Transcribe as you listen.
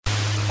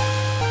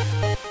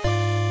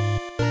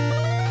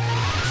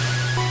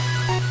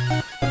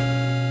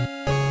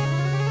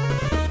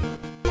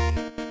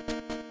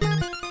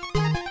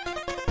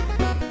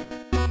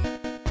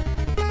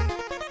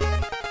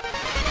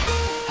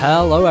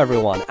Hello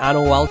everyone,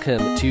 and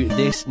welcome to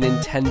this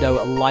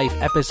Nintendo Life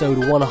episode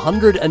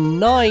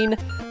 109.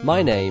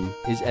 My name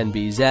is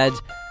NBZ,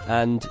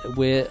 and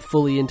we're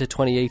fully into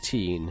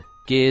 2018.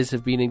 Gears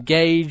have been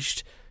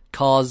engaged,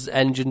 cars'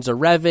 engines are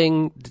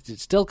revving,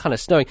 it's still kind of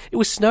snowing. It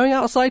was snowing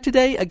outside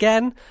today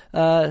again,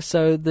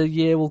 so the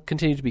year will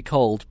continue to be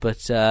cold,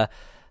 but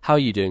how are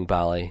you doing,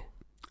 Bally?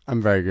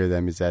 I'm very good,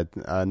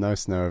 NBZ. No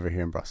snow over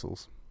here in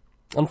Brussels.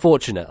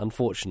 Unfortunate.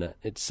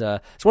 It's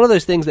one of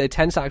those things that it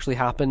tends to actually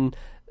happen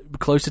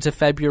closer to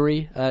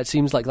February. It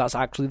seems like that's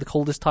actually the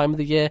coldest time of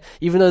the year,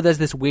 even though there's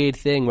this weird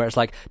thing where it's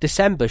like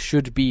December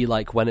should be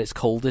like when it's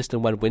coldest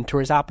and when winter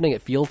is happening,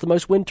 it feels the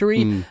most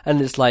wintry, and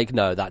it's like,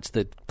 no, that's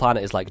the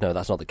planet is like, no,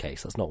 that's not the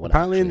case. That's not when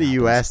apparently it in the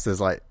happens. US there's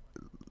like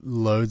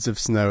loads of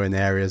snow in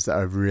areas that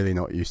are really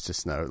not used to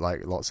snow,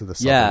 like lots of the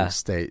southern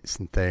states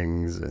and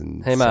things.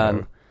 And hey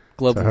man,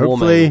 global hopefully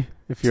warming,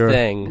 if you're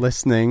thing.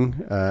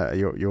 listening,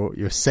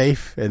 you're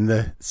safe in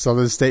the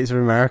southern states of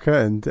America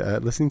and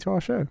listening to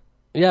our show.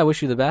 Yeah, I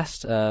wish you the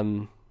best.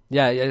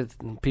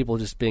 People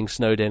just being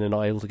snowed in and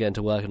not able to get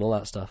into work and all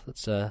that stuff.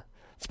 It's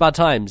bad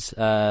times.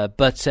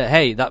 But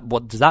hey,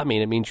 what does that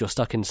mean? It means you're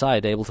stuck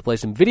inside, able to play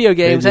some video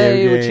games.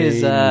 Which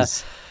is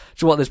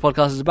what this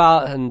podcast is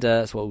about, and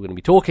that's what we're going to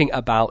be talking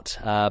about.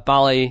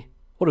 Bally,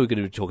 what are we going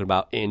to be talking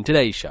about in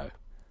today's show?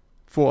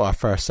 For our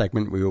first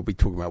segment, we will be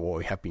talking about what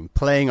we have been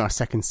playing. Our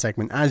second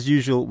segment, as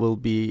usual, will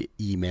be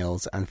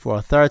emails. And for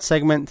our third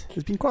segment,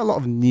 there's been quite a lot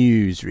of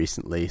news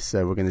recently,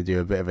 so we're going to do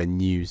a bit of a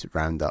news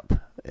roundup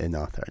in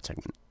our third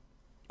segment.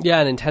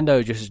 Yeah,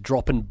 Nintendo just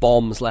dropping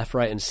bombs left,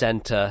 right, and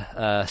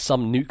center.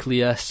 Some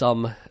nuclear,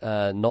 some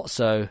not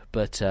so,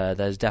 but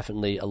there's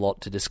definitely a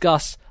lot to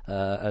discuss.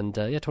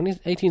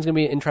 2018 is going to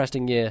be an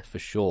interesting year for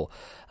sure.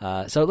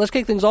 So let's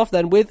kick things off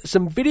then with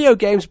some video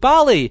games.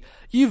 Bally,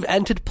 you've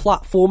entered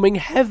platforming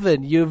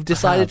heaven. You've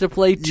decided to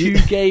play two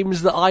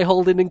games that I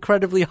hold in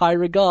incredibly high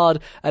regard,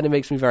 and it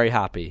makes me very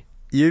happy.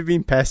 You've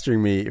been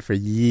pestering me for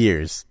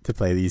years to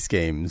play these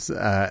games.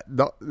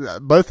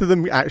 Both of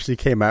them actually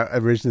came out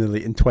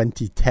originally in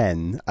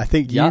 2010. I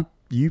think you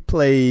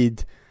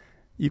played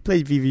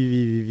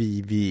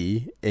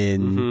VVVVV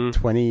in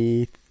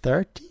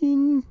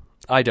 2013.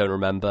 I don't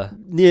remember.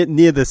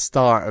 Near the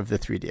start of the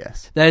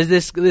 3DS. There's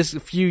this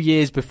few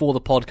years before the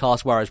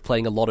podcast where I was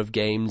playing a lot of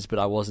games, but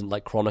I wasn't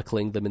like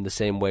chronicling them in the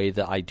same way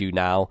that I do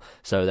now.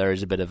 So there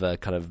is a bit of a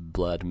kind of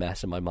blurred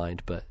mess in my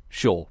mind, but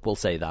sure, we'll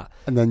say that.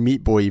 And then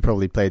Meat Boy, you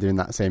probably played during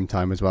that same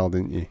time as well,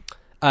 didn't you?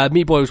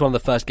 Meat Boy was one of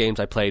the first games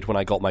I played when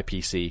I got my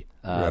PC.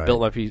 Right. Built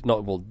my PC,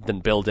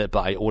 didn't build it, but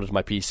I ordered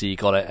my PC,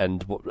 got it,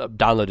 and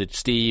downloaded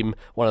Steam.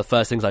 One of the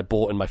first things I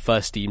bought in my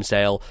first Steam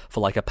sale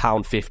for like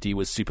 £1.50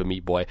 was Super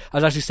Meat Boy. I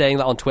was actually saying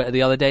that on Twitter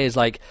the other day, is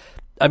like,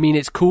 I mean,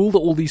 it's cool that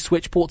all these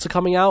Switch ports are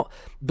coming out,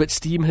 but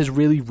Steam has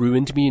really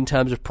ruined me in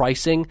terms of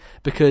pricing,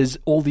 because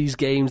all these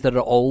games that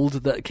are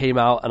old that came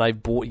out and I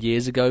bought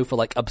years ago for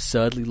like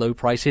absurdly low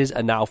prices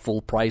are now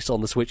full price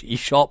on the Switch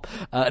eShop,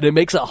 and it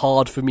makes it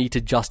hard for me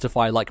to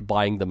justify like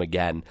buying them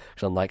again.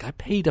 So I'm like, I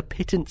paid a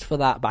pittance for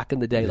that back in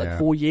the day, like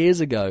 4 years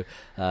ago.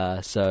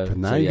 But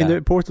now you can do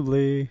it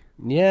portably.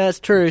 Yeah, it's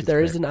true. There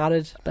is an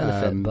added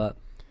benefit, But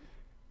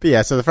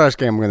yeah, so the first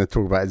game I'm going to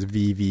talk about is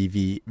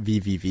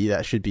VVV.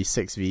 That should be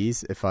 6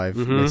 Vs if I've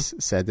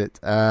missaid it.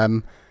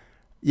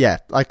 Yeah,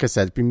 like I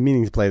said, been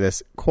meaning to play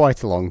this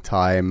quite a long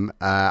time.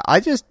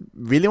 I just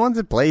really wanted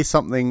to play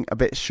something a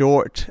bit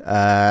short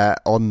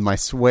on my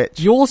Switch.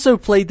 You also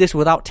played this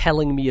without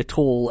telling me at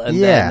all,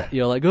 and then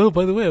you're like, oh,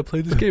 by the way, I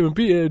played this game and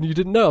beat it, and you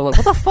didn't know. I'm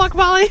like, what the fuck,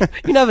 Bally?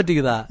 You never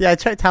do that. Yeah, I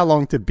checked how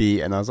long to beat,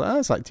 and I was like, oh,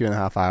 it's like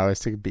 2.5 hours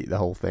to beat the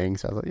whole thing.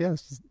 So I was like, yeah,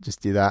 let's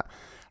just do that.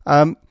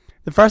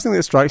 The first thing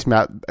that strikes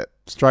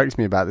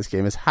me about this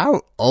game is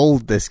how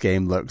old this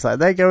game looks. Like,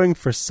 they're going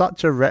for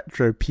such a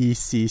retro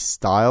PC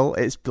style.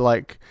 It's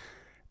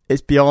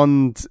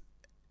beyond.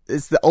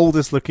 It's the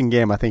oldest looking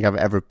game I think I've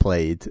ever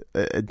played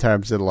in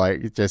terms of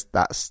like just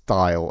that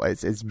style.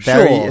 It's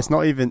very. Sure. It's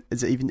not even.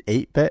 Is it even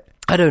 8-bit?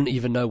 I don't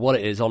even know what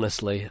it is,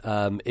 honestly.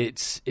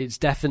 It's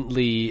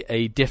definitely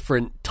a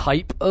different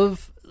type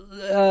of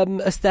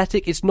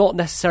aesthetic. It's not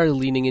necessarily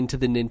leaning into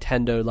the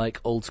Nintendo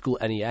like old school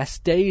NES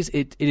days.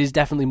 It is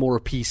definitely more a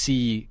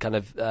PC kind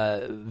of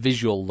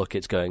visual look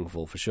it's going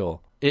for sure.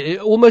 It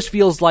almost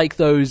feels like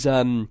those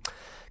kind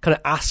of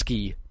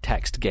ASCII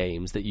text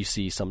games that you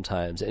see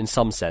sometimes in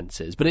some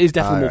senses, but it is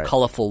definitely more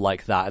colourful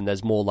like that, and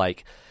there's more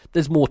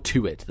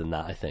to it than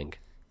that, I think.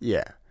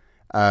 Yeah.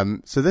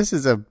 So this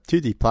is a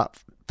 2D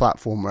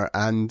platformer,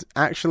 and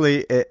actually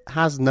it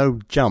has no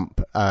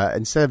jump.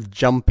 Instead of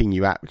jumping,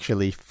 you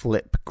actually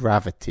flip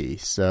gravity,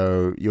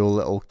 so your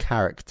little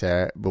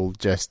character will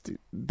just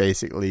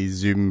basically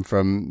zoom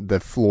from the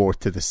floor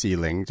to the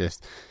ceiling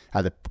just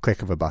at the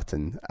click of a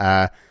button.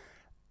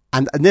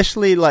 And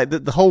initially, like,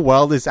 the whole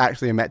world is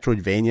actually a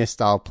Metroidvania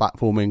style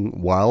platforming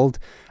world.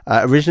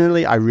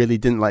 Originally I really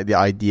didn't like the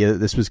idea that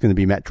this was going to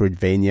be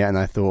Metroidvania, and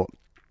I thought,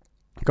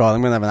 God,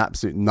 I'm going to have an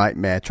absolute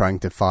nightmare trying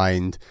to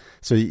find...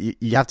 So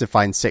you have to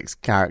find 6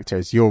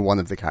 characters. You're one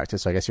of the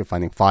characters, so I guess you're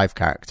finding 5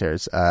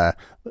 characters,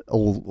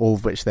 all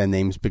of which their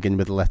names begin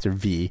with the letter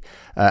V,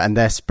 and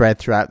they're spread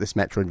throughout this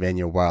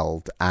Metroidvania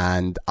world.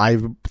 And I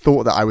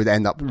thought that I would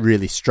end up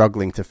really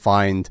struggling to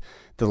find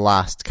the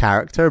last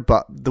character,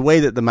 but the way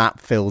that the map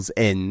fills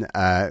in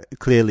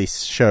clearly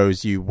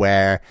shows you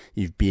where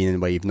you've been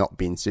and where you've not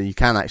been, so you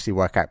can actually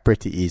work out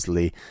pretty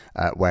easily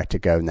where to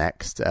go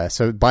next.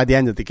 So by the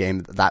end of the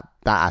game, that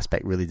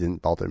aspect really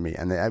didn't bother me,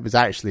 and it was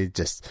actually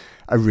just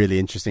a really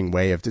interesting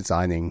way of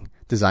designing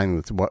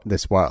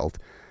this world.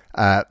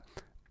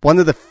 One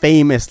of the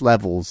famous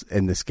levels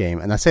in this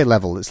game, and I say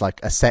level, it's like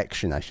a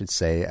section I should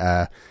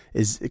say,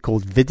 is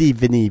called Vidi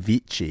Vini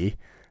Vici.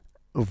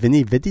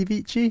 Vini Vidi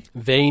Vici?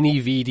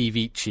 Veni Vidi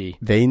Vici.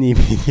 Veni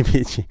Vidi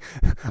Vici.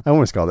 I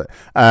almost got it.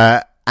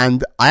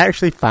 And I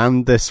actually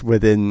found this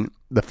within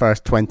the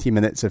first 20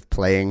 minutes of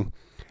playing,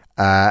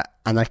 and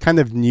I kind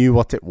of knew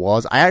what it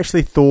was. I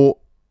actually thought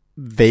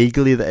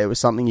vaguely that it was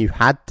something you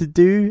had to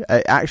do.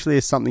 It actually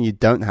is something you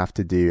don't have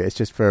to do. It's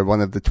just for one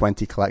of the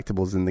 20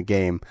 collectibles in the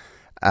game.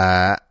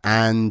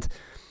 And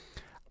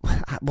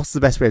what's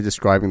the best way of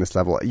describing this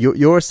level?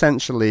 You're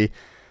essentially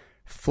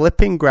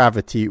flipping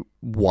gravity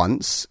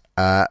once,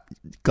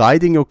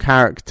 guiding your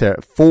character,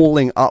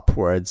 falling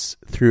upwards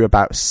through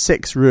about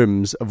 6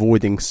 rooms,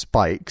 avoiding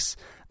spikes.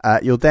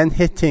 You're then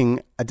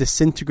hitting a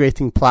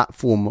disintegrating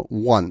platform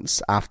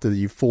once after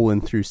you've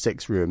fallen through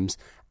 6 rooms,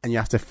 and you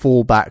have to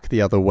fall back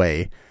the other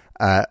way,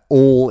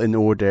 all in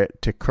order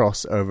to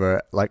cross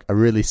over like a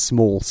really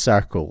small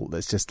circle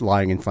that's just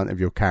lying in front of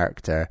your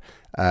character,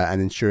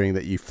 and ensuring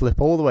that you flip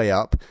all the way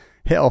up,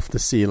 hit off the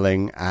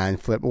ceiling,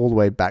 and flip all the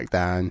way back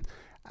down,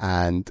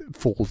 and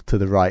fall to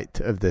the right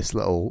of this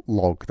little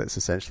log that's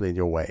essentially in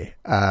your way.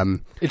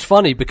 It's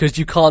funny because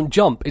you can't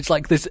jump. It's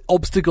like this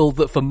obstacle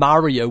that for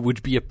Mario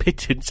would be a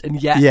pittance,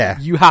 and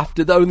yet you have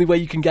to. The only way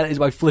you can get it is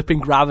by flipping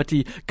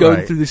gravity,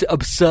 going through this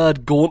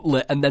absurd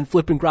gauntlet, and then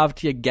flipping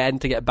gravity again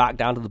to get back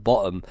down to the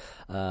bottom.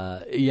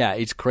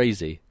 It's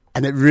crazy.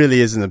 And it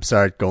really is an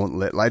absurd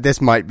gauntlet. Like, this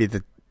might be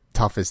the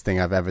toughest thing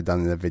I've ever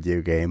done in a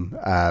video game,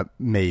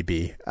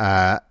 maybe.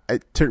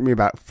 It took me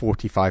about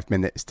 45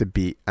 minutes to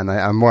beat, and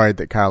I'm worried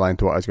that Caroline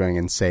thought I was going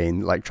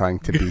insane, like trying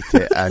to beat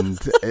it. And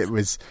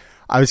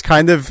it's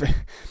kind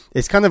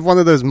of one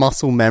of those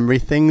muscle memory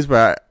things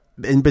where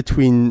in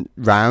between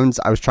rounds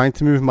I was trying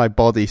to move my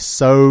body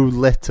so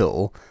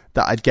little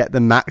that I'd get the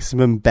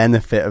maximum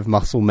benefit of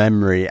muscle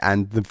memory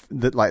and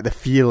the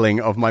feeling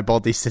of my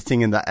body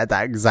sitting in at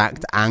that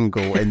exact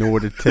angle in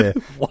order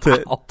to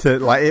to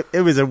like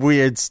it was a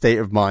weird state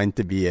of mind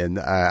to be in,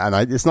 and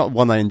it's not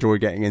one I enjoy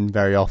getting in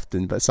very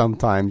often, but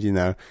sometimes you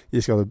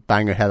just got to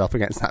bang your head up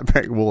against that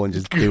brick wall and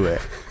just do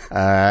it.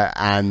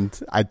 And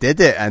I did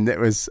it, and it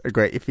was a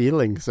great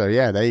feeling. So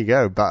yeah, there you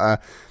go.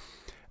 But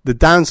the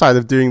downside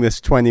of doing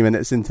this 20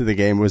 minutes into the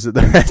game was that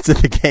the rest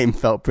of the game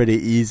felt pretty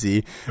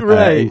easy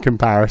in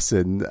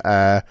comparison,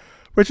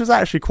 which was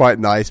actually quite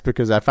nice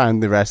because I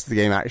found the rest of the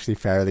game actually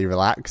fairly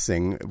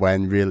relaxing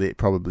when really it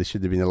probably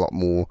should have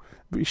been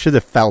should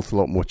have felt a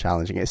lot more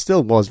challenging. It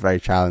still was very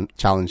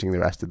challenging the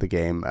rest of the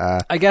game.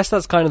 I guess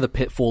that's kind of the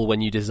pitfall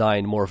when you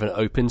design more of an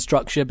open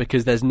structure,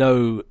 because there's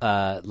no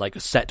like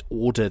set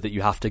order that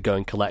you have to go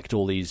and collect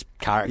all these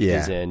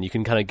characters in. You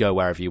can kind of go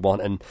wherever you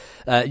want. And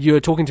you were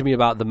talking to me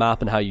about the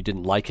map and how you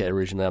didn't like it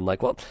originally. I'm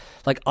like, well,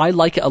 I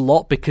like it a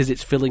lot because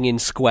it's filling in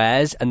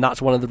squares, and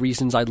that's one of the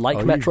reasons I like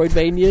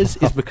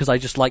Metroidvanias is because I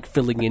just like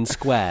filling in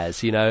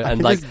squares, and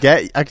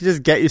I could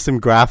just get you some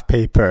graph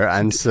paper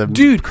and some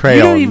crayons.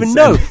 You don't even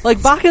know.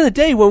 Like, back in the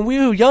day when we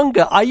were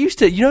younger, I used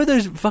to,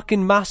 those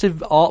fucking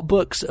massive art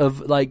books of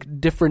like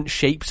different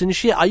shapes and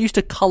shit? I used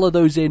to color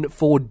those in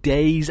for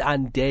days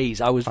and days.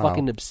 I was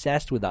fucking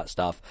obsessed with that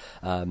stuff.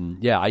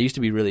 I used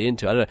to be really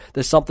into it. I don't know.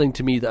 There's something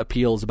to me that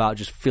appeals about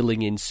just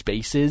filling in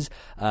spaces,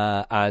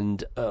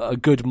 and a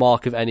good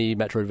mark of any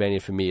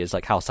Metroidvania for me is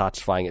like how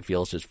satisfying it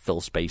feels to just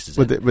fill spaces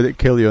in. Would it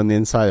kill you on the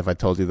inside if I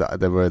told you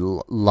that there were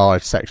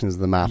large sections of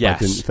the map I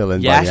didn't fill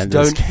in by the end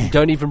of this game?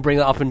 Don't even bring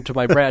that up into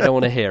my brain. I don't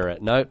want to hear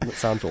it. No, it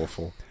sounds awful.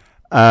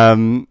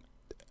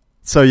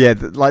 So yeah,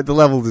 the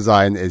level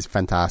design is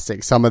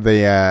fantastic. Some of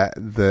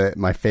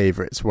my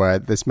favorites were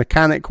this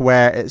mechanic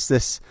where it's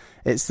this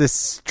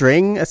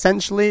string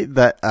essentially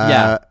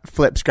that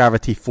flips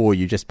gravity for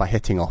you just by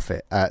hitting off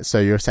it. So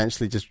you're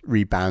essentially just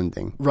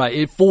rebounding. Right,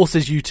 it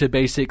forces you to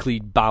basically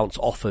bounce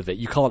off of it.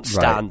 You can't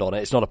stand on it.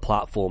 It's not a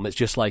platform. It's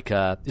just like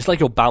it's like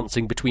you're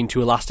bouncing between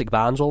 2 elastic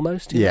bands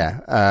almost.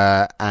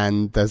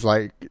 And there's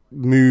like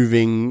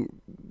moving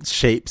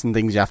shapes and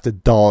things you have to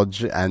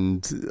dodge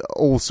and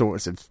all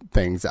sorts of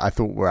things that I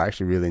thought were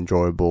actually really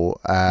enjoyable.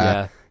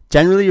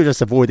 Generally you're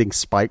just avoiding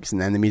spikes and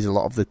enemies a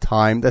lot of the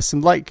time. There's some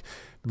like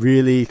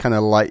really kind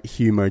of light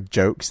humor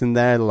jokes in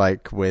there,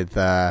 like with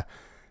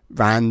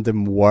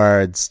random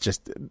words,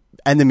 just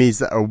enemies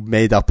that are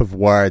made up of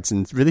words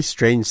and really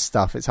strange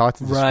stuff. It's hard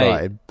to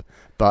describe,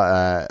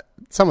 but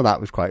some of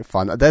that was quite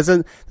fun. There's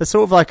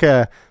sort of like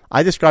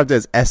I described it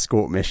as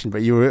escort mission,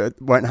 but you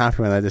weren't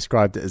happy when I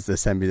described it as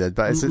this, MBZ.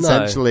 But it's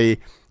essentially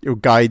you're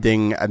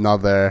guiding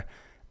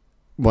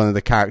one of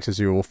the characters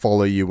who will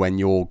follow you when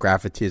your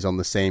gravity is on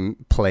the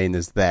same plane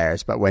as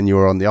theirs. But when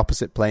you're on the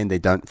opposite plane, they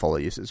don't follow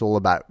you. So it's all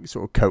about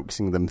sort of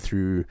coaxing them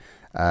through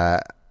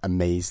a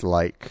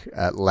maze-like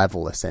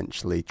level,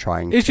 essentially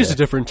It's just a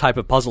different type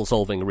of puzzle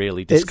solving,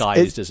 really,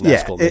 disguised as an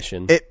escort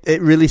mission.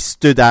 It really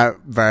stood out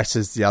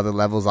versus the other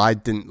levels. I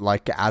didn't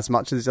like it as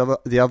much as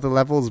the other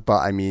levels, but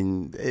I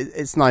mean,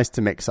 it's nice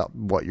to mix up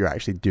what you're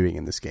actually doing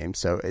in this game,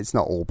 so it's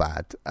not all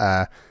bad.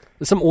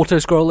 There's some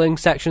auto-scrolling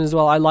section as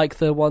well. I like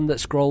the one that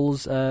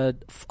scrolls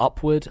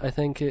upward, I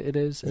think it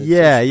is. There's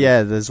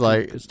there's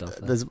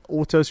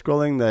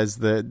auto-scrolling, there's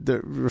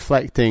the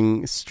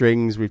reflecting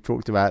strings we've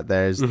talked about,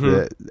 there's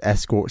the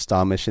escort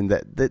style mission,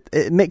 that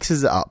it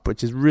mixes it up,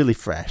 which is really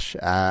fresh.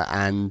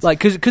 And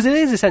because it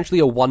is essentially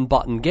a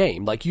one-button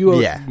game. Like,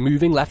 you are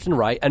moving left and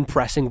right and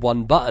pressing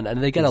one button,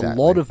 and they get a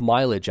lot of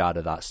mileage out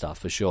of that stuff,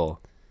 for sure.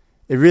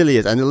 It really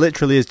is, and it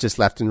literally is just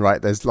left and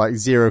right. There's like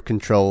zero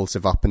controls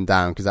of up and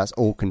down because that's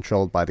all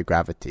controlled by the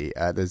gravity.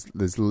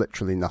 There's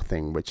literally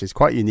nothing, which is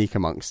quite unique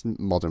amongst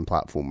modern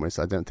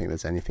platformers. I don't think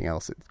there's anything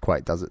else that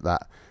quite does it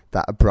that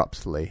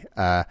abruptly.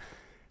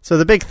 So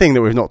the big thing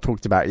that we've not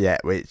talked about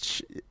yet,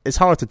 which is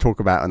hard to talk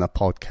about on a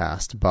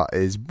podcast, but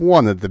is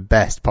one of the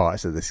best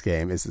parts of this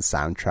game, is the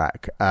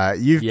soundtrack.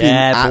 You've been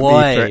at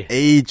me for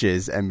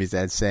ages,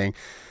 MBZ, saying,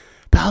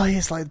 Bally,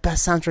 it's like the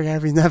best soundtrack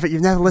ever.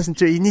 You've never listened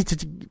to it. You need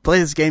to play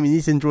this game. You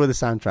need to enjoy the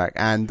soundtrack.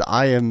 And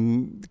I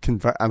am a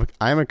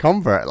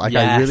convert. Like,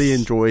 yes. I really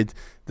enjoyed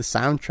the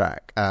soundtrack.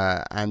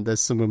 And there's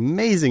some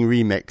amazing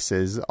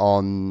remixes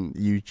on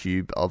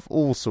YouTube of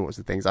all sorts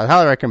of things. I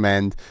highly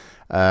recommend.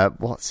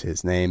 What's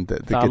his name?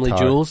 The Family guitar.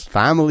 Jewels.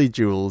 Family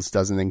Jewels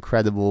does an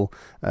incredible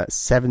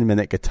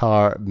 7-minute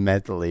guitar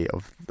medley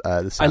of the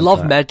soundtrack. I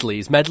love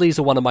medleys. Medleys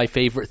are one of my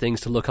favorite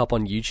things to look up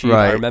on YouTube.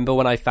 Right. I remember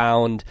when I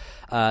found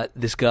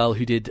this girl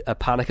who did a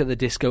Panic at the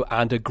Disco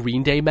and a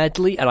Green Day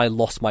medley, and I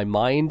lost my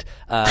mind.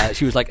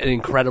 She was like an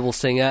incredible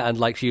singer, and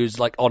like she was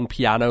like on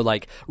piano,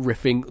 like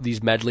riffing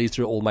these medleys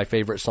through all my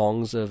favorite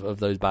songs of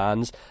those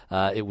bands.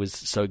 It was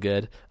so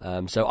good.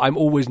 So I'm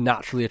always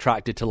naturally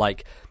attracted to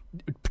like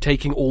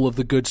taking all of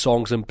the good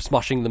songs and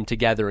smushing them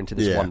together into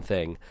this one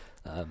thing.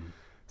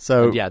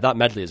 That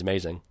medley is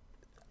amazing.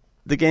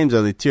 The game's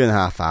only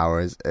 2.5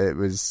 hours. It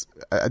was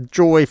a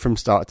joy from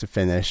start to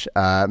finish.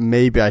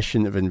 Maybe I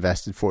shouldn't have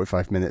invested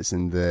 45 minutes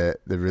in the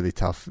really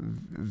tough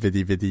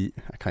Vidi.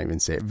 I can't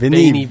even say it.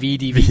 Vini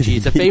Vidi Vici.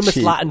 It's a famous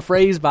Latin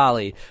phrase,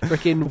 Bally.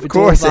 Freaking, it's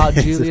all about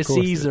Julius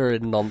Caesar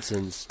and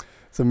nonsense.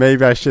 So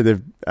maybe I should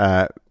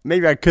have,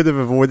 maybe I could have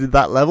avoided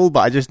that level,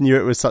 but I just knew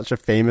it was such a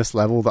famous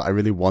level that I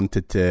really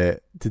wanted to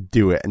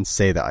do it and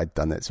say that I'd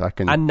done it. So I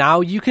can. And now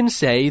you can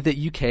say that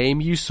you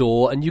came, you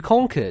saw, and you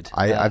conquered.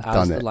 I've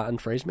done it. As the Latin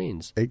phrase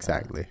means.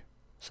 Exactly.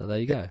 So there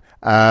you go.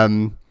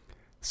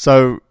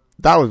 So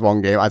that was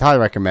one game. I'd highly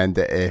recommend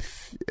it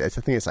I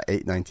think it's like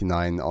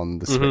 $8.99 on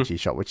the Switch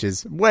eShop, which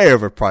is way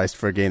overpriced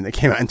for a game that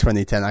came out in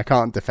 2010. I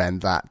can't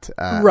defend that.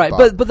 Right,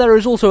 but there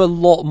is also a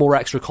lot more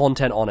extra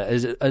content on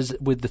it. As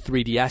with the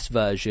 3DS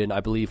version, I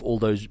believe all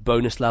those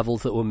bonus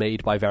levels that were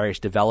made by various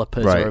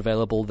developers are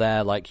available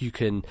there. Like, you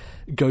can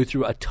go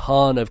through a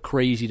ton of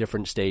crazy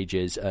different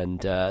stages,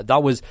 and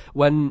that was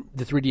when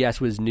the 3DS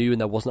was new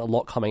and there wasn't a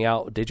lot coming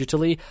out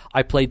digitally.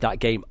 I played that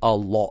game a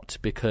lot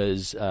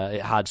because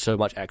it had so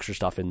much extra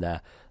stuff in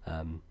there.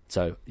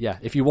 So, yeah,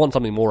 if you want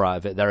something more out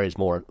of it, there is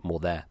more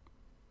there.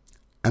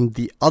 And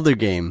the other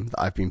game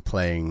that I've been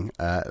playing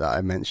that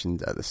I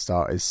mentioned at the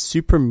start is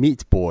Super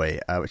Meat Boy,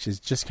 which has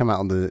just come out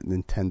on the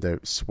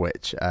Nintendo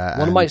Switch.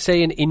 One might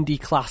say an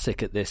indie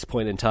classic at this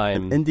point in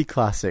time. An indie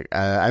classic.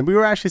 And we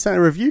were actually sent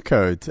a review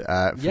code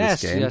for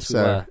this game. Yes, we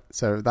were.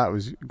 So that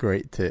was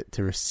great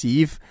to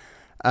receive.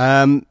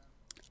 I'm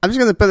just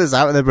going to put this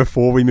out there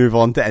before we move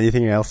on to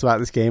anything else about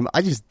this game.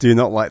 I just do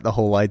not like the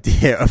whole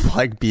idea of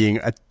like being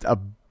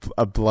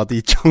a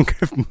bloody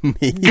chunk of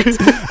meat.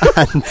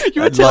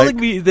 You were telling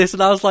me this,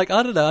 and I was like,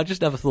 I don't know. I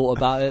just never thought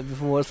about it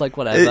before. It's like,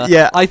 whatever.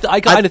 I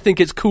kind of think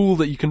it's cool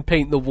that you can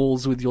paint the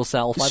walls with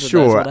yourself. I don't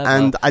know,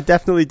 and I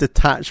definitely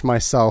detach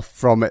myself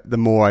from it the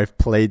more I've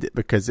played it,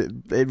 because it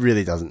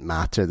really doesn't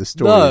matter. The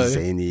story is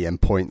zany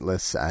and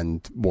pointless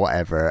and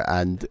whatever.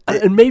 And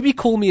maybe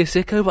call me a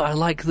sicko, but I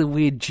like the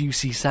weird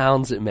juicy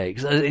sounds it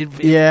makes. It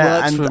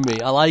works for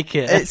me. I like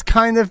it. It's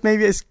kind of,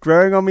 maybe it's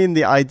growing on me in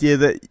the idea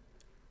that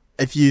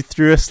if you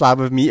threw a slab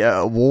of meat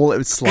at a wall, it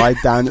would slide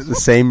down at the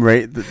same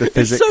rate that the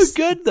physics It's so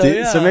good, though,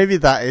 yeah. So maybe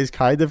that is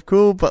kind of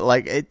cool, but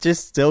like, it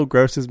just still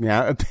grosses me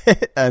out a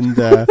bit, and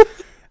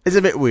it's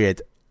a bit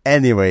weird.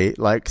 Anyway,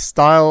 like,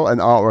 style and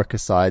artwork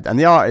aside, and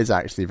the art is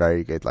actually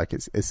very good. Like,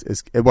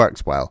 it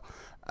works well.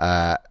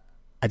 I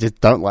just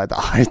don't like the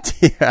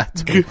idea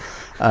at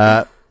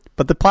all.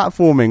 But the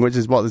platforming, which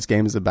is what this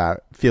game is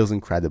about, feels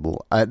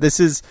incredible. This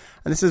is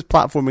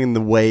platforming in the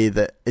way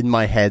that in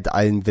my head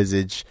I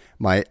envisage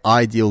my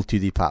ideal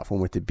 2D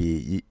platformer to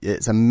be.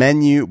 It's a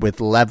menu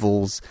with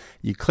levels.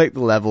 You click the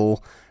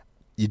level,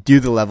 you do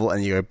the level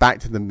and you go back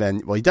to the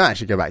menu. Well, you don't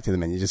actually go back to the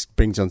menu; it just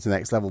brings you on to the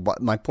next level.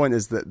 But my point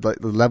is that the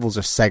levels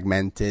are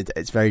segmented.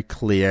 It's very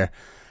clear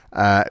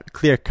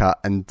cut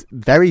and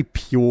very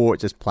pure,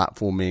 just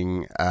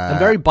platforming. And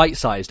very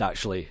bite-sized,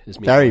 actually. Is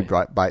Meat very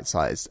Boy.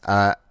 bite-sized.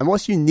 And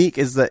what's unique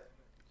is that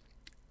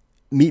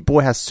Meat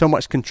Boy has so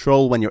much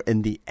control when you're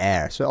in the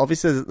air. So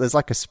obviously there's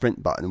like a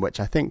sprint button, which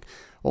I think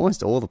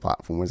almost all the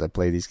platformers I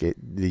play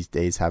these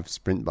days have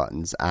sprint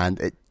buttons.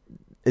 And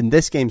in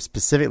this game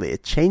specifically,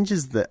 it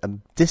changes the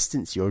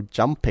distance you're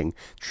jumping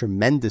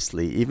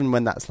tremendously, even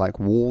when that's like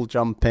wall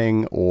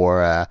jumping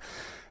or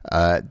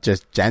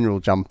just general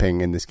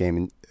jumping in this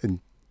game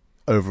in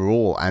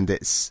overall. And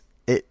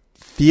it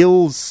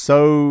feels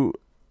so...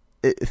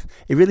 It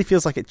really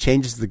feels like it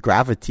changes the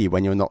gravity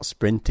when you're not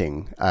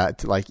sprinting. To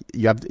like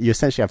you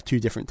essentially have two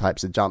different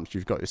types of jumps.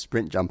 You've got your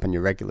sprint jump and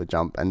your regular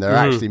jump, and there are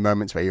actually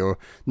moments where you're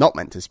not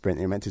meant to sprint.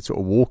 You're meant to sort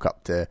of walk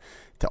up to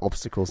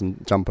obstacles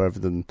and jump over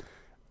them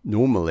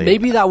normally.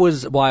 Maybe that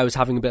was why I was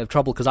having a bit of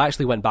trouble, because I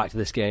actually went back to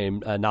this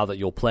game now that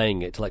you're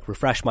playing it to like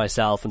refresh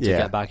myself and to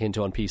get back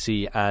into on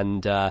PC,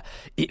 and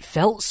it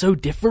felt so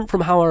different from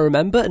how I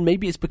remember. And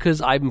maybe it's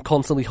because I'm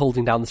constantly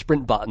holding down the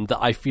sprint button that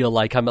I feel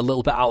like I'm a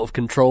little bit out of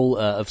control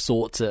of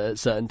sorts at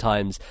certain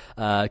times,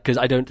 because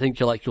I don't think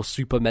you're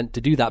super meant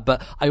to do that.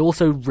 But I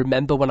also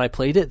remember when I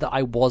played it that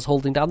I was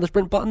holding down the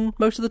sprint button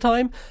most of the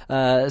time,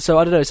 so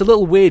I don't know, it's a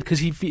little weird because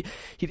he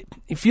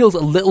feels a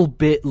little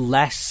bit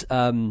less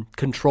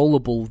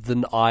controllable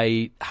than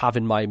I have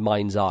in my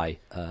mind's eye.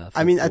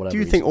 I mean, I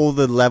do think all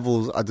the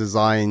levels are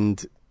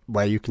designed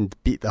where you can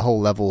beat the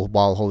whole level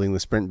while holding the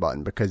sprint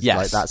button, because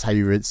like that's how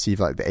you receive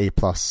like the A+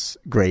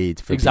 grade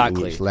for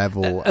beating each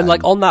level. And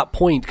like on that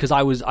point, because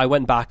I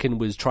went back and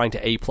was trying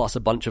to A+ a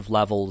bunch of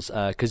levels,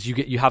 because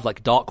you have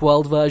like Dark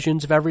World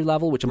versions of every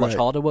level, which are much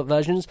harder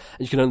versions,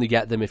 and you can only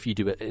get them if you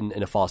do it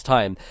in a fast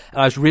time.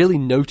 And I was really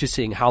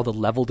noticing how the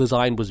level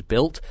design was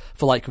built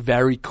for like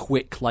very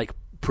quick, like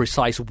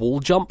precise wall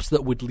jumps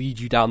that would lead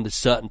you down this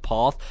certain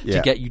path to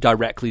get you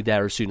directly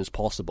there as soon as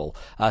possible.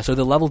 So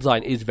the level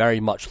design is very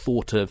much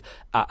thought of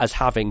as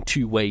having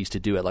two ways to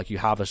do it. Like you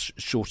have a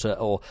shorter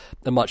or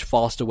a much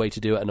faster way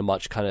to do it and a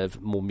much kind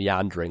of more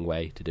meandering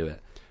way to do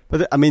it.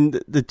 But I mean,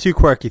 the two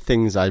quirky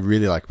things I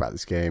really like about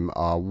this game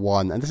are,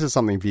 one, and this is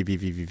something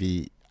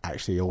VVVVV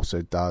actually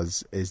also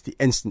does, is the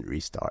instant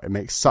restart. It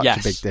makes such a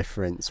big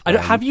difference.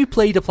 Have you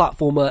played a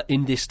platformer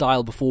in this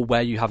style before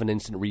where you have an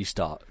instant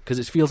restart? Because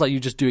it feels like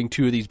you're just doing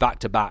two of these back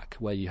to back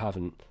where you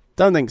haven't.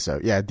 Don't think so.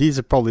 Yeah, these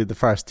are probably the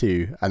first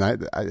two,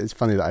 and it's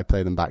funny that I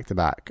play them back to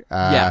back.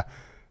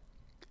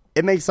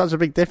 It makes such a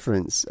big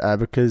difference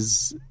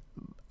because,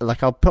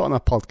 like, I'll put on a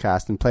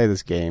podcast and play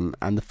this game,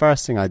 and the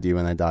first thing I do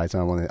when I die is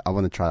I want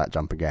to try that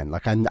jump again.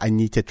 Like, I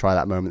need to try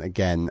that moment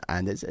again,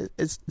 and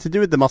it's to do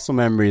with the muscle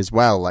memory as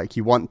well. Like,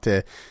 you want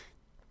to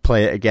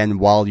play it again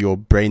while your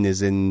brain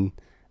is in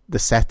the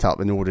setup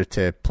in order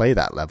to play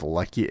that level.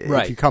 Like,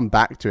 if you come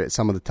back to it,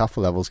 some of the tougher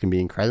levels can be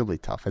incredibly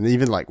tough. And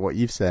even like what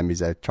you've said,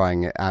 is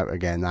trying it out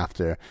again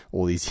after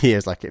all these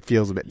years, like it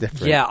feels a bit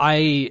different. Yeah,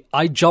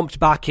 I jumped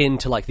back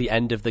into like the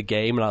end of the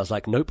game and I was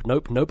like, nope,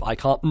 I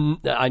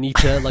can't. I need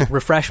to like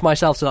refresh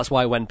myself. So that's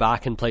why I went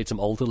back and played some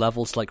older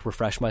levels to like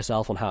refresh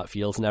myself on how it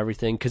feels and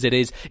everything. Because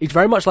it's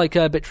very much like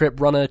Bit Trip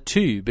Runner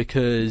 2,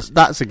 because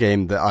that's a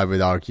game that I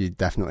would argue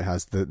definitely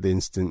has the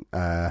instant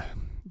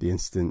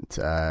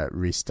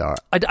restart.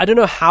 I don't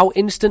know how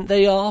instant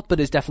they are, but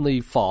it's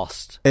definitely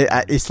fast.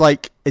 It's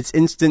like it's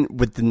instant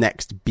with the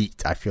next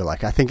beat. I feel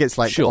like I think it's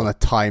like on a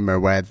timer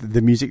where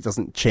the music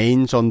doesn't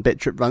change on Bit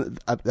Trip Run,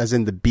 as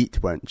in the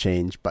beat won't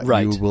change, but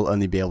you will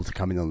only be able to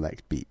come in on the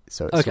next beat.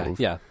 So it's sort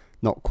of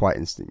not quite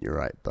instant. You're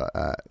right, but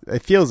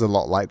it feels a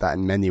lot like that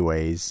in many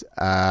ways.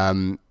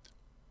 I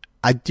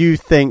do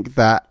think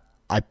that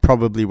I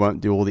probably won't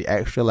do all the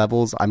extra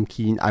levels. I'm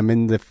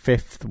in the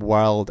 5th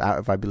world out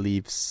of, I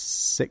believe,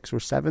 6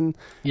 or 7.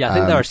 Yeah, I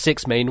think there are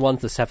 6 main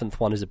ones. The 7th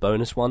one is a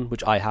bonus one,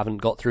 which I haven't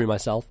got through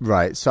myself.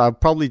 Right, so I'll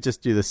probably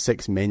just do the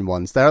 6 main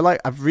ones. They're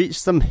like, I've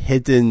reached some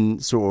hidden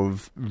sort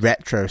of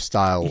retro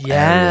style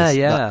areas.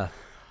 Yeah.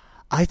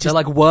 They're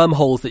like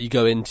wormholes that you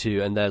go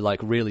into, and they're like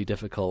really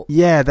difficult.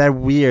 Yeah, they're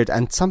weird,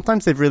 and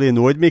sometimes they've really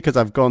annoyed me because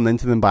I've gone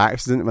into them by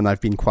accident when I've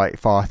been quite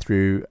far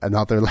through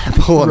another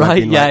level. And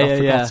I've been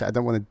I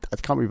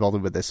can't be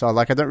bothered with this. So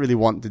I don't really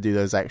want to do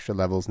those extra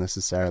levels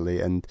necessarily.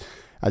 And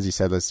as you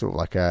said, there's sort of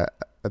like a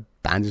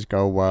Bandage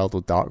Girl world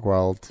or Dark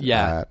World.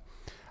 Yeah.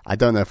 I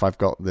don't know if I've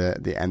got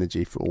the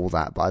energy for all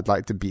that, but I'd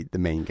like to beat the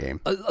main game.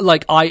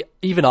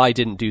 I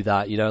didn't do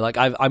that, you know, like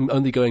I'm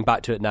only going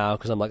back to it now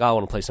because I'm like, I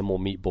want to play some more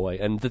Meat Boy.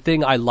 And the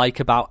thing I like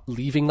about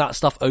leaving that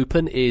stuff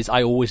open is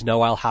I always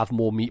know I'll have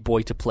more Meat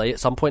Boy to play at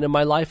some point in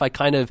my life. I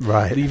kind of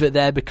leave it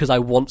there because I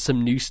want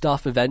some new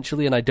stuff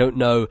eventually, and I don't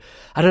know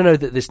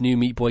that this new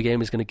Meat Boy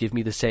game is going to give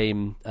me the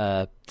same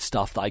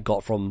stuff that I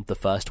got from the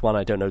first one.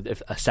 I don't know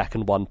if a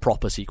second one,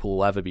 proper sequel,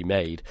 will ever be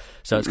made.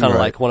 So it's kind of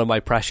like one of my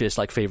precious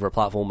like favorite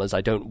platformers.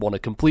 I don't don't want to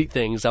complete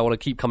things. I want to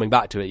keep coming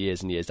back to it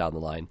years and years down the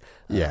line.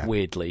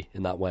 Weirdly,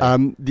 in that way.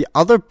 The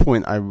other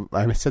point,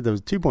 I said there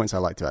was 2 points I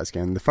liked about this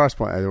game. The first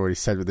point I already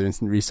said with the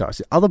instant restarts.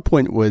 The other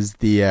point was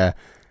the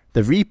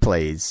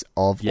replays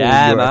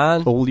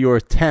of all your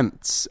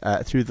attempts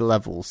through the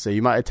levels. So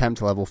you might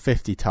attempt a level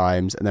 50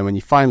 times, and then when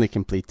you finally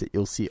complete it,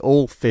 you'll see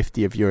all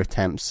 50 of your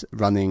attempts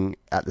running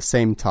at the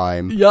same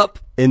time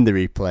in the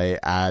replay,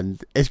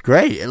 and it's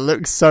great. It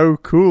looks so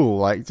cool,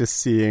 like just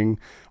seeing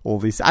all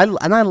these. I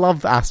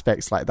love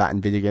aspects like that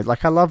in video games.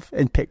 Like I love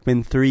in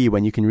Pikmin 3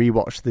 when you can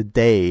rewatch the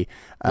day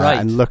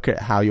and look at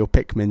how your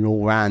Pikmin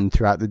all ran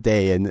throughout the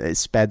day and it's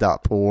sped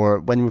up. Or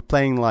when we're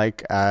playing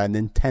like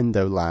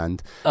Nintendo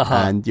Land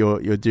and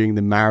you're doing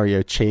the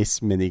Mario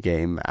Chase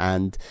minigame,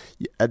 and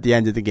at the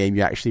end of the game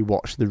you actually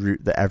watch the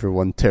route that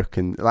everyone took.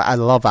 And like, I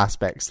love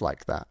aspects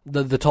like that.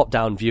 The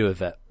top-down view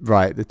of it.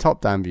 Right, the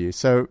top-down view.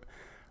 So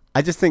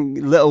I just think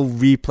little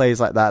replays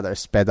like that are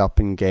sped up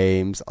in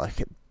games,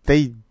 like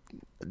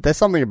there's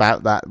something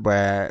about that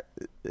where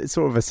it's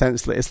sort of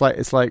essentially it's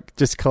like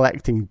just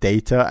collecting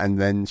data and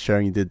then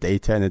showing you the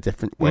data in a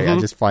different way. I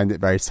just find it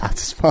very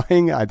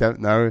satisfying. I don't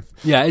know if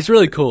it's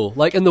really cool.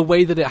 Like, and the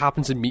way that it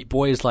happens in Meat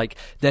Boy is like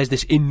there's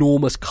this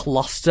enormous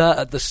cluster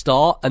at the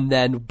start, and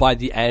then by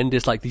the end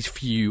it's like these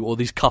few or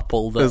these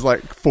couple. There's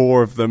like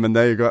 4 of them, and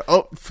there you go.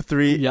 Oh,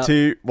 3,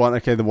 2, 1.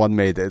 Okay, the one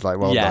made it. It's like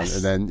well done,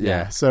 and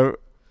then So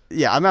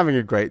I'm having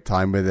a great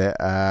time with it.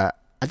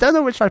 I don't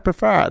know which I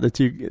prefer out of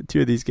the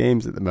two of these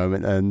games at the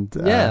moment, and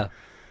they're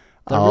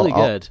really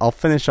good. I'll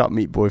finish up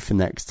Meat Boy for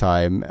next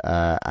time,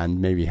 and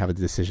maybe have a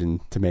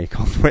decision to make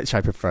on which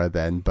I prefer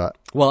then. But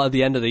at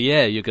the end of the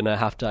year, you're gonna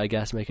have to, I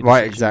guess, make a decision.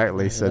 Right,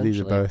 exactly. So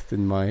these are both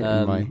in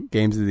my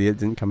games of the year.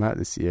 Didn't come out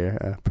this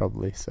year,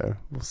 probably. So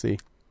we'll see.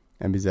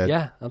 MBZ.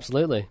 Yeah,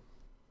 absolutely.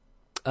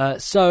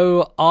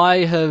 So I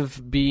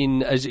have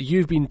been, as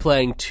you've been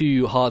playing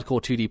 2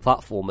 hardcore 2D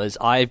platformers,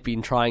 I've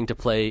been trying to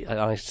play, and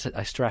I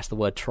stress the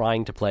word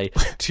trying to play,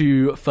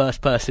 2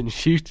 first-person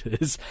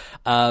shooters.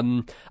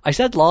 I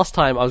said last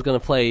time I was going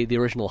to play the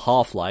original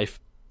Half-Life,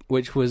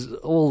 which was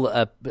all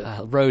a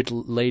road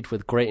laid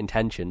with great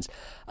intentions.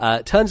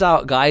 Turns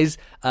out, guys,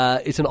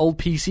 it's an old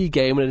PC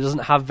game and it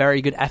doesn't have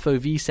very good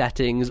FOV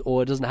settings,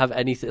 or it doesn't have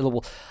anything.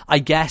 Well, I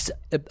guess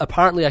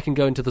apparently I can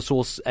go into the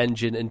source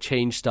engine and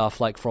change stuff,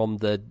 like from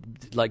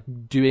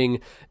doing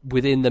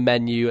within the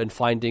menu and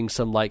finding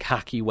some like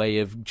hacky way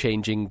of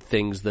changing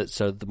things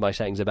so that my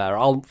settings are better.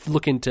 I'll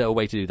look into a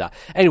way to do that.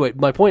 Anyway,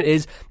 my point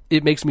is,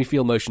 it makes me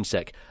feel motion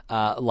sick,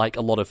 like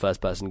a lot of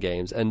first-person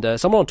games. And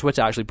someone on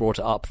Twitter actually brought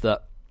it up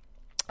that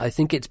I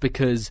think it's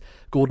because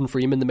Gordon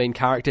Freeman, the main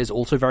character, is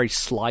also very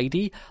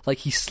slidey. Like,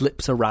 he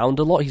slips around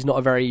a lot. He's not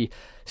a very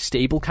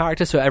stable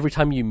character, so every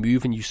time you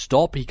move and you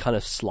stop, he kind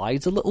of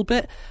slides a little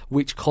bit,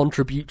 which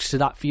contributes to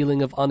that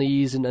feeling of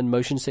unease and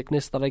motion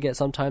sickness that I get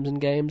sometimes in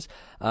games.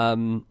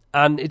 And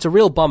it's a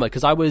real bummer,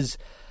 because I was,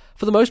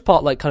 for the most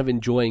part, like, kind of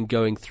enjoying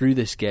going through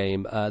this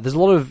game. There's a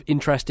lot of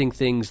interesting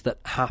things that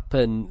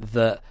happen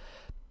that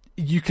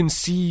you can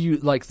see,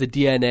 like, the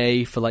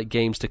DNA for like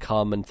games to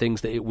come and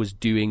things that it was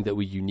doing that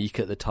were unique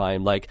at the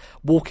time, like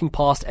walking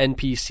past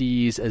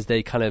NPCs as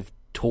they kind of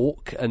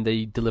talk and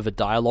they deliver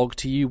dialogue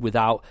to you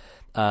without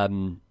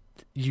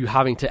you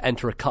having to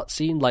enter a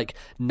cutscene, like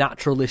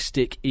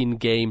naturalistic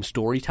in-game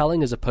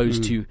storytelling as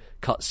opposed to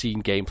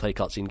cutscene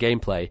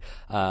gameplay.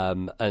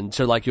 And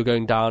so, like, you're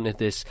going down at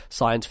this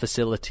science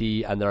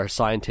facility and there are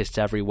scientists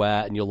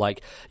everywhere, and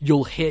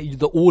you'll hear,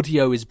 the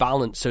audio is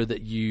balanced so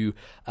that you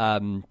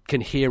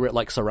can hear it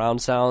like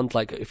surround sound.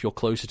 Like, if you're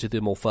closer to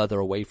them or further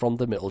away from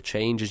them, it'll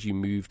change as you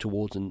move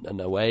towards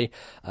and away.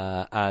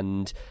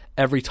 And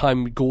every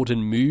time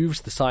Gordon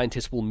moves, the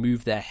scientists will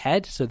move their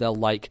head, so they'll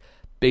like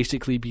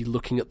basically be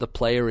looking at the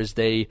player as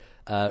they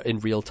in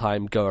real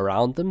time go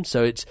around them.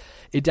 So it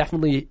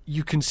definitely,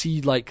 you can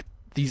see like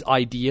these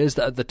ideas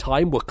that at the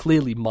time were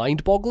clearly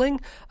mind-boggling,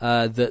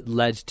 that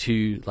led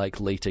to like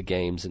later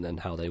games and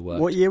how they work.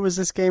 What year was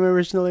this game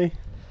originally?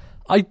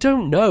 I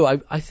don't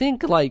know. I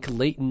think like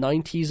late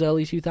 90s,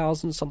 early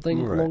 2000s, something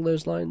along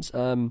those lines.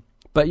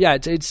 But yeah,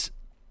 it's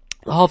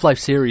the Half-Life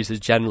series is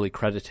generally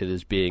credited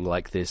as being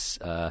like this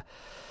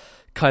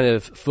kind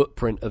of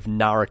footprint of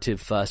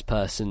narrative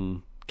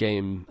first-person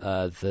game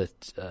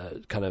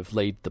that kind of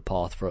laid the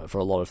path for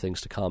a lot of things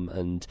to come.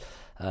 And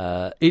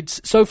it's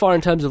so far,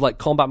 in terms of like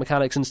combat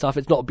mechanics and stuff,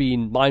 it's not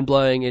been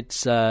mind-blowing.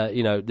 It's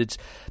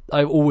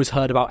I've always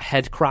heard about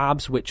head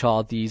crabs, which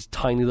are these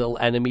tiny little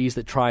enemies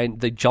that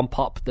they jump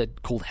up. They're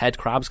called head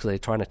crabs because they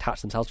try and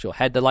attach themselves to your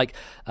head. They're like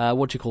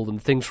what do you call them,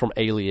 things from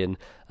Alien.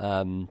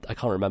 I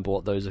can't remember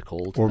what those are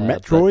called. Or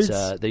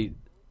Metroids.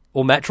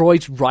 Or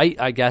Metroids, right?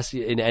 I guess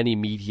in any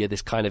media,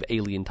 this kind of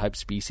alien-type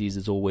species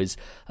is always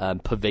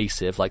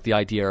pervasive, like the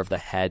idea of the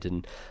head,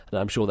 and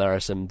I'm sure there are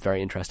some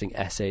very interesting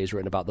essays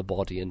written about the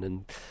body,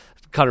 and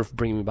kind of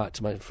bringing me back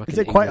to my fucking. Is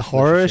it quite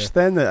horror-ish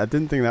then? I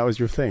didn't think that was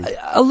your thing.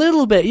 A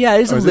little bit, yeah,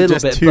 it's a little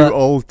bit. Too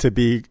old to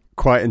be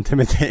quite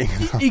intimidating.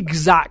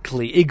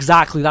 Exactly.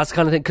 That's the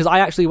kind of thing. Because I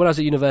actually, when I was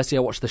at university,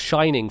 I watched The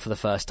Shining for the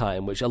first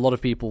time, which a lot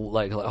of people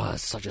like, oh,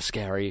 it's such a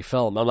scary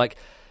film. I'm like,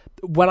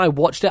 when I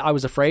watched it, I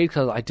was afraid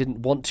because I didn't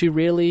want to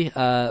really,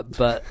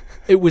 but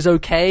it was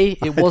okay.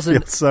 It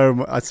wasn't.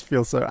 I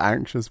feel so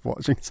anxious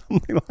watching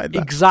something like that.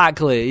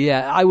 Exactly.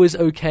 Yeah, I was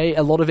okay.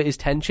 A lot of it is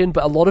tension,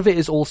 but a lot of it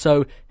is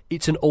also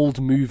it's an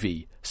old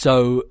movie,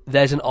 so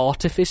there's an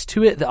artifice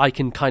to it that I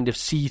can kind of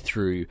see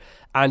through.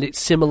 And it's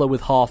similar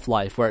with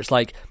Half-Life, where it's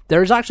like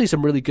there is actually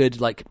some really good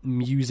like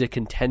music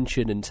and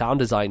tension and sound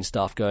design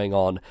stuff going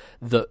on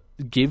that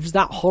gives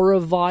that horror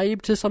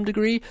vibe to some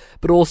degree,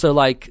 but also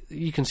like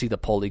you can see the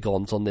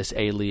polygons on this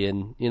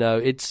alien. You know,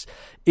 it's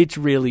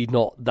really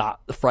not that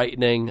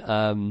frightening.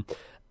 And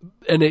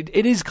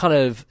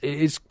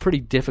it's pretty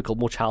difficult,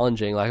 more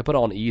challenging. Like I put it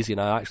on easy, and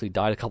I actually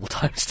died a couple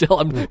times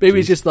still. Maybe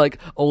it's just like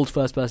old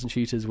first-person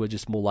shooters were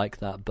just more like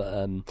that,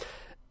 but.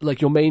 Like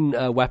your main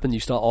weapon you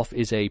start off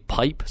is a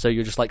pipe, so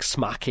you're just like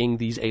smacking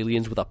these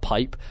aliens with a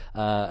pipe,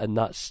 and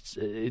that's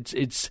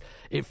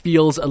it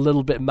feels a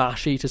little bit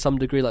mashy to some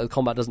degree. Like the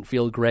combat doesn't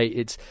feel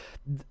great.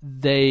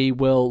 They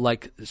will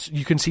like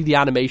you can see the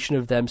animation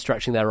of them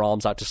stretching their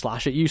arms out to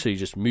slash at you, so you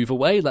just move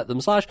away, let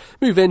them slash,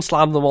 move in,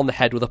 slam them on the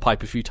head with a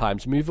pipe a few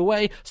times, move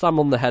away, slam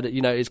them on the head.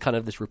 You know, it's kind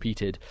of this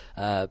repeated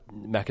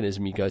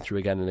mechanism you go through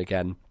again and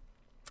again,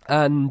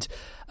 and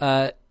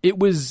it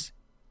was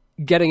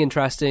getting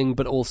interesting,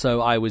 but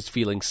also I was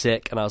feeling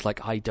sick, and I was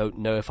like, I don't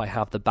know if I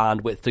have the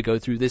bandwidth to go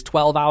through this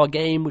 12-hour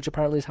game, which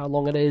apparently is how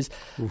long it is.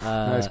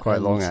 That's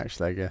quite long,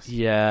 actually, I guess.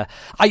 Yeah.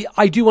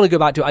 I do want to go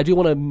back to it. I do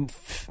want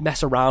to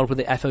mess around with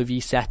the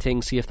FOV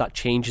setting, see if that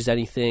changes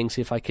anything,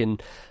 see if I can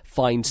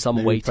find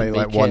some way to make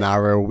like 1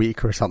 hour a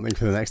week or something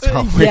for the next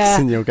 12 weeks,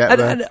 and you'll get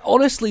there. And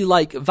honestly,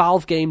 like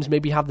Valve games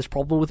maybe have this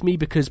problem with me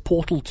because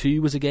Portal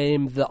 2 was a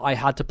game that I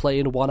had to play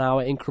in 1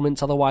 hour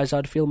increments, otherwise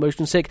I'd feel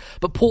motion sick.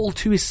 But Portal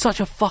 2 is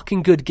such a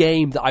fucking good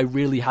game that I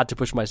really had to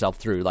push myself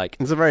through. Like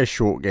it's a very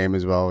short game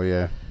as well,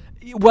 yeah.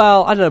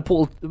 Well, I don't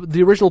know.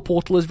 The original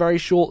Portal is very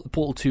short.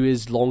 Portal 2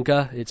 is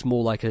longer. It's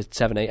more like a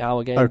 7-8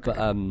 hour game.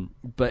 Okay.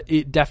 But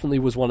it definitely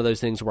was one of those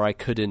things where I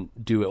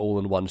couldn't do it all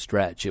in one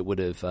stretch. It would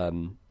have.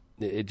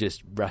 It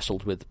just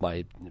wrestled with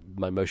my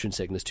motion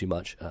sickness too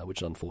much,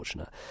 which is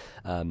unfortunate.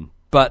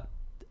 But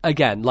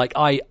again, like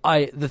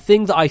the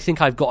thing that I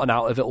think I've gotten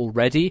out of it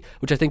already,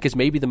 which I think is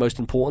maybe the most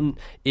important,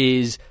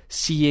 is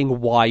seeing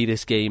why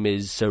this game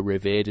is so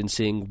revered and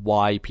seeing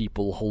why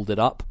people hold it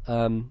up,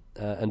 and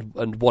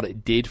what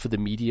it did for the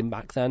medium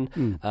back then.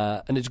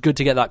 And it's good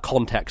to get that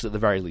context at the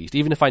very least.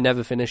 Even if I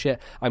never finish it,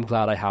 I'm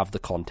glad I have the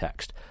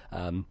context.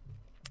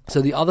 So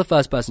the other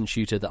first-person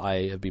shooter that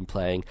I have been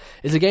playing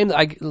is a game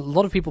that a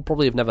lot of people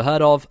probably have never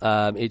heard of.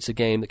 It's a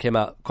game that came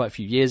out quite a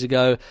few years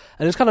ago,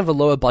 and it's kind of a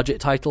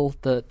lower-budget title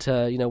that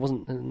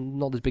wasn't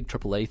not this big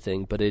AAA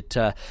thing, but it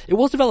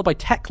was developed by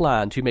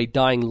Techland, who made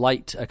Dying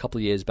Light a couple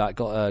of years back,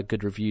 got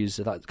good reviews.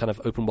 That kind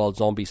of open-world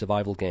zombie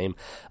survival game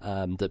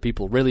that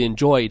people really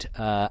enjoyed,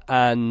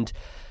 and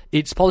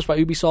it's published by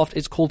Ubisoft.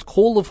 It's called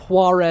Call of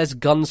Juarez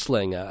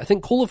Gunslinger. I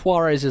think Call of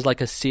Juarez is like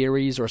a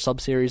series or a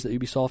sub-series that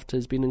Ubisoft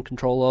has been in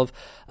control of.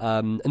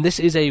 And this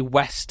is a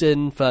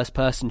Western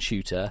first-person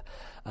shooter.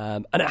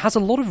 And it has a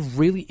lot of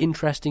really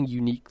interesting,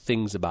 unique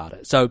things about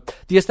it. So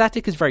the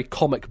aesthetic is very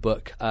comic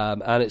book,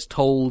 and it's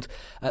told...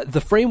 the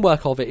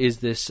framework of it is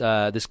this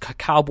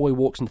cowboy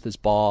walks into this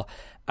bar,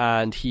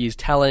 and he's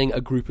telling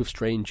a group of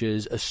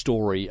strangers a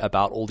story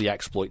about all the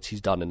exploits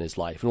he's done in his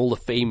life and all the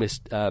famous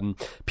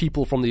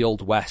people from the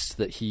Old West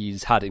that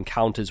he's had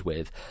encounters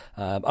with.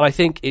 And I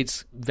think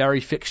it's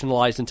very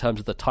fictionalized in terms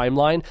of the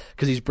timeline,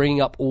 because he's bringing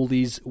up all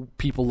these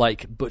people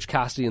like Butch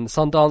Cassidy and the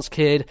Sundance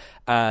Kid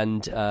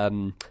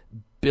and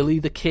Billy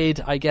the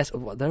Kid, I guess.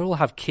 They all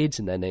have kids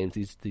in their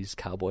names, these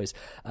cowboys.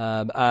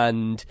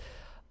 And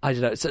I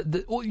don't know. So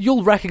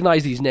you'll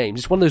recognize these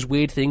names. It's one of those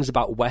weird things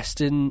about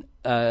Western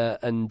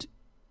and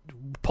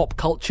pop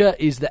culture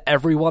is that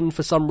everyone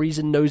for some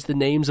reason knows the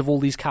names of all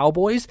these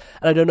cowboys,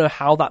 and I don't know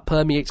how that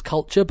permeates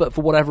culture, but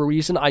for whatever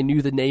reason I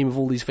knew the name of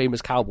all these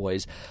famous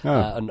cowboys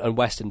and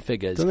Western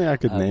figures. I don't think I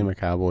could name a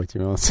cowboy, to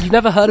be honest. You've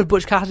never heard of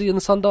Butch Cassidy and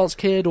the Sundance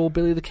Kid or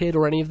Billy the Kid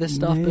or any of this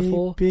stuff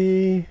before?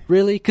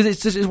 Really?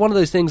 Because it's one of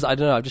those things that, I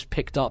don't know, I've just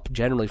picked up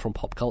generally from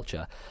pop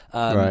culture.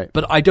 Right.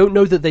 But I don't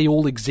know that they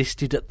all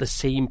existed at the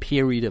same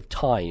period of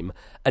time,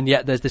 and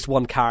yet there's this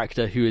one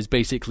character who is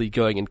basically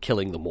going and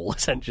killing them all,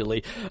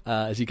 essentially,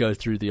 as he goes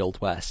through the Old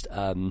West.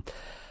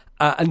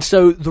 And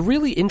so the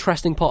really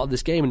interesting part of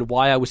this game, and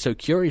why I was so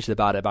curious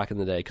about it back in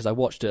the day, because I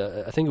watched,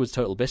 I think it was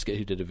Total Biscuit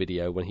who did a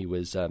video when he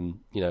was,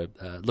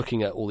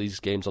 looking at all these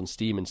games on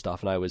Steam and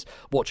stuff, and I was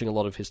watching a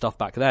lot of his stuff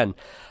back then.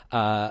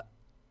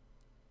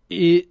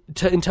 In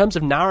terms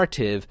of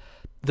narrative,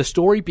 the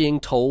story being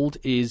told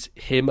is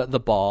him at the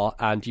bar,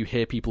 and you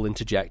hear people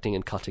interjecting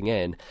and cutting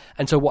in.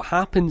 And so what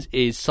happens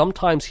is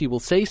sometimes he will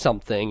say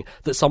something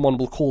that someone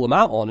will call him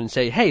out on and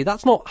say, hey,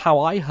 that's not how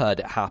I heard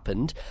it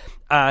happened.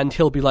 and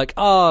he'll be like,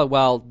 oh,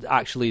 well,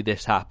 actually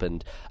this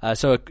happened.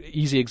 So an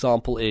easy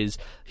example is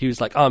he was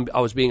like,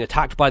 I was being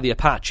attacked by the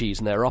Apaches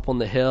and they're up on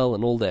the hill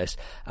and all this.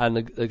 And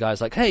the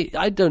guy's like, hey,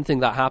 I don't think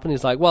that happened.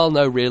 He's like, well,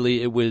 no,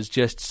 really, it was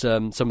just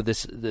some of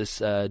this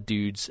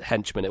dude's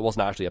henchmen. It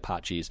wasn't actually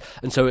Apaches.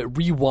 And so it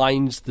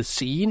rewinds the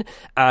scene,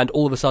 and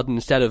all of a sudden,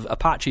 instead of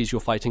Apaches you're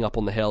fighting up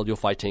on the hill, you're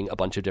fighting a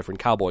bunch of different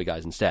cowboy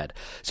guys instead.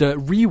 So it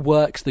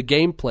reworks the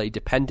gameplay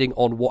depending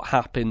on what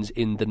happens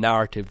in the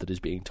narrative that is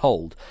being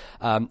told.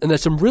 And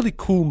there's some really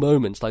cool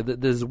moments. Like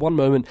there's one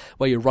moment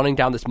where you're running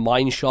down this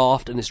mine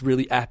shaft and it's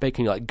really epic,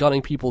 and you're like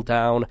gunning people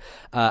down,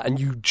 and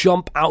you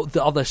jump out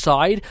the other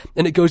side,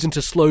 and it goes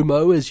into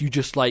slow-mo as you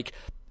just like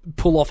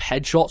pull off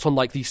headshots on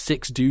like these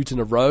 6 dudes in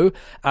a row,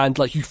 and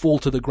like you fall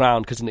to the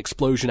ground because an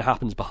explosion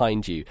happens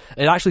behind you.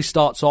 It actually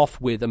starts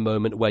off with a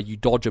moment where you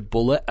dodge a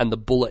bullet and the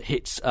bullet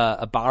hits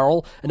a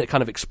barrel and it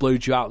kind of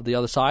explodes you out the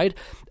other side,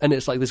 and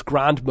it's like this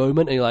grand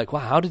moment, and you're like, wow,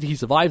 how did he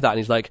survive that? And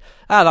he's like,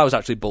 that was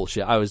actually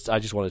bullshit. I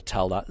just want to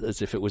tell that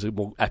as if it was a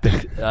more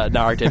epic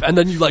narrative. And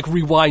then you like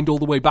rewind all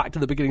the way back to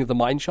the beginning of the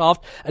mine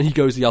shaft and he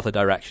goes the other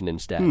direction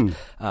instead.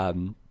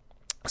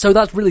 So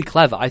that's really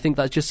clever. I think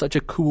that's just such a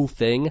cool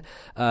thing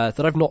that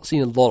I've not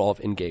seen a lot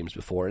of in games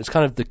before. It's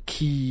kind of the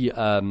key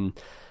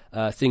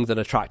thing that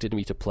attracted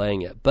me to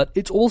playing it. But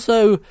it's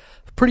also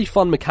pretty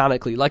fun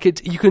mechanically. Like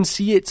you can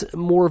see it's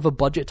more of a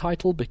budget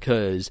title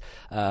because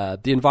the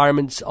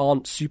environments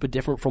aren't super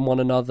different from one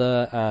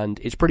another, and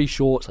it's pretty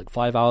short. It's like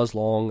 5 hours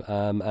long,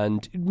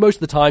 and most of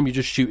the time you're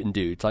just shooting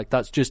dudes. Like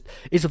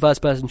it's a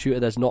first-person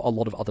shooter. There's not a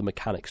lot of other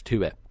mechanics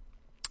to it.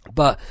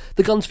 But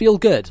the guns feel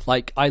good.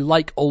 Like, I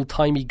like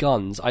old-timey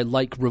guns. I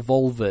like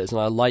revolvers,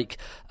 and I like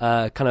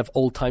kind of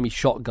old-timey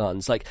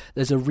shotguns. Like,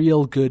 there's a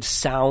real good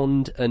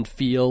sound and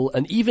feel,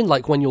 and even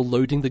like when you're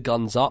loading the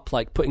guns up,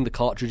 like putting the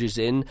cartridges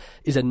in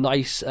is a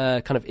nice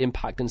kind of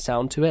impact and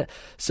sound to it.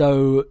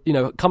 So,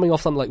 coming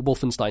off something like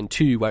Wolfenstein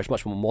 2, where it's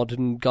much more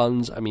modern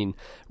guns, I mean,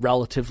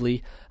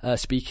 relatively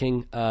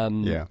speaking,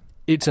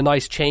 it's a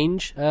nice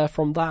change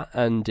from that,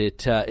 and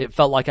it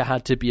felt like I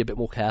had to be a bit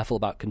more careful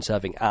about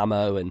conserving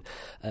ammo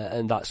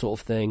and that sort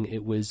of thing.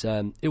 It was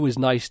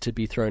nice to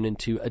be thrown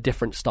into a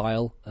different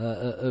style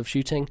of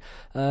shooting,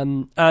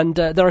 and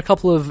there are a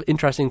couple of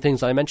interesting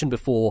things. I mentioned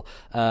before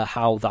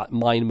how that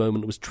mine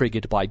moment was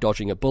triggered by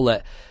dodging a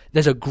bullet.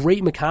 There's a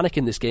great mechanic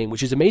in this game,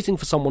 which is amazing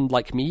for someone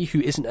like me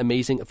who isn't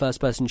amazing at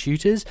first-person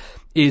shooters,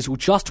 is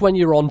just when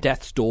you're on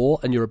death's door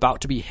and you're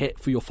about to be hit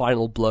for your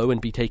final blow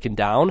and be taken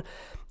down,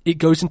 it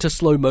goes into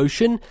slow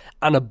motion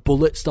and a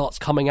bullet starts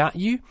coming at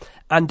you.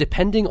 And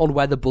depending on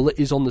where the bullet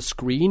is on the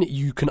screen,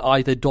 you can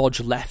either dodge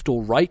left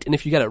or right. And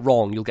if you get it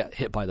wrong, you'll get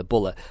hit by the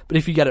bullet. But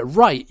if you get it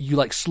right, you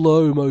like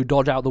slow-mo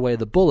dodge out the way of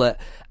the bullet,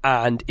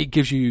 and it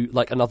gives you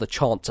like another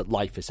chance at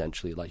life,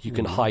 essentially. Like you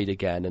can hide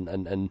again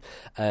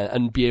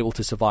and be able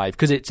to survive.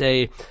 Because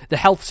the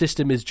health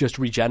system is just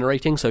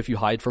regenerating. So if you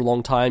hide for a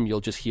long time,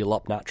 you'll just heal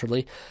up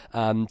naturally.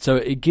 So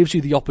it gives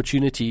you the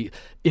opportunity,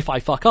 if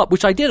I fuck up,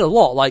 which I did a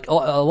lot. Like a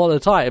lot of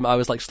the time, I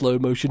was like slow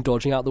motion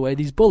dodging out the way of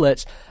these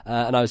bullets,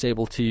 and I was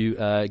able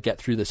to get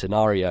through the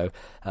scenario.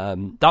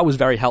 That was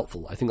very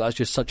helpful. I think that's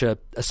just such a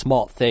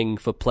smart thing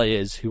for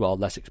players who are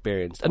less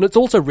experienced. And it's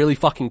also really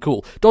fucking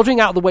cool. Dodging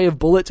out the way of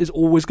bullets is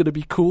always going to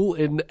be cool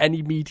in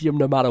any medium,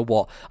 no matter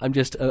what. I'm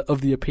just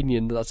of the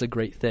opinion that that's a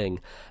great thing.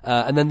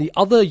 And then the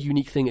other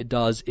unique thing it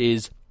does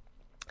is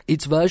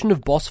its version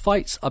of boss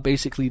fights are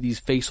basically these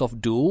face-off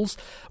duels,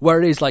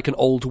 where it is like an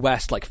Old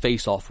West like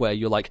face-off, where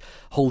you're like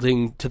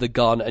holding to the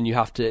gun and you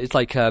have to, it's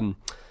like the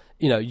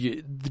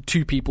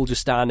two people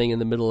just standing in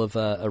the middle of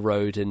a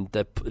road, and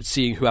they're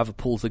seeing whoever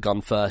pulls the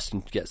gun first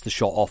and gets the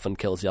shot off and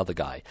kills the other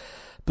guy.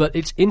 But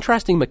it's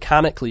interesting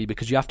mechanically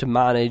because you have to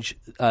manage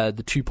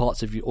the two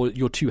parts of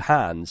your two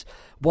hands.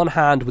 One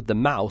hand with the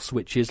mouse,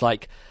 which is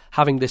like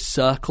having this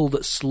circle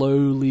that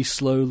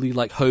slowly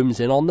like homes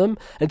in on them.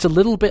 And it's a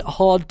little bit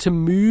hard to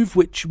move,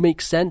 which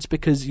makes sense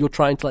because you're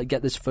trying to like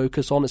get this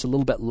focus on. It's a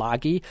little bit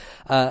laggy,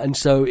 and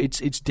so it's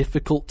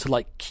difficult to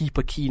like keep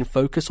a keen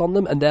focus on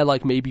them. And they're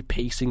like maybe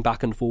pacing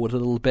back and forward a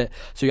little bit,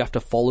 so you have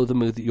to follow them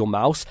with your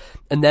mouse.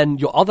 And then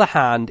your other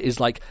hand is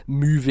like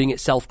moving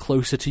itself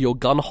closer to your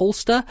gun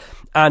holster.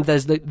 And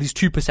there's these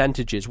two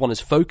percentages. One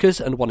is focus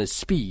and one is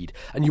speed.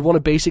 And you want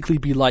to basically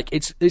be like,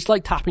 it's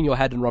like tapping your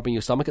head and rubbing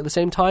your stomach at the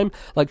same time,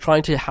 like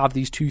trying to have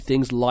these two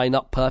things line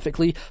up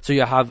perfectly so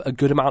you have a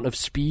good amount of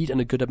speed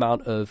and a good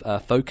amount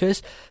of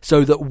focus,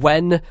 so that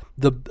when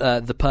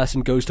the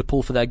person goes to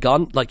pull for their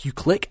gun, like you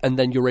click and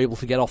then you're able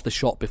to get off the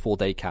shot before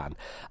they can.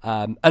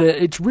 And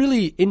it's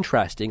really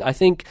interesting. I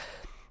think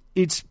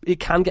it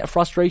can get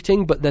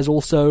frustrating, but there's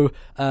also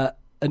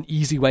an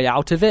easy way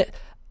out of it.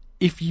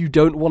 if you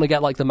don't want to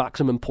get like the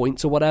maximum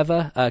points or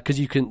whatever, because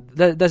you can,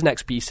 there's an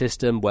XP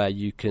system where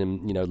you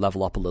can,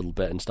 level up a little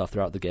bit and stuff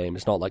throughout the game.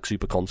 It's not like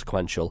super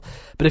consequential.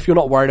 But if you're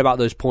not worried about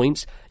those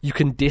points, you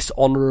can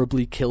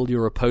dishonorably kill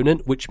your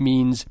opponent, which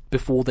means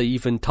before they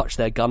even touch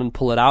their gun and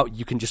pull it out,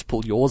 you can just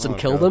pull yours and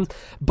kill them.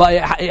 But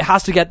it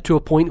has to get to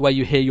a point where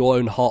you hear your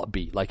own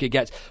heartbeat. Like it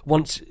gets,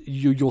 once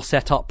you're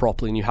set up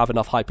properly and you have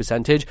enough high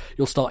percentage,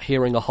 you'll start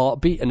hearing a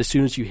heartbeat. And as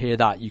soon as you hear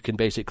that, you can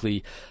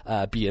basically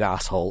be an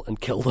asshole and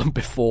kill them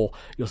before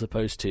you're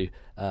supposed to,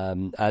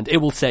 and it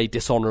will say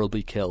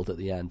dishonorably killed at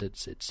the end.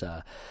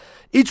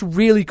 It's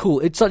really cool.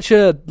 It's such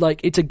a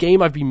it's a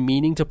game I've been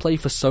meaning to play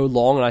for so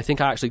long, and I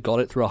think I actually got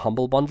it through a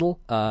Humble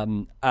Bundle,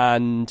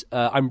 and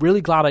I'm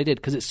really glad I did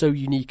because it's so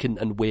unique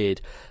and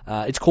weird.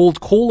 It's called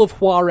Call of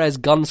Juarez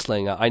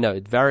Gunslinger. I know,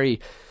 it's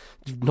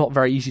not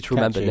very easy to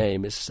remember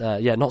name. It's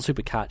not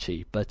super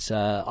catchy, but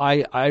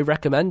I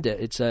recommend it.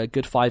 It's a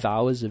good 5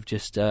 hours of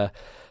just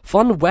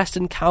fun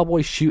Western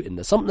cowboy shooting.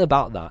 There's something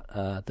about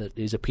that that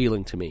is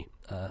appealing to me,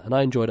 and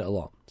I enjoyed it a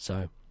lot.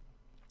 So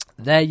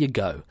there you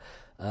go.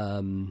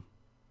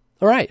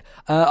 All right.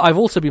 I've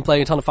also been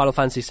playing a ton of Final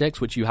Fantasy VI,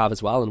 which you have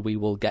as well, and we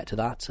will get to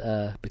that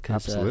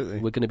because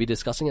we're going to be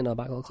discussing it in our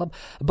Backlog Club.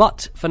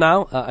 But for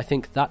now, I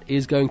think that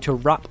is going to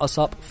wrap us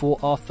up for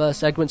our first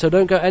segment. So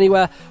don't go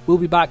anywhere. We'll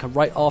be back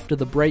right after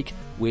the break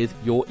with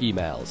your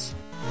emails.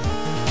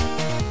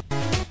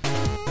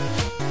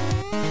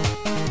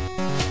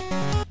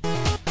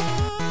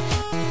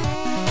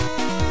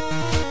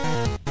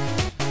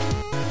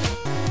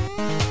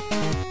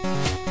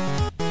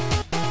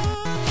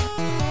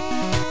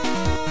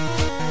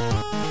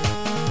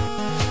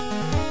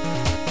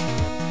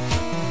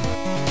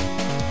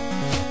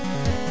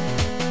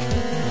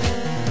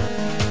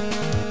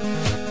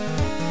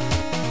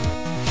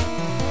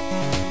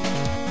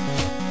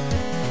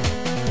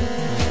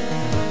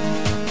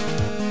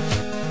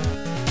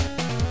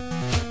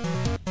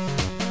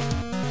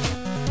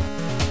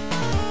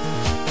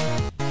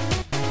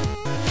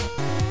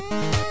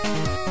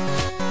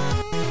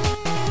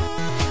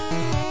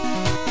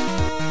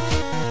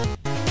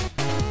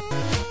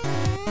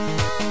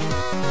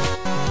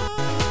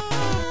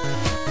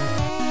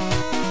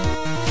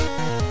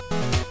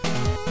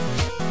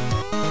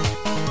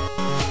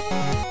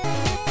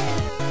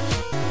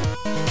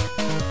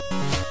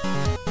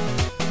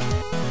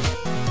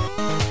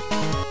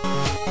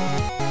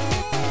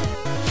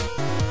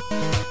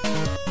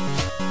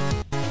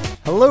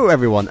 Hello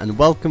everyone and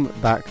welcome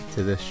back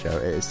to this show.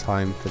 It is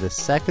time for the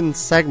second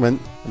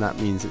segment, and that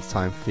means it's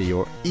time for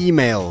your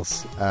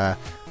emails.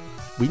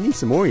 We need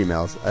some more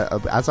emails,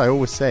 as I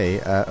always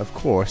say, of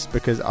course,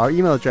 because our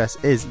email address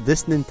is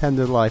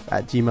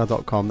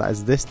thisnintendolife@gmail.com. That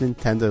is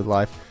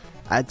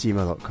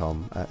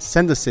thisnintendolife@gmail.com.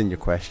 Send us in your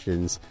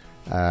questions,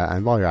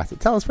 and while you're at it,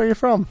 tell us where you're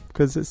from,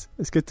 because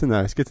it's good to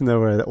know. It's good to know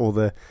where all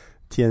the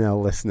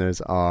TNL listeners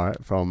are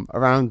from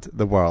around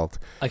the world.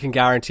 I can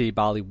guarantee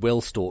Bally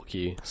will stalk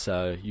you,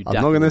 so you. I'm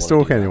not going to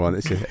stalk anyone.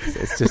 It's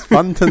just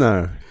fun to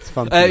know. It's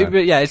fun to know.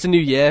 But yeah, it's a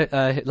new year.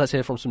 Let's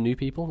hear from some new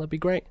people. That'd be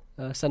great.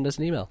 Send us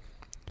an email.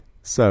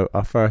 So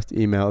our first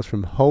email is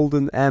from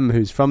Holden M,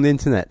 who's from the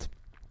internet.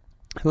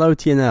 Hello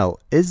TNL,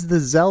 is the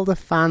Zelda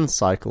fan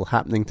cycle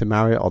happening to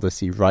Mario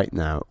Odyssey right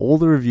now? All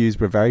the reviews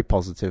were very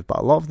positive, but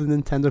a lot of the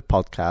Nintendo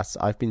podcasts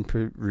I've been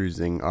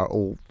perusing are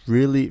all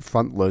really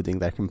front-loading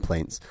their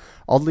complaints.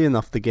 Oddly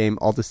enough, the game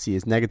Odyssey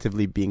is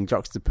negatively being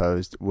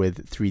juxtaposed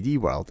with 3D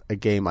World, a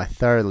game I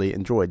thoroughly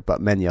enjoyed,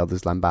 but many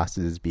others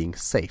lambasted as being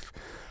safe.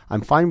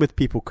 I'm fine with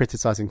people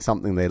criticizing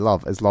something they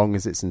love as long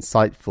as it's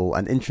insightful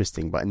and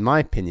interesting, but in my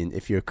opinion,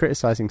 if you're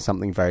criticizing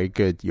something very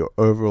good, your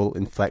overall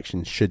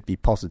inflection should be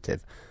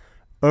positive.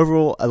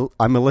 Overall,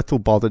 I'm a little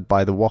bothered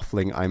by the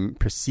waffling I'm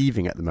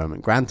perceiving at the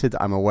moment. Granted,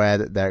 I'm aware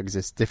that there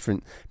exist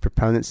different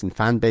proponents and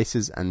fan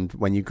bases, and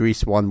when you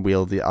grease one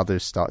wheel, the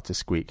others start to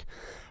squeak.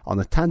 On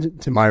a tangent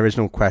to my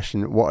original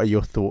question, what are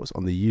your thoughts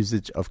on the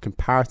usage of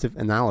comparative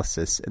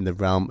analysis in the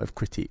realm of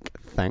critique?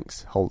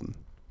 Thanks, Holden.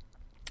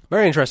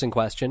 Very interesting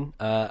question.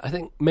 I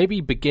think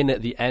maybe begin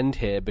at the end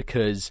here,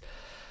 because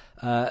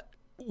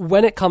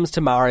when it comes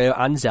to Mario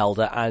and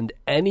Zelda and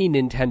any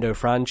Nintendo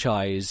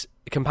franchise,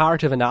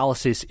 comparative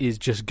analysis is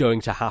just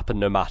going to happen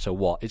no matter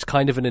what. It's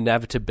kind of an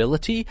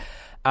inevitability,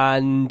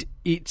 and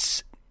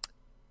it's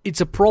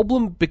a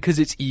problem because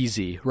it's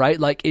easy, right?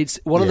 Like, it's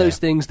one of those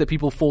things that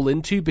people fall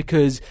into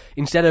because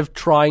instead of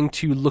trying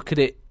to look at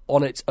it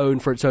on its own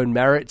for its own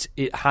merit,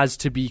 it has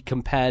to be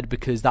compared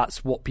because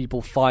that's what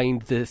people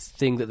find the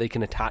thing that they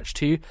can attach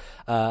to.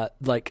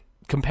 Like,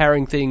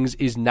 comparing things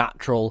is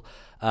natural,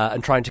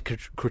 and trying to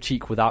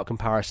critique without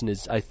comparison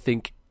is, I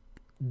think,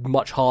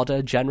 much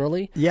harder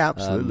generally. Yeah,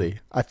 absolutely.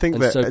 I think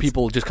that so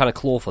people just kind of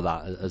claw for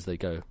that as they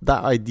go.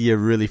 That idea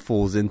really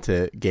falls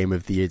into Game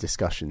of the Year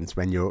discussions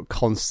when you're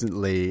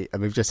constantly, and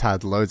we've just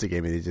had loads of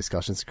Game of the Year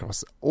discussions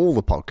across all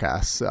the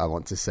podcasts, I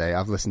want to say.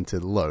 I've listened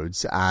to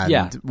loads,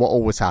 and what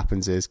always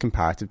happens is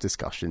comparative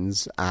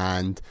discussions,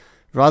 and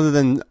rather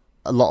than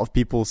a lot of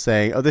people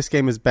saying, oh, this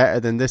game is better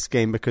than this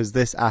game because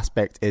this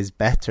aspect is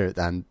better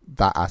than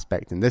that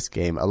aspect in this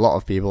game, a lot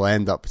of people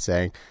end up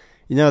saying,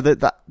 you know,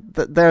 that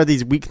there are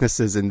these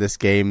weaknesses in this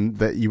game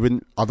that you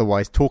wouldn't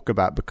otherwise talk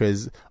about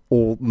because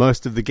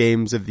most of the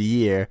games of the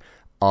year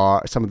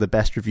are some of the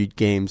best reviewed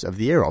games of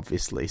the year,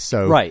 obviously.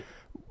 So right.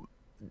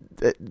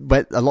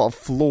 But a lot of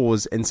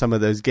flaws in some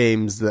of those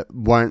games that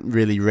weren't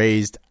really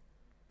raised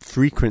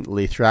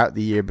frequently throughout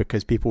the year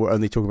because people were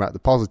only talking about the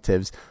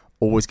positives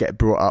always get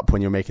brought up when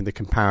you're making the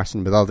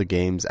comparison with other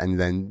games, and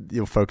then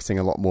you're focusing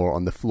a lot more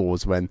on the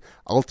flaws when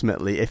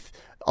ultimately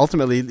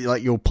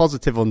like you're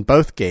positive on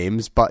both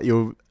games but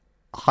you're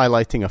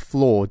highlighting a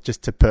flaw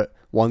just to put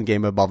one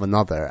game above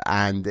another.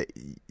 And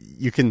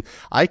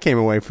I came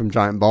away from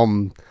Giant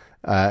Bomb's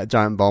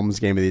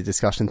Game of the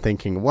Discussion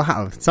thinking,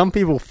 wow, some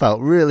people felt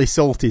really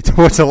salty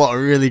towards a lot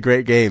of really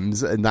great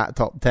games in that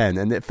top 10,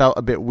 and it felt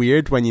a bit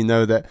weird when you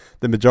know that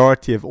the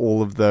majority of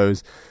all of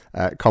those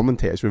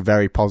commentators were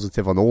very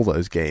positive on all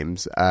those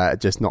games,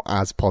 just not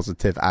as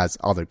positive as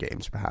other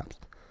games perhaps.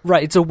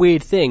 Right, it's a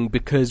weird thing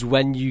because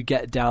when you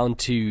get down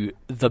to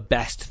the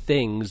best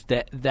things,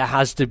 there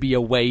has to be a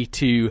way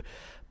to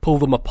pull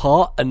them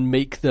apart and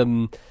make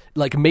them,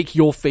 like, make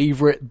your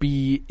favorite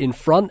be in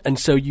front, and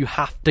so you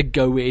have to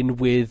go in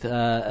with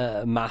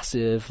a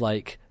massive,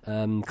 like,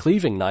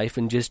 cleaving knife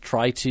and just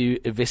try to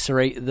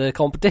eviscerate the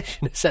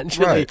competition,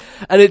 essentially. Right.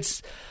 And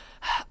it's...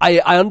 I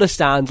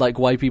understand like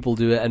why people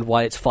do it and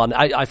why it's fun.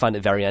 I find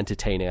it very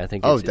entertaining. I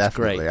think it's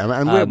definitely. great.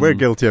 I mean, we're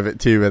guilty of it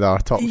too with our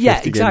top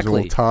 50 games of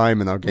all time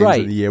and our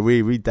games of the year.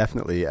 We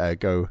definitely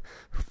go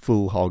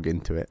full hog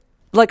into it.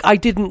 Like, I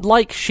didn't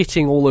like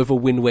shitting all over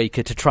Wind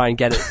Waker to try and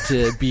get it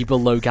to be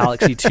below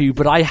Galaxy 2,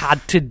 but I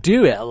had to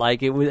do it.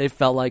 Like, it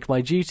felt like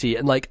my duty.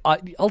 And, like,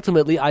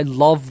 ultimately, I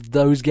loved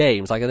those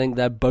games. Like, I think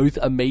they're both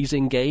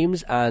amazing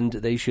games, and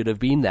they should have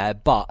been there.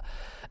 But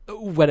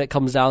when it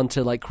comes down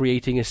to, like,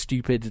 creating a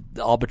stupid,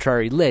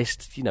 arbitrary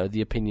list, you know, the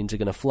opinions are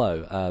going to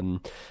flow.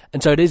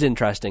 And so it is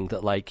interesting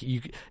that, like,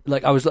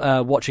 I was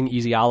watching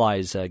Easy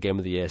Allies Game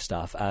of the Year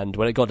stuff, and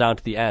when it got down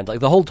to the end, like,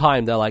 the whole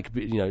time they're like,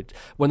 you know,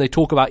 when they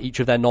talk about each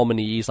of their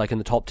nominees, like in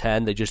the top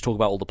 10, they just talk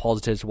about all the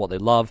positives of what they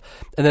love.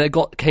 And then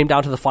came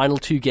down to the final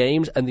two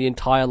games, and the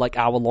entire, like,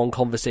 hour-long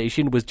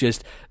conversation was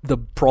just the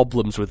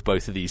problems with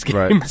both of these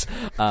games.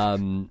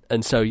 Right.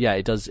 And so, yeah,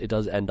 it does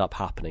end up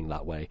happening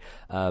that way.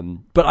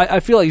 But I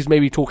feel like he's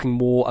maybe talking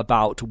more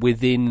about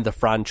within the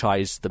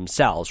franchise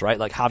themselves, right?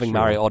 Like having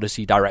Mario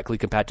Odyssey directly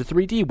compared to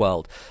 3D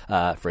World,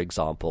 for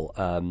example.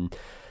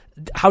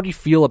 How do you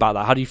feel about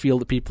that? How do you feel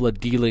that people are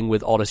dealing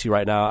with Odyssey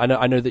right now?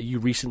 I know that you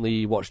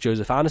recently watched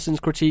Joseph Anderson's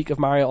critique of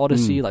Mario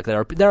Odyssey. Like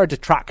there are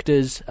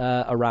detractors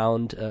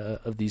around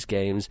of these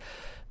games.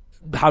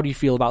 How do you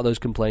feel about those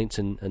complaints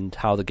and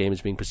how the game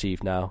is being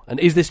perceived now? And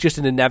is this just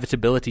an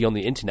inevitability on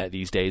the internet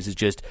these days? Is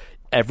just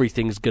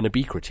everything's going to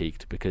be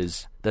critiqued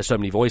because there's so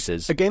many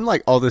voices? A game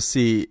like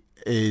Odyssey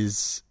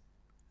is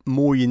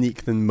more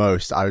unique than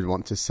most, I would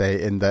want to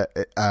say, in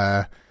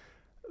that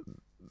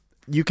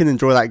you can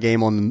enjoy that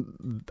game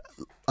on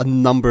a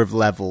number of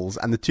levels.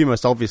 And the two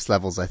most obvious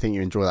levels I think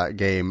you enjoy that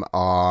game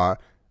are,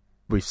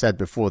 we've said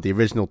before, the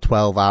original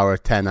 12-hour,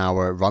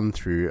 10-hour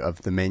run-through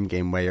of the main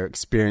game where you're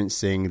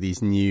experiencing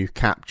these new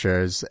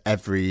captures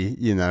every,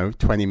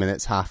 20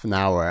 minutes, half an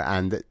hour,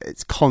 and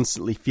it's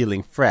constantly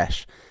feeling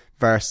fresh,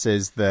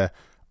 versus the,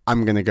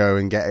 I'm going to go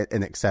and get it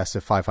in excess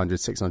of 500,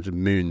 600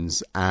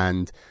 moons,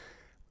 and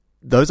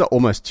those are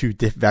almost two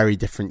very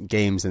different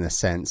games in a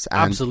sense.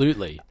 And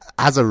absolutely.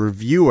 As a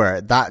reviewer,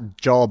 that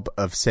job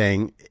of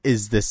saying,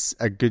 is this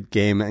a good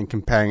game, and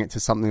comparing it to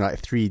something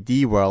like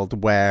 3D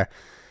World, where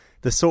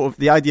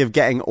the idea of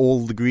getting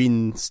all the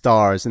green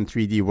stars in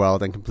 3D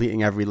World and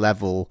completing every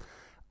level,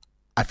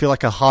 I feel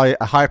like a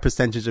higher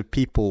percentage of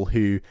people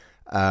who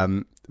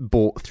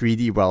bought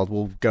 3D World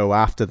will go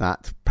after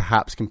that,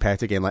 perhaps compared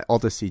to a game like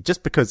Odyssey,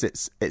 just because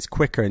it's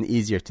quicker and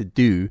easier to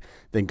do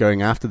than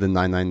going after the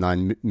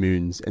 999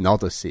 moons in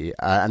Odyssey.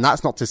 And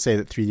that's not to say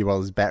that 3D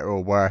World is better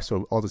or worse,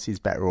 or Odyssey is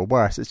better or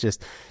worse. It's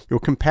just you're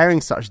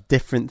comparing such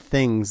different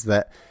things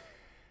that,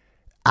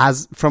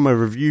 as from a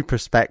review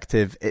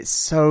perspective, it's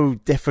so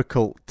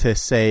difficult to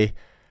say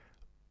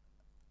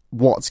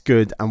what's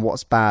good and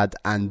what's bad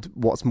and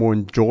what's more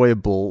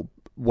enjoyable,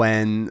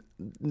 when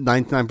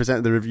 99%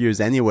 of the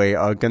reviewers anyway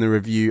are going to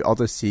review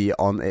Odyssey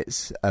on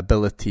its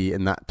ability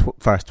in that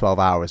first 12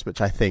 hours, which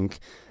I think,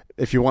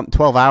 if you want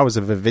 12 hours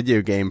of a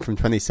video game from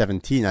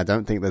 2017, I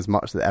don't think there's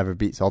much that ever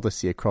beats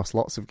Odyssey across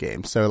lots of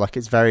games. So like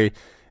it's very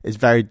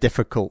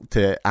difficult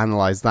to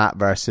analyze that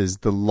versus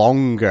the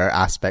longer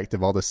aspect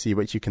of Odyssey,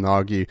 which you can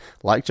argue,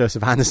 like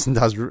Joseph Anderson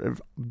does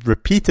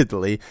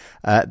repeatedly,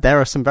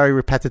 there are some very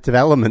repetitive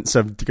elements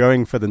of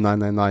going for the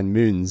 999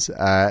 moons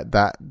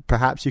that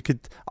perhaps you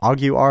could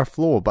argue are a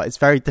flaw, but it's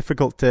very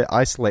difficult to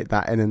isolate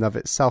that in and of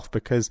itself,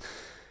 because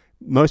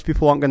most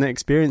people aren't going to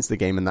experience the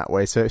game in that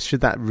way. So should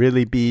that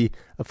really be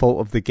a fault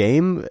of the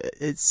game?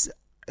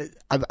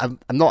 I'm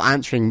not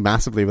answering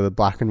massively with a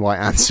black and white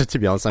answer, to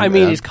be honest.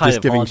 It's kind just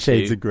of giving hard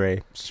shades to. of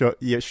grey. Sure,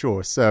 yeah,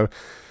 sure. So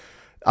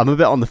I'm a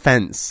bit on the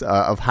fence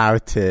of how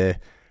to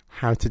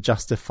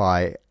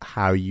justify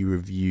how you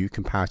review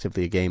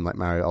comparatively a game like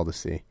Mario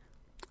Odyssey.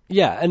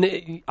 Yeah,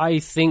 and I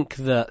think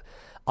that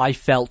I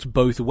felt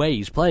both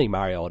ways playing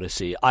Mario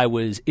Odyssey. I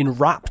was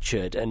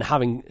enraptured and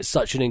having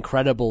such an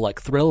incredible like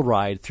thrill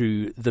ride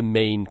through the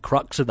main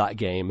crux of that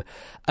game.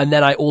 And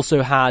then I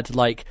also had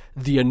like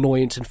the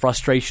annoyance and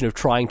frustration of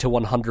trying to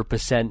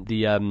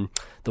 100%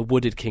 the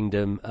Wooded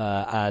Kingdom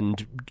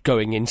and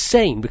going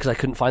insane because I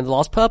couldn't find the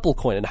last purple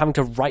coin and having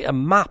to write a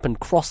map and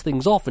cross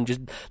things off and just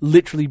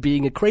literally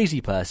being a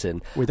crazy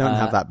person. We don't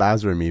have that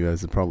Bowser amiibo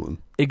is the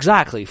problem.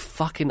 Exactly.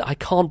 Fucking, I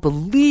can't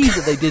believe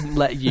that they didn't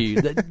let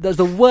you. That's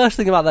the worst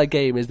thing about that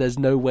game is there's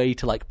no way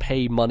to like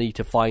pay money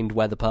to find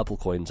where the purple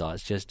coins are.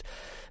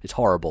 It's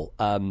horrible.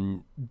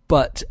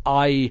 But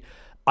I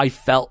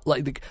felt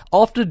like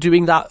after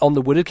doing that on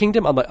the Wooded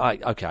Kingdom, I'm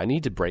like, okay, I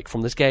need to break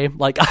from this game.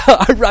 Like,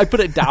 I put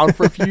it down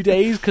for a few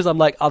days because I'm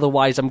like,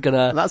 otherwise I'm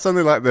gonna. That's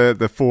only like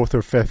the fourth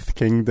or fifth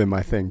kingdom,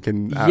 I think,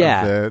 and out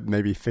of the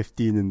maybe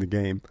 15 in the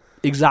game.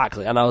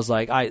 Exactly, and I was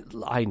like,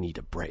 I need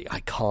a break. I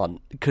can't,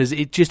 because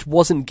it just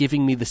wasn't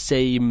giving me the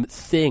same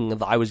thing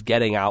that I was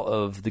getting out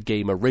of the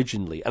game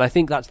originally. And I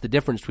think that's the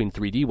difference between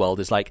 3D World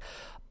is like,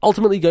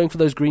 ultimately going for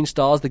those green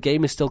stars, the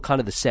game is still kind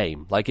of the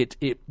same. Like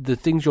the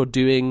things you're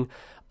doing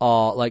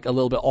are like a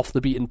little bit off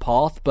the beaten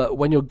path, but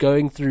when you're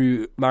going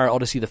through Mario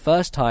Odyssey the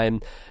first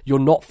time, you're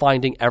not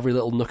finding every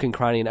little nook and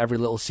cranny and every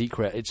little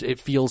secret. It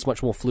feels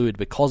much more fluid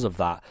because of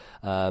that,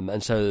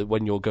 and so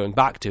when you're going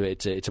back to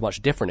it, it's a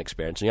much different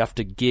experience, and you have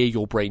to gear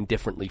your brain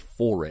differently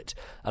for it.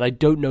 And I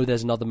don't know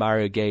there's another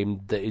Mario game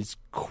that is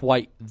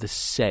quite the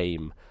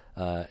same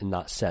in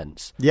that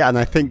sense. Yeah, and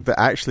I think that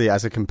actually,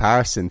 as a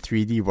comparison,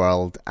 3D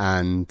World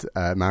and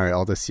Mario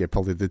Odyssey are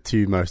probably the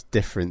two most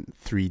different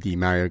 3D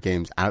Mario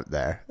games out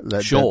there.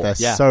 They're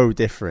so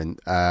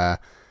different.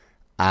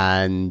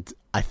 And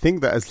I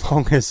think that as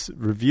long as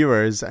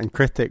reviewers and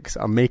critics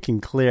are making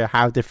clear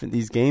how different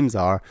these games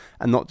are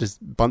and not just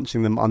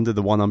bunching them under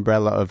the one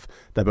umbrella of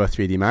they're both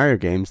 3D Mario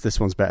games, this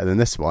one's better than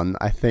this one,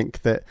 I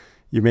think that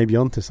you may be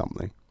onto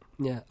something.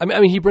 Yeah, I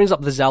mean, he brings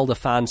up the Zelda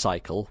fan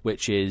cycle,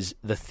 which is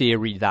the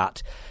theory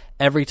that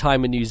every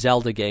time a new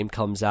Zelda game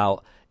comes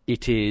out,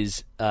 it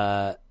is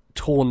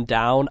torn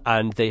down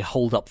and they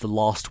hold up the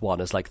last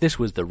one as like, this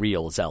was the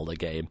real Zelda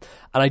game.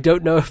 And I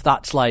don't know if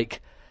that's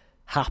like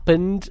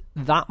happened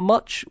that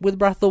much with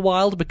Breath of the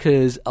Wild,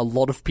 because a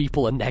lot of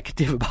people are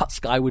negative about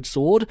Skyward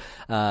Sword,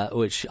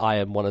 which I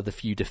am one of the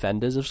few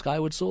defenders of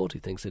Skyward Sword who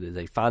thinks it is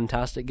a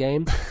fantastic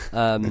game.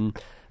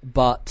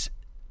 But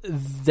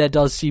there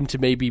does seem to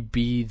maybe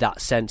be that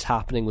sense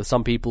happening with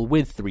some people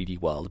with 3D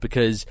World,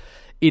 because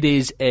it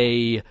is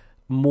a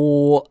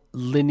more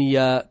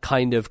linear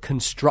kind of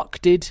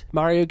constructed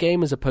Mario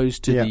game as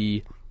opposed to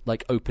the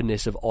like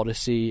openness of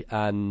Odyssey.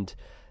 And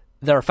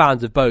there are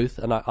fans of both,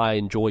 and I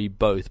enjoy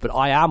both, but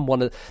I am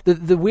one of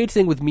the weird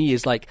thing with me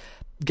is like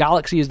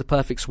Galaxy is the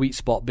perfect sweet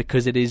spot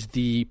because it is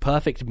the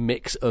perfect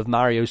mix of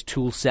Mario's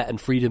tool set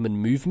and freedom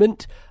and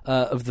movement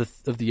of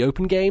the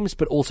open games,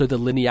 but also the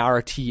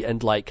linearity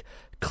and like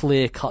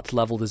clear-cut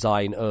level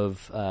design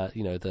of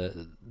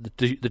the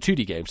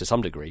 2D games to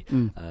some degree,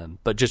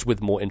 but just with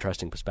more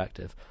interesting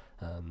perspective.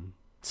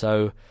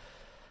 So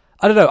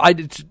I don't know.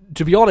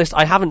 To be honest,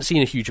 I haven't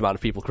seen a huge amount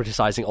of people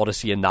criticizing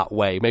Odyssey in that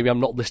way. Maybe I'm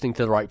not listening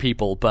to the right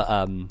people,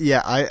 but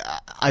yeah,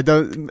 I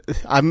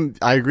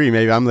agree.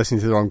 Maybe I'm listening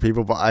to the wrong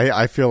people, but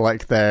I feel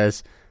like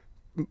there's,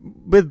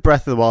 with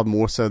Breath of the Wild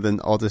more so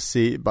than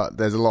Odyssey, but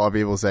there's a lot of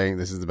people saying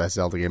this is the best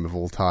Zelda game of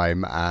all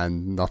time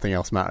and nothing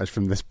else matters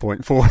from this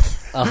point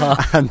forth.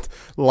 And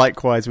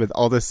likewise with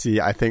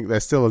Odyssey, I think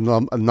there's still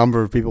a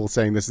number of people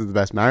saying this is the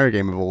best Mario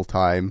game of all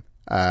time,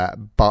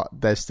 but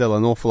there's still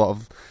an awful lot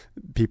of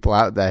people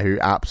out there who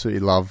absolutely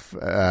love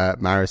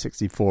Mario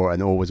 64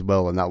 and always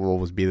will, and that will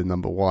always be the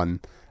number one.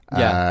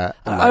 Yeah,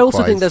 I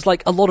also think there's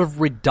like a lot of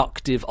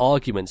reductive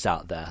arguments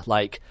out there,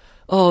 like,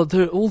 oh,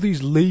 there are all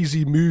these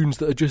lazy moons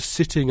that are just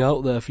sitting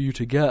out there for you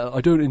to get.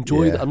 I don't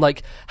enjoy that. I'm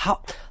like,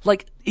 how?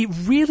 Like, it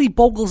really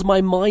boggles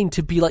my mind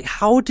to be like,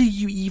 how do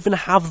you even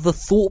have the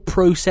thought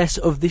process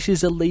of this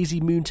is a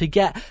lazy moon to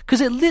get? Because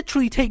it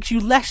literally takes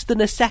you less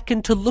than a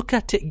second to look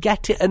at it,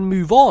 get it, and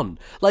move on.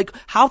 Like,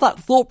 how that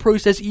thought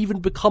process even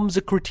becomes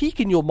a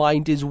critique in your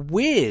mind is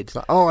weird.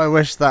 Like, oh, I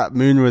wish that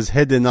moon was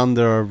hidden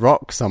under a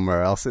rock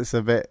somewhere else. It's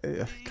a bit,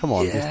 come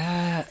on.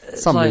 Yeah.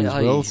 Some moons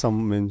will,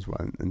 some moons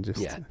won't. And just...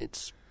 Yeah,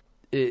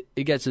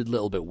 it gets a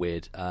little bit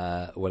weird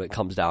when it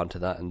comes down to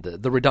that, and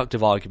the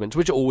reductive arguments,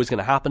 which are always going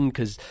to happen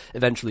because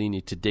eventually you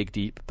need to dig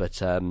deep. But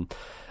I don't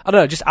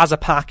know, just as a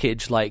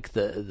package, like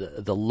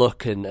the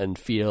look and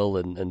feel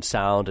and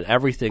sound and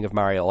everything of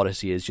Mario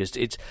Odyssey is just,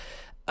 it's.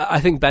 I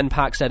think Ben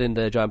Pack said in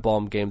the Giant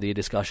Bomb Game of the Year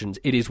discussions,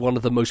 it is one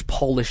of the most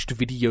polished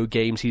video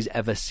games he's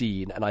ever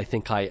seen, and I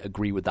think I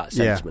agree with that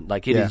sentiment.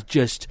 Like, it is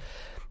just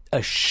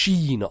a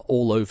sheen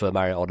all over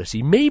Mario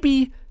Odyssey.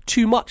 Maybe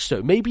too much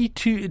so, maybe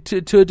to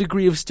a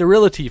degree of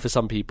sterility for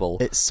some people.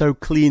 It's so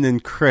clean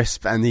and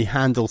crisp, and he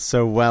handles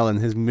so well in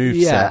his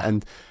moveset,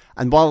 and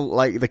And while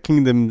like the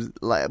kingdoms,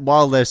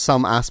 while there's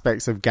some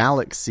aspects of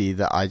Galaxy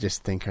that I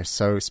just think are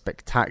so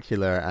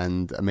spectacular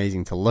and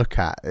amazing to look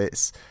at,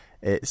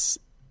 it's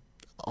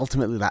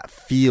ultimately that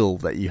feel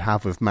that you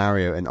have with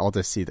Mario and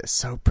Odyssey that's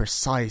so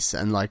precise,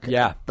 and like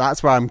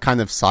that's where I'm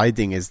kind of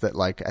siding, is that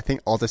like I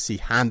think Odyssey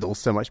handles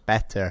so much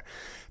better,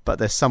 but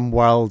there's some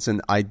worlds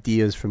and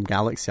ideas from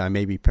Galaxy I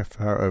maybe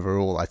prefer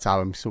overall. That's how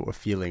I'm sort of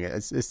feeling it.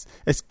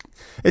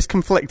 It's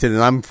conflicted,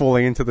 and I'm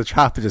falling into the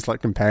trap of just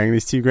like comparing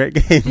these two great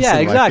games. Yeah,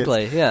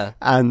 exactly.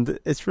 And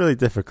it's really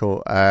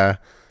difficult. But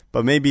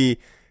maybe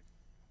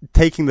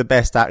taking the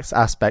best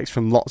aspects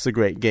from lots of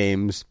great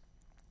games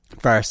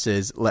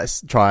versus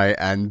let's try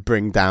and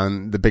bring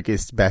down the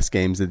biggest, best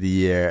games of the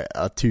year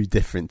are two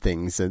different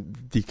things. And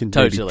you can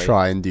maybe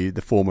try and do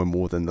the former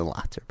more than the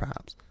latter,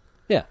 perhaps.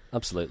 Yeah,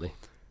 absolutely.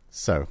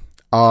 So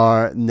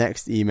our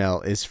next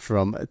email is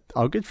from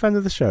our good friend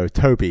of the show,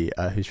 Toby,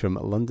 who's from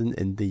London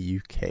in the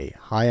UK.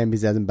 Hi,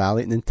 MBZ and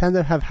Bally.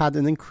 Nintendo have had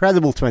an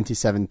incredible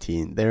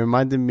 2017. They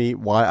reminded me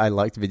why I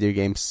liked video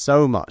games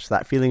so much.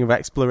 That feeling of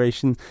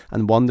exploration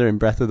and wonder in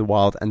Breath of the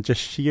Wild, and just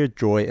sheer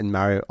joy in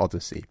Mario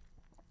Odyssey.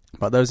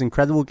 But those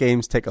incredible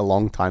games take a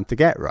long time to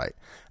get right,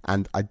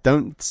 and I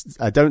don't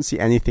see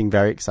anything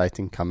very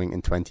exciting coming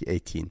in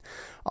 2018.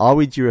 Are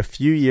we due a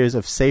few years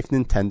of safe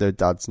Nintendo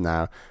duds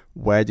now?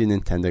 Where do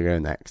Nintendo go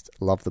next?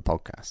 Love the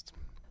podcast.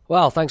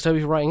 Well, thanks,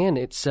 Toby, for writing in.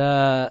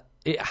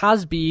 It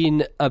has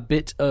been a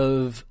bit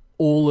of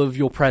all of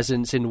your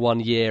presents in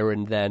one year,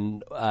 and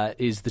then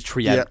is the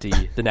tree empty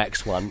the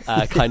next one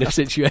kind of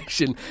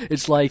situation.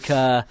 It's like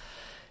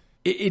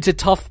it's a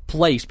tough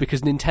place,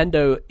 because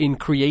Nintendo, in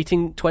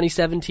creating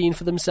 2017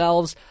 for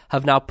themselves,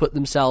 have now put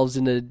themselves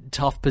in a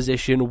tough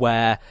position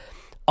where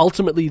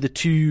ultimately the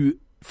two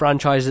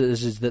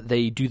franchises that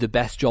they do the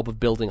best job of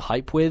building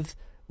hype with,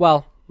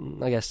 well,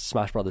 I guess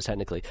Smash Brothers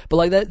technically, but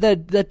like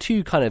they're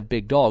two kind of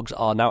big dogs,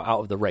 are now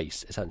out of the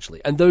race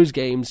essentially. And those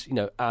games, you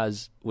know,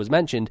 as was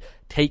mentioned,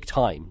 take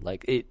time.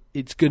 Like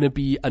it's going to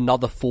be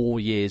another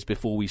 4 years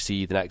before we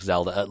see the next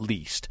Zelda, at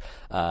least,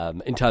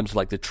 in terms of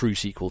like the true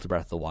sequel to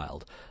Breath of the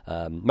Wild.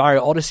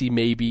 Mario Odyssey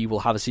maybe will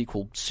have a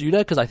sequel sooner,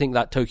 because I think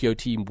that Tokyo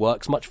team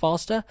works much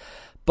faster.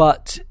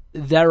 But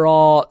there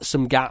are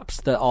some gaps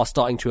that are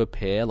starting to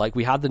appear. Like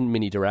we had the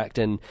mini direct,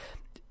 and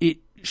it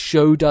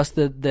showed us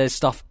that there's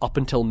stuff up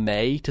until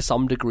May to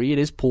some degree. It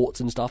is ports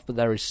and stuff, but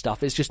there is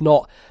stuff. It's just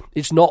not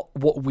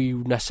what we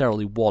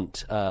necessarily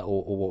want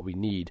or what we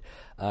need.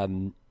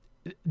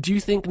 Do you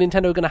think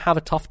Nintendo are going to have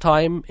a tough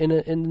time in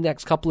the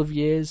next couple of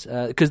years?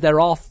 Because there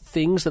are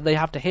things that they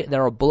have to hit.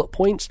 There are bullet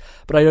points,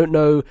 but I don't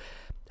know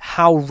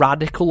how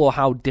radical or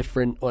how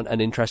different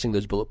and interesting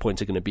those bullet points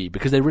are going to be,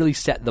 because they really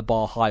set the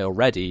bar high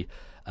already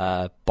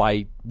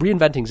by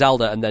reinventing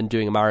Zelda and then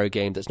doing a Mario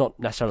game that's not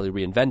necessarily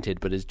reinvented,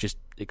 but is just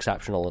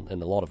exceptional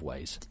in a lot of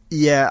ways.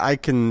 Yeah, I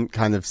can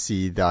kind of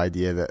see the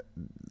idea that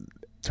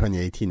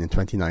 2018 and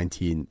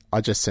 2019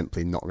 are just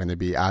simply not going to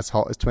be as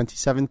hot as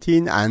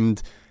 2017.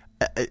 And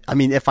I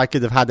mean, if I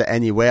could have had it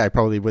any way, I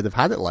probably would have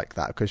had it like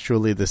that, because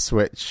surely the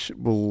Switch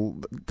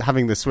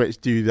having the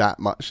Switch do that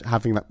much,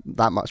 having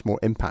that much more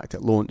impact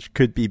at launch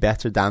could be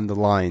better down the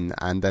line,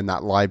 and then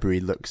that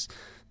library looks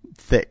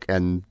thick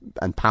and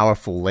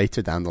powerful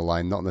later down the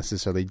line, not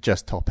necessarily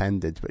just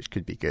top-ended, which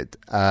could be good.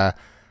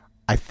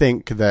 I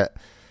think that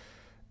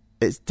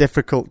it's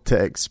difficult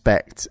to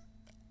expect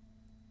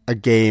a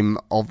game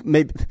of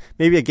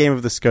maybe a game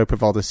of the scope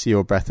of Odyssey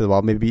or Breath of the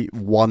Wild, maybe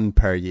one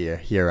per year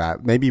here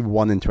out, maybe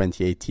one in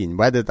 2018,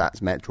 whether that's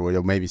Metroid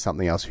or maybe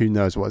something else. Who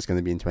knows what it's going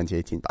to be in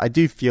 2018? But I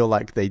do feel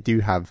like they do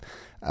have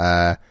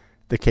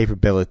the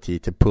capability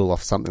to pull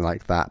off something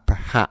like that,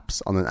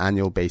 perhaps on an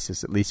annual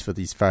basis, at least for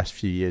these first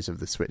few years of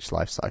the Switch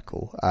life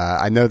cycle.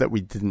 I know that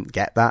we didn't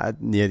get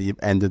that near the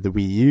end of the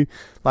Wii U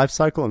life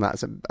cycle, and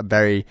that's a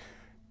very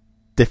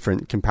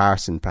different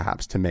comparison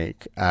perhaps to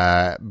make.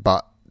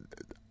 But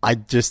I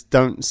just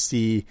don't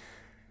see...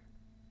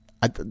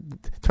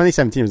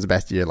 2017 was the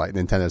best year like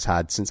Nintendo's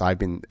had since I've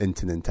been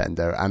into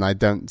Nintendo, and I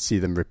don't see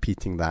them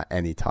repeating that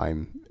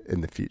anytime in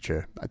the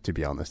future, to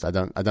be honest. I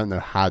don't know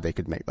how they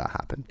could make that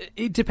happen.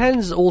 It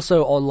depends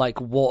also on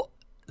like what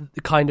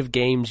kind of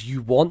games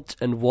you want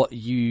and what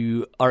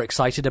you are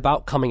excited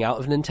about coming out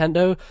of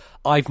Nintendo.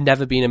 I've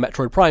never been a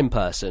Metroid Prime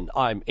person.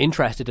 I'm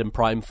interested in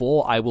Prime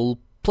 4. I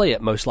will play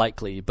it most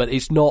likely, but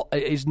it's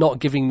not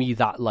giving me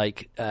that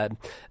like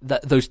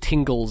those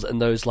tingles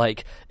and those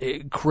like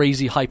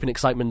crazy hype and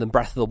excitement that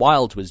Breath of the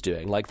Wild was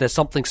doing. Like there's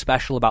something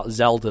special about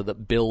Zelda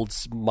that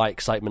builds my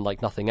excitement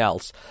like nothing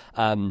else.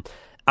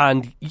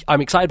 And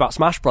I'm excited about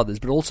Smash Brothers,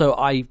 but also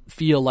I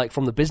feel like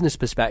from the business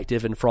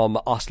perspective and from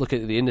us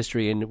looking at the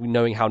industry and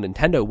knowing how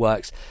Nintendo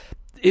works,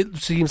 it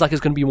seems like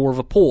it's going to be more of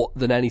a port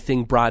than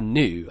anything brand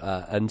new.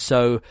 And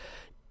so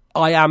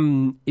I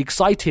am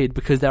excited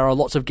because there are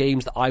lots of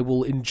games that I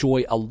will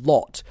enjoy a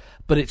lot,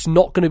 but it's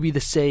not going to be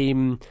the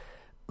same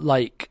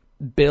like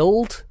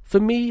build for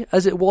me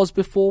as it was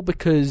before,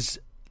 because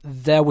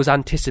there was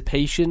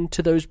anticipation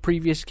to those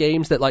previous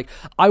games that like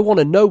I want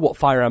to know what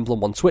Fire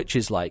Emblem on Switch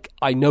is like.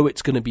 I know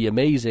it's going to be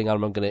amazing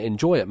and I'm going to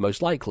enjoy it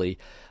most likely,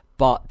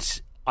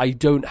 but I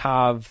don't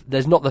have.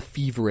 There's not the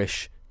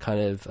feverish kind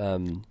of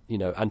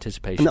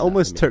anticipation. And it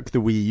almost took the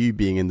Wii U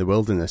being in the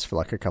wilderness for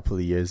like a couple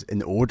of years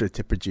in order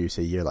to produce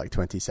a year like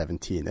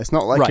 2017. It's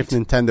not like if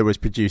Nintendo was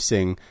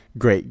producing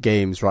great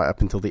games right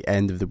up until the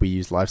end of the Wii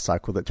U's life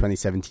cycle that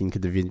 2017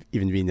 could have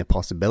even been a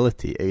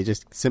possibility. It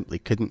just simply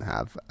couldn't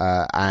have.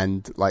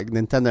 And like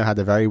Nintendo had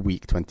a very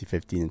weak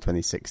 2015 and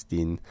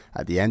 2016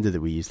 at the end of the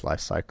Wii U's life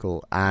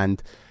cycle,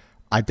 and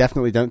I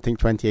definitely don't think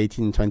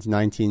 2018 and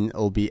 2019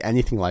 will be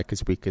anything like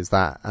as weak as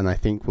that, and I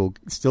think we'll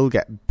still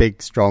get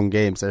big, strong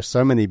games. There's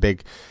so many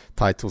big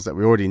titles that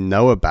we already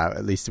know about,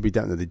 at least we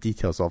don't know the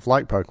details of,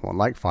 like Pokemon,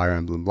 like Fire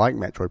Emblem, like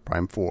Metroid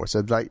Prime 4.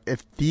 So like,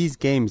 if these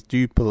games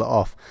do pull it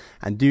off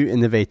and do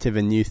innovative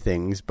and new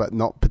things, but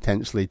not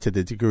potentially to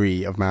the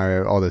degree of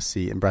Mario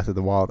Odyssey and Breath of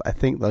the Wild, I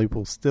think they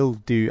will still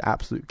do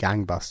absolute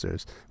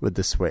gangbusters with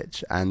the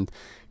Switch. And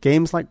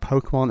games like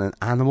Pokemon and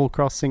Animal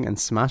Crossing and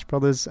Smash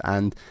Brothers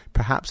and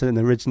perhaps an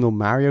original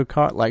Mario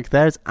Kart, like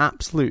there's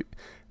absolute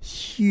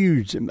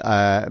huge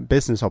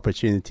business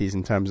opportunities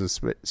in terms of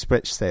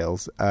Switch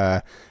sales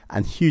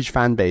and huge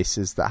fan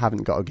bases that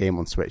haven't got a game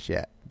on Switch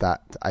yet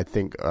that I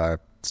think are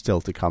still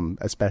to come,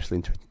 especially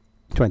in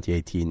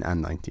 2018 and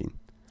 19.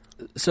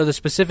 So the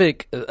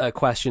specific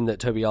question that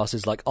Toby asked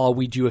is like, are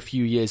we due a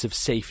few years of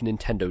safe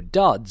Nintendo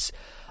duds?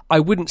 I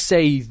wouldn't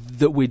say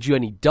that we're due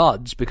any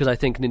duds, because I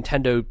think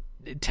Nintendo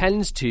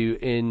tends to,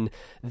 in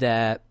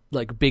their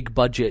like big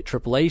budget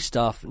AAA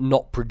stuff,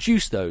 not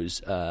produce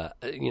those.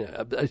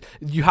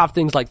 You have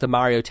things like the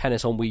Mario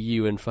Tennis on Wii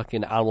U and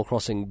fucking Animal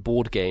Crossing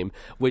board game,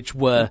 which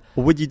were.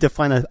 Would you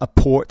define a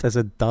port as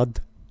a dud?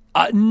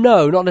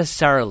 No, not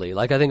necessarily.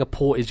 Like, I think a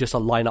port is just a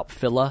lineup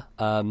filler.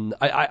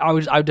 I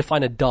would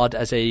define a dud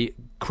as a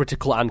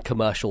critical and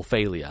commercial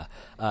failure,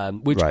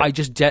 which I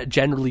just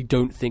generally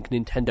don't think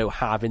Nintendo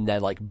have in their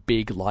like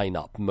big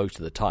lineup most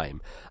of the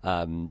time.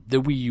 The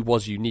Wii U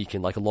was unique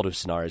in like a lot of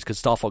scenarios, because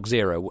Star Fox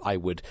Zero, I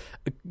would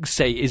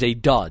say, is a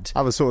dud.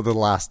 That was sort of the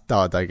last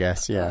dud, I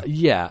guess.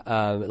 Yeah,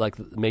 like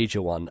the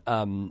major one.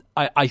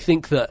 I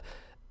think that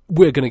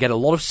we're going to get a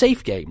lot of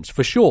safe games,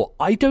 for sure.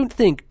 I don't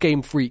think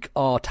Game Freak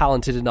are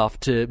talented enough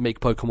to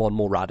make Pokemon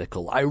more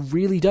radical. I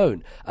really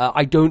don't.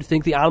 I don't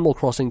think the Animal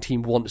Crossing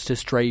team wants to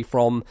stray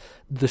from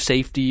the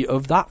safety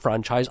of that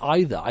franchise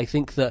either. I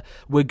think that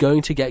we're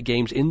going to get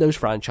games in those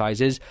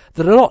franchises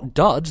that are not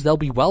duds. They'll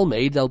be well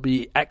made, they'll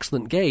be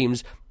excellent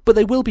games, but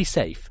they will be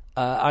safe.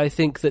 I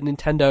think that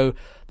Nintendo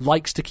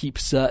likes to keep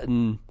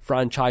certain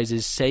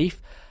franchises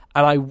safe,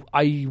 and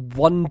I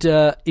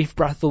wonder if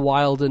Breath of the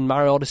Wild and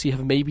Mario Odyssey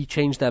have maybe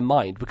changed their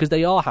mind, because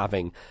they are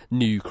having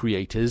new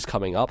creators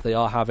coming up. They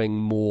are having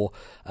more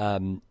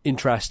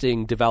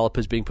interesting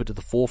developers being put to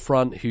the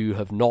forefront who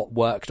have not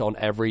worked on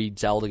every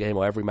Zelda game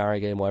or every Mario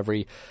game or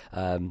every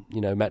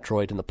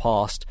Metroid in the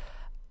past.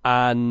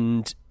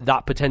 And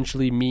that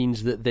potentially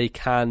means that they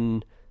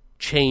can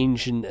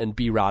change and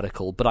be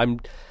radical. But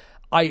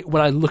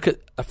when I look at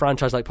a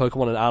franchise like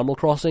Pokemon and Animal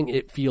Crossing,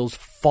 it feels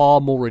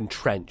far more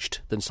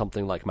entrenched than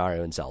something like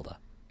Mario and Zelda.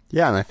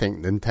 Yeah, and I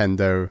think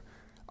Nintendo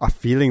are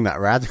feeling that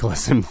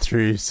radicalism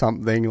through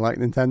something like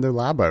Nintendo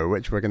Labo,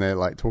 which we're going to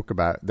like talk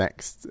about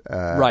next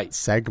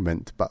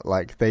segment. But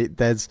like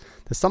there's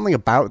something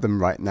about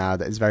them right now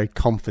that is very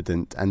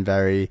confident and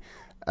very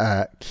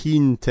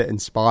keen to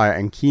inspire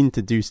and keen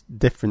to do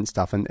different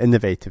stuff and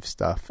innovative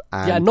stuff.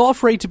 And not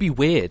afraid to be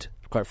weird,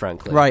 quite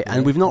frankly. Right,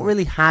 and we've not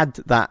really had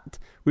that.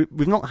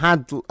 We've not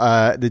had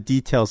the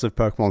details of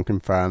Pokemon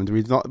confirmed.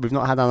 We've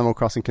not had Animal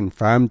Crossing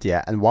confirmed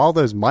yet. And while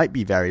those might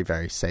be very,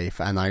 very safe,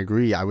 and I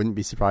agree, I wouldn't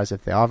be surprised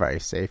if they are very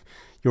safe.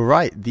 You're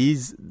right. The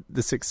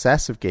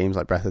success of games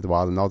like Breath of the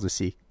Wild and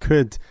Odyssey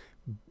could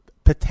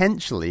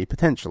potentially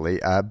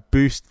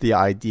boost the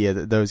idea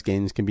that those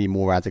games can be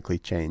more radically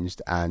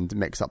changed and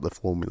mix up the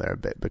formula a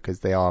bit,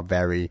 because they are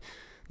very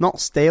not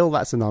stale.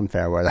 That's an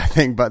unfair word, I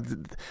think, but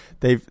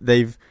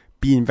they've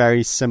been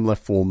very similar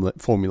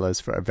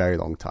formulas for a very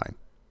long time.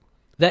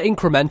 They're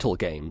incremental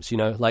games,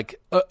 like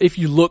if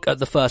you look at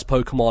the first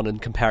Pokemon and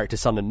compare it to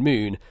Sun and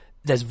Moon,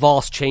 there's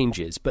vast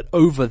changes, but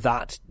over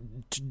that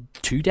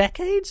 2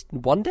 decades?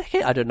 1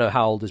 decade? I don't know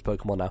how old is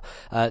Pokemon now.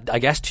 I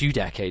guess 2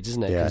 decades,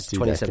 isn't it? Yeah, it's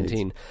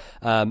 2017.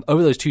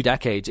 Over those 2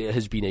 decades, it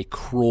has been a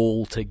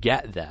crawl to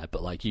get there,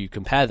 but like you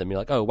compare them, you're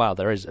like, oh wow,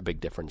 there is a big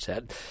difference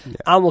here. Yeah.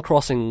 Animal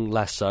Crossing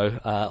less so,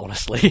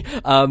 honestly.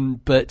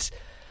 But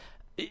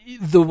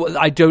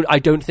I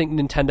don't think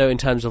Nintendo, in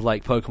terms of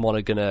like Pokemon,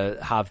 are gonna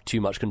have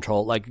too much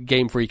control. Like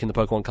Game Freak and the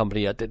Pokemon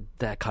Company,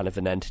 they're kind of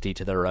an entity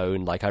to their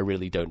own. Like I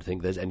really don't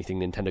think there's anything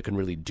Nintendo can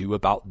really do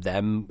about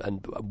them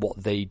and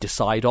what they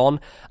decide on.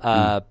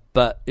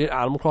 But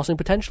Animal Crossing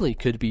potentially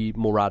could be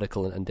more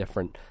radical and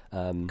different.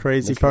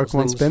 Crazy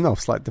Pokemon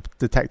spin-offs like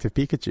Detective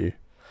Pikachu.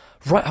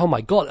 Right, oh my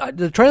god,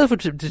 the trailer for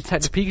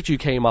Detective Pikachu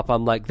came up,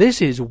 I'm like,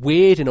 this is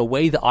weird in a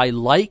way that I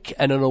like,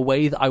 and in a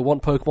way that I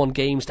want Pokemon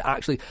games to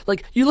actually,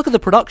 like, you look at the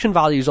production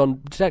values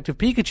on Detective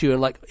Pikachu, and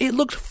like, it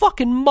looks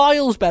fucking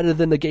miles better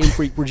than the Game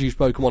Freak produced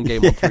Pokemon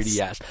game on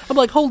 3DS. I'm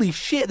like, holy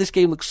shit, this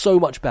game looks so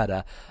much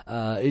better.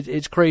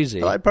 It's crazy.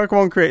 Like,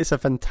 Pokemon creates a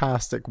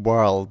fantastic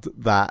world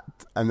that,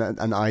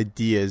 and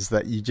ideas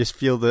that you just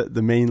feel that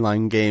the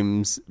mainline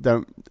games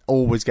don't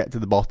always get to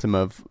the bottom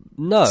of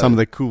some of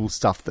the cool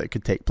stuff that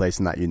could take place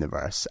in that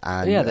universe.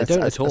 And yeah, they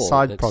don't at all. A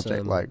side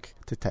project like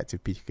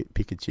Detective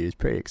Pikachu is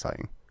pretty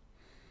exciting.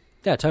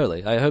 Yeah,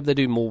 totally. I hope they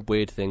do more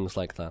weird things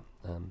like that.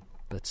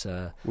 But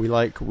we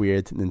like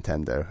weird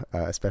Nintendo,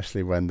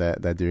 especially when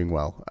they're doing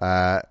well.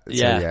 I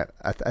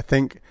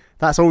think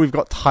that's all we've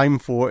got time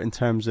for in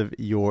terms of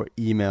your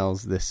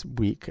emails this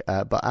week.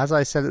 But as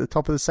I said at the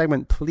top of the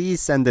segment,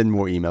 please send in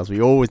more emails. We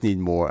always need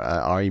more.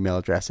 Our email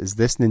address is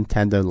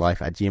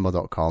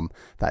thisnintendolife@gmail.com.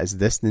 That is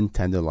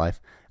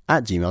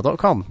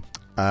thisnintendolife@gmail.com.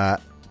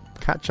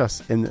 Catch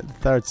us in the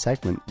third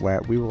segment,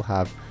 where we will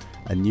have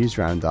a news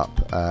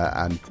roundup,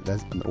 and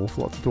there's an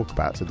awful lot to talk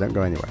about, so don't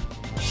go anywhere.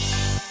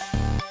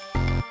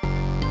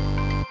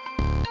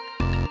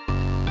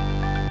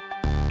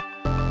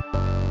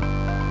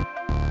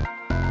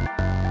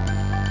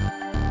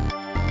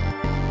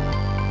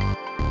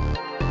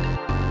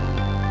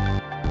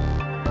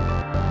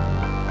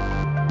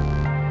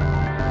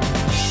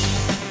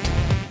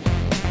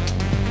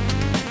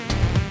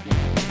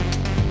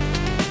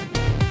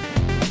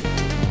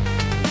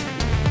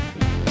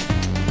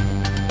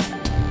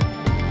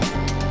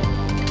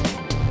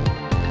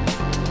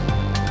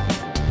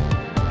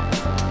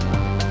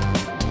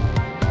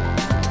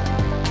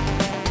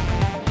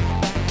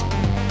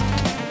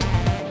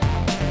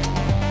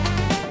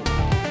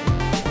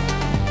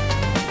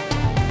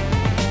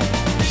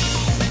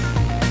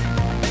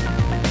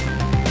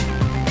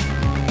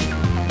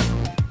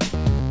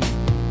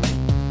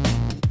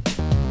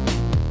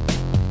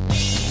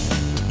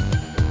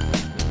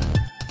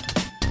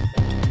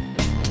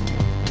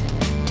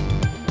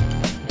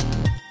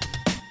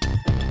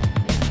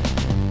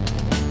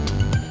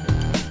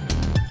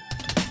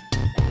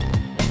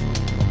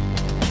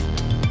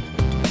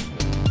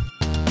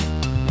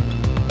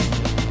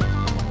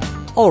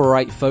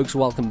 Alright folks,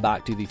 welcome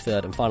back to the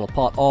third and final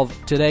part of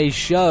today's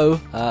show,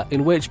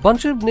 in which a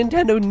bunch of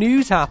Nintendo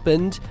news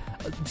happened.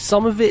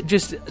 Some of it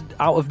just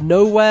out of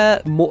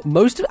nowhere,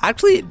 most of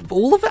actually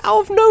all of it out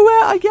of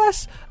nowhere, I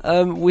guess,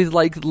 with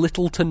like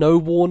little to no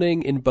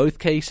warning in both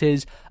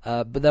cases.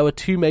 But there were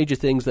two major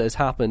things that has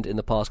happened in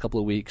the past couple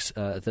of weeks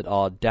that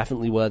are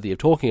definitely worthy of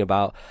talking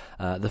about.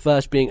 The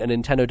first being a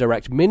Nintendo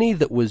Direct Mini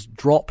that was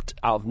dropped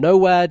out of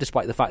nowhere,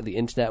 despite the fact the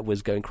internet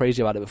was going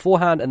crazy about it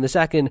beforehand. And the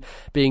second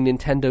being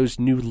Nintendo's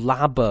new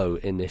Labo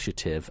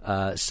initiative.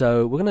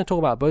 So we're going to talk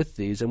about both of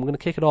these, and we're going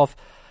to kick it off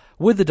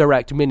with the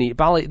Direct Mini.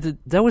 Bally,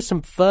 there was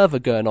some fervor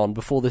going on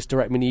before this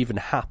Direct Mini even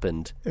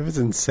happened. It was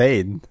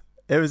insane.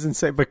 It was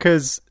insane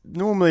because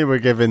normally we're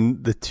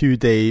given the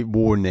 2-day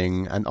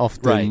warning, and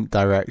often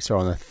directs are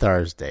on a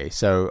Thursday.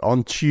 So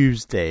on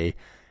Tuesday,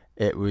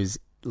 it was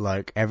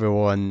like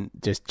everyone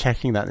just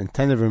checking that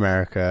Nintendo of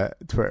America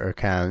Twitter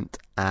account,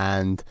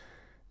 and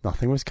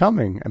nothing was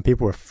coming. And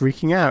people were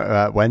freaking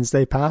out.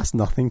 Wednesday passed,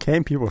 nothing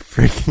came. People were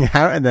freaking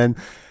out, and then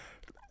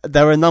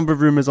there were a number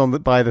of rumors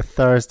by the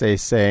Thursday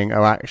saying,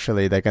 oh,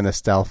 actually, they're going to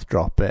stealth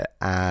drop it,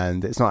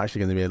 and it's not actually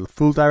going to be a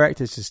full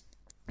direct, it's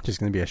just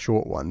going to be a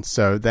short one.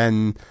 So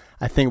then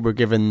I think we're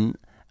given,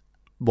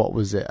 what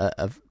was it?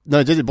 No,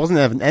 it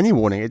wasn't any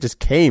warning. It just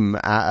came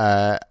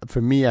at, for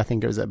me, I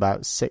think it was at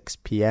about 6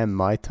 p.m.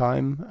 my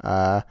time,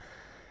 and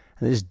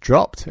it just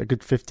dropped a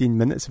good 15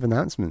 minutes of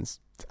announcements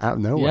out of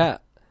nowhere. Yeah.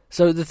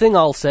 So the thing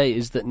I'll say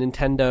is that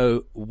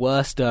Nintendo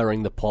were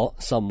stirring the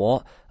pot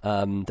somewhat.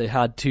 They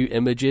had two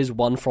images,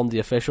 one from the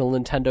official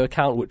Nintendo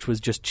account, which was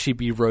just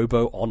Chibi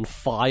Robo on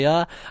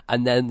fire,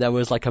 and then there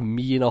was like a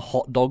me in a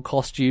hot dog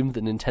costume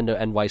that Nintendo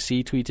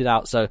NYC tweeted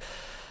out. So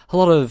a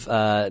lot of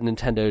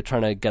Nintendo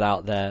trying to get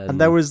out there. And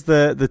there was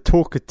the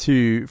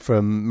Talkatoo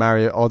from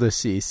Mario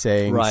Odyssey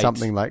saying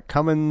something like,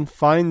 come and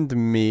find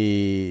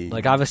me.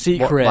 Like, I have a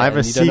secret. I have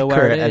a secret. Don't know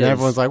where it is. And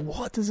everyone's like,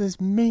 what does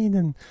this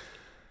mean?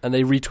 And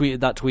they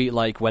retweeted that tweet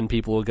like when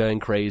people were going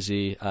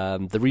crazy.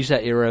 The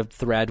Reset Era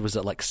thread was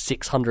at like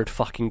 600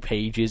 fucking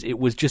pages. It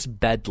was just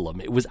bedlam.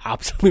 It was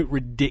absolute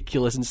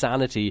ridiculous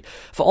insanity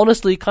for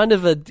honestly kind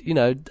of a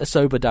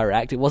sober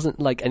direct. It wasn't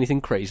like anything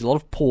crazy. A lot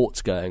of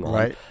ports going on.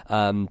 Right.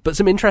 But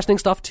some interesting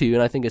stuff too,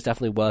 and I think it's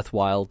definitely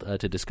worthwhile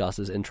to discuss.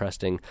 There's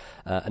interesting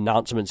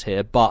announcements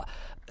here. But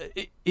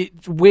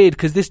it's weird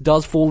because this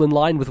does fall in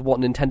line with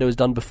what Nintendo has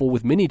done before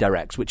with mini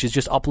directs, which is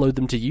just upload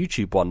them to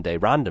YouTube one day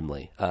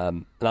randomly,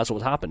 and that's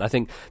what's happened. I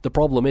think the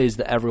problem is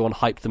that everyone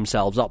hyped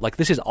themselves up. Like,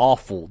 this is our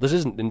fault. This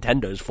isn't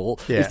Nintendo's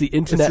fault. Yeah. It's the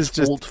internet's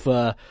fault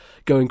for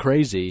going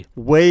crazy.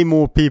 Way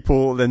more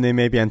people than they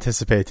maybe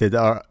anticipated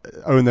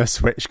own a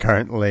Switch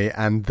currently,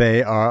 and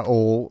they are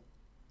all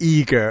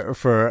eager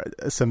for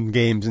some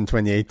games in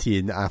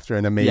 2018 after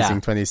an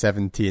amazing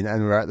 2017,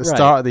 and we're at the Right.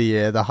 start of the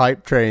year. The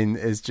hype train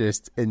is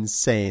just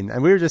insane.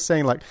 And we were just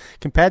saying, like,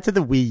 compared to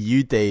the Wii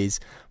U days,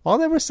 while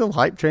there were still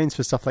hype trains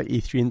for stuff like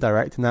E3 and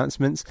Direct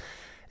announcements,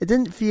 it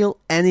didn't feel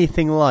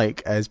anything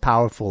like as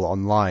powerful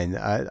online.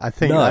 I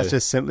think No. that's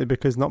just simply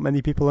because not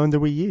many people owned a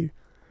Wii U.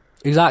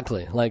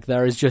 Exactly. Like,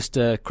 there is just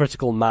a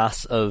critical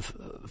mass of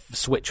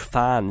Switch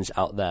fans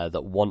out there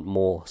that want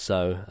more,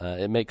 so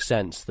it makes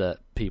sense that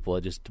people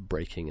are just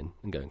breaking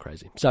and going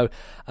crazy. So,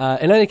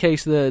 in any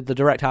case, the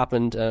Direct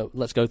happened.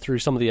 Let's go through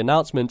some of the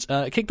announcements.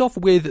 It kicked off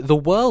with The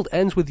World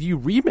Ends With You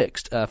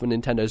Remixed for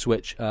Nintendo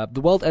Switch.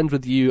 The World Ends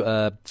With You,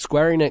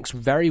 Square Enix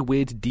very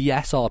weird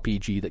DS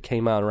RPG that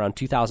came out around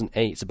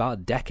 2008. It's about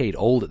a decade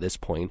old at this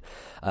point.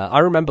 I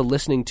remember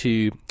listening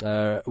to,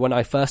 when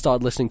I first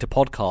started listening to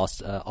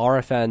podcasts,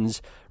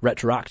 RFN's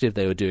retroactive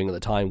they were doing at the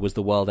time was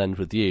The World Ends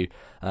With You.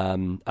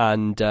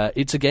 And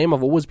it's a game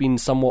I've always been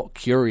somewhat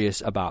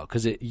curious about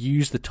because it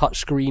used the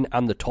touchscreen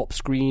and the top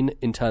screen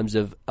in terms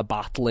of a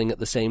battling at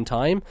the same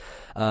time.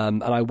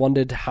 And I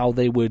wondered how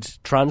they would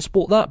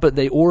transport that, but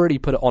they already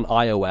put it on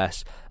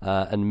iOS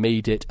and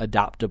made it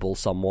adaptable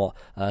somewhat.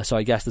 So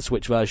I guess the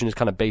Switch version is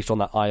kind of based on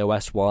that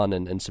iOS one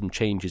and some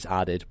changes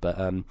added. But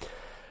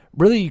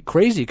really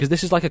crazy because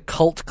this is like a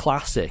cult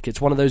classic. It's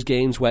one of those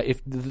games where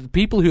if the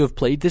people who have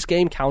played this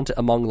game count it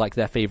among like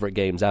their favorite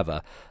games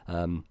ever.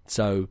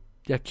 So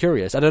yeah,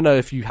 curious. I don't know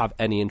if you have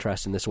any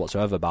interest in this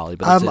whatsoever, Bally,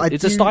 but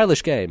it's a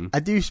stylish game.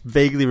 I do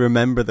vaguely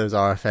remember those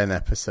RFN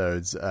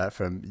episodes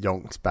from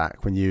Yonks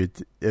back when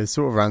it was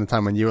sort of around the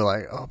time when you were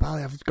like, oh,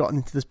 Bally, I've gotten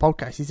into this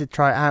podcast. You should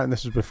try it out. And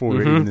this was before we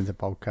were even into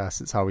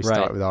podcasts. It's how we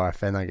started with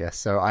RFN, I guess.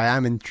 So I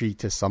am intrigued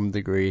to some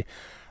degree.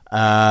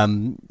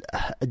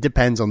 It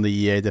depends on the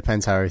year,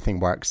 depends how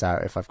everything works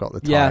out, if I've got the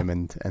time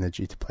and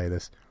energy to play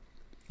this.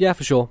 Yeah,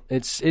 for sure.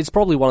 It's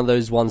probably one of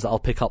those ones that I'll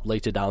pick up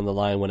later down the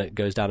line when it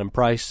goes down in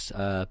price.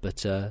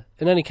 But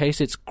in any case,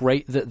 it's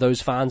great that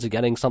those fans are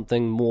getting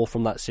something more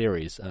from that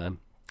series.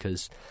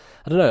 Because,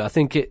 I don't know, I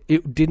think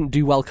it didn't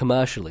do well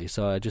commercially,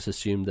 so I just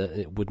assumed that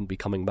it wouldn't be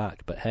coming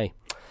back. But hey.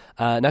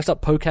 Next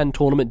up, Pokken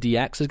Tournament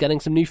DX is getting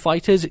some new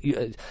fighters.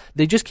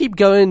 They just keep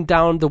going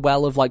down the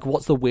well of, like,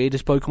 what's the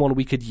weirdest Pokemon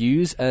we could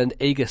use, and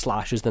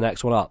Aegislash is the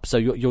next one up. So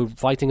you're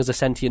fighting as a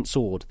sentient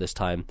sword this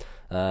time.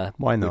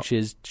 Why not? Which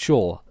is,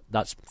 sure,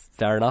 that's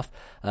fair enough.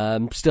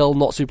 Still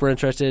not super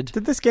interested.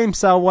 Did this game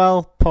sell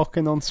well,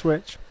 Pokken on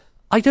Switch?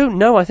 I don't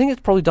know. I think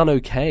it's probably done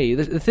okay.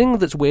 The thing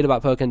that's weird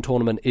about Pokken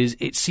Tournament is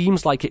it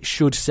seems like it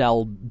should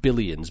sell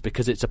billions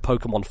because it's a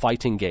Pokemon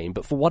fighting game,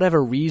 but for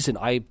whatever reason,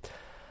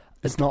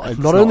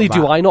 not only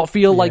do I not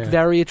feel like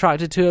very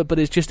attracted to it, but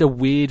it's just a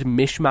weird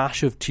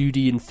mishmash of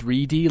 2D and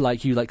 3D.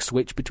 Like you like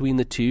switch between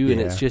the two,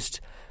 and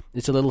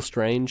it's a little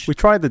strange. We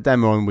tried the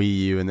demo on Wii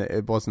U, and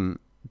it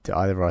wasn't to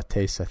either of our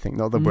tastes. I think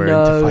not that we're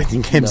into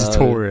fighting games at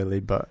all,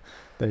 really. But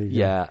there you go.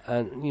 Yeah,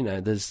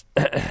 and there's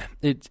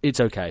it's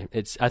okay.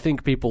 I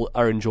think people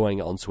are enjoying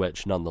it on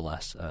Switch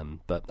nonetheless.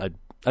 But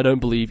I don't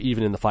believe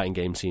even in the fighting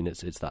game scene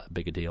it's that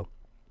big a deal.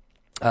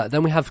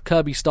 Then we have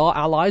Kirby Star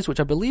Allies, which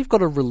I believe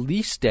got a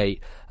release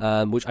date,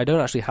 which I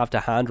don't actually have to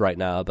hand right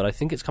now, but I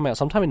think it's coming out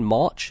sometime in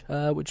March,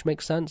 which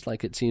makes sense.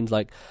 Like, it seems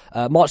like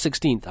March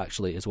 16th,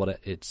 actually, is what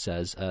it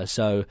says.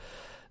 So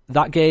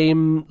that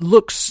game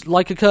looks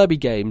like a Kirby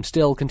game,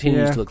 still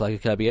continues to look like a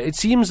Kirby game. It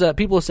seems that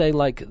people are saying,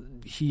 like,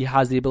 he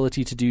has the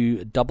ability to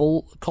do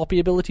double copy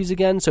abilities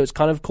again, so it's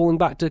kind of calling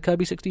back to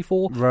Kirby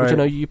 64, which I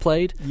know you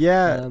played.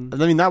 Yeah, I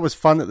mean, that was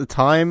fun at the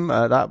time.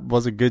 That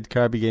was a good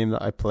Kirby game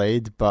that I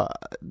played, but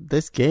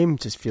this game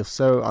just feels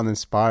so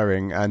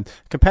uninspiring. And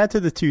compared to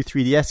the two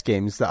 3DS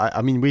games, that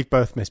I mean, we've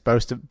both missed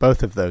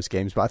both of those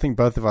games, but I think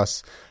both of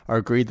us are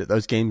agreed that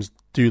those games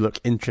do look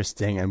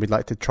interesting and we'd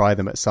like to try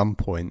them at some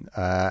point.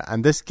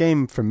 And this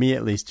game, for me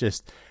at least,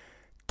 just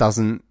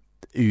doesn't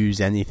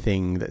ooze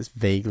anything that's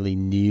vaguely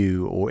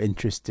new or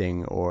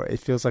interesting, or it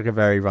feels like a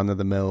very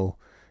run-of-the-mill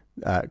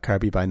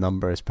Kirby by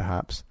numbers,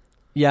 perhaps.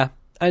 Yeah,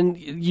 and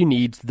you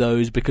need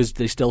those because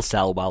they still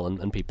sell well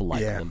and people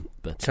like them.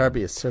 But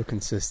Kirby is so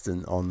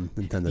consistent on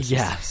Nintendo systems.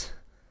 Yes.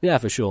 Yeah,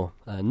 for sure.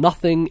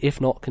 Nothing if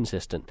not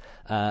consistent.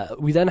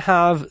 We then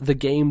have the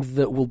game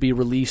that will be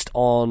released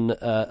on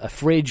a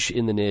fridge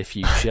in the near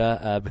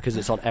future because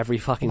it's on every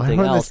fucking thing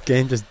else. Why won't this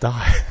game just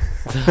die?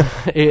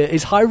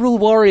 Is Hyrule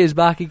Warriors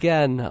back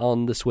again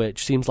on the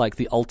Switch? Seems like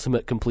the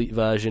ultimate complete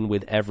version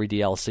with every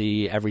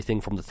DLC,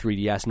 everything from the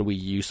 3DS and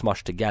Wii U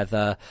smushed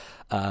together.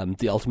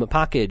 The ultimate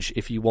package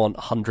if you want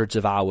hundreds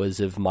of hours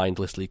of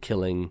mindlessly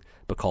killing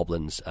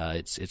bokoblins.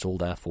 It's all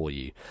there for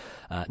you.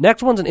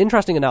 Next one's an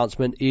interesting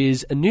announcement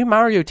is a new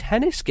Mario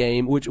Tennis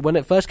game, which when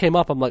it first came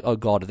up, I'm like, oh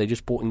god, are they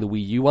just porting the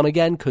Wii U one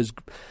again? Because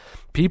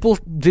people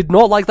did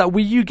not like that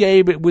Wii U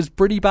game. It was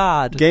pretty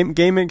bad.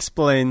 Game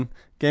Explain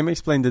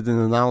did an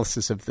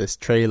analysis of this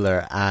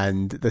trailer,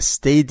 and the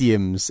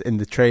stadiums in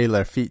the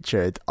trailer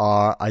featured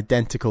are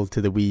identical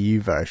to the Wii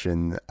U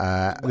version.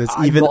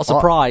 I'm not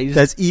surprised.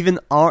 There's even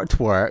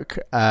artwork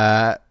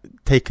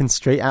taken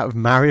straight out of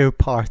Mario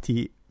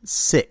Party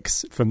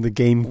 6 from the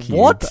GameCube.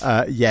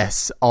 What?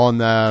 Yes, on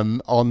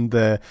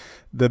the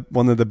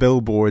one of the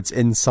billboards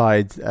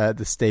inside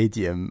the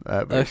stadium.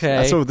 Okay.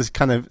 I saw this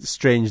kind of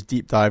strange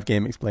deep dive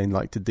Game Explained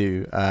like to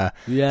do.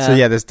 Yeah. So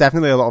yeah, there's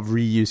definitely a lot of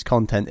reused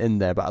content in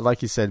there. But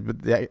like you said,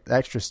 with the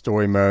extra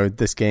story mode,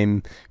 this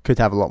game could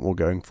have a lot more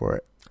going for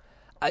it.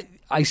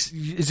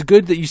 It's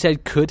good that you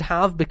said could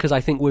have, because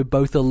I think we're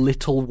both a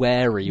little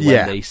wary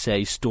when they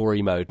say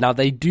story mode. Now,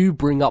 they do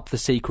bring up the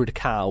Sacred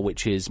Cow,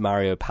 which is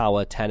Mario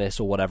Power Tennis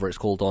or whatever it's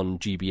called on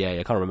GBA.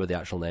 I can't remember the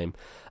actual name.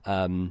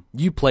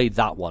 You played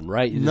that one,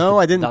 right? No,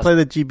 I didn't play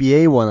the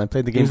GBA one. I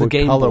played the Game Boy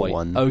Color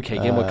one. Okay,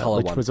 Game Boy Color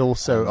which one. Which was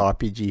also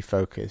RPG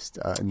focused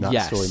in that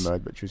yes. story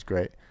mode, which was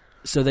great.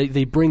 So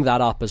they bring that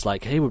up as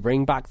like, hey, we're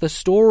bringing back the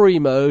story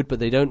mode, but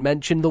they don't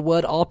mention the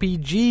word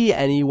RPG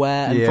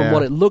anywhere. And from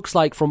what it looks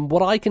like, from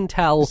what I can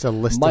tell... It's a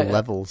list of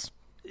levels.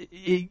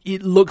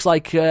 It looks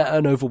like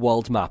an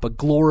overworld map, a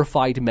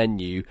glorified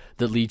menu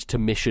that leads to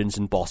missions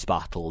and boss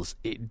battles.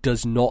 It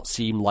does not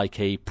seem like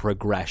a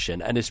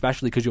progression, and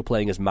especially because you're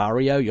playing as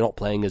Mario, you're not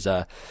playing as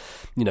a,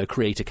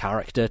 create a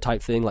character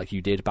type thing like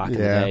you did back in the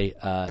day.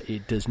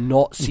 It does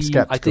not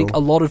seem... I think a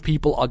lot of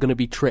people are going to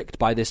be tricked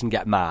by this and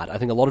get mad. I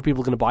think a lot of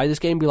people are going to buy this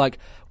game and be like,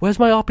 where's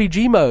my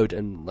RPG mode?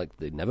 And like,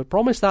 they never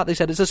promised that. They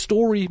said it's a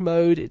story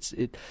mode.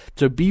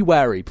 So be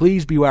wary.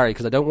 Please be wary,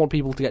 because I don't want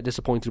people to get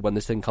disappointed when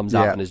this thing comes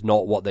out and is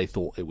not what they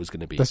thought it was going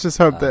to be. Let's just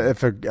hope that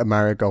if a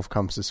Mario Golf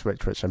comes to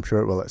Switch, which I'm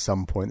sure it will at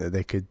some point, that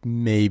they could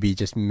maybe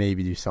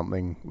do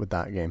something with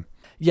that game.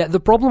 Yeah,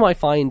 the problem I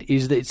find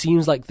is that it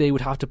seems like they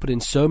would have to put in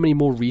so many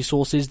more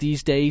resources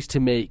these days to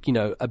make,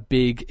 a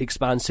big,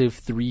 expansive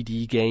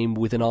 3D game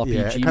with an RPG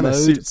mode. It kind of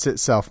suits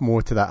itself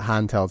more to that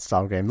handheld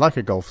style game, like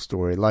a golf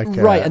story.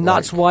 Right, and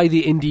that's why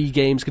the indie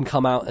games can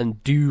come out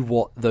and do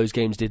what those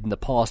games did in the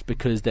past,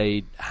 because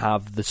they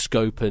have the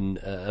scope and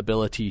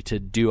ability to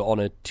do it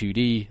on a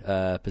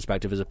 2D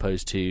perspective, as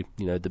opposed to,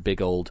 the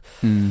big old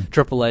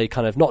AAA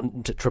kind of, not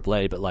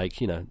AAA, but like,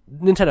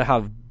 Nintendo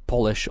have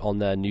polish on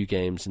their new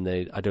games, and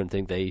I don't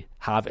think they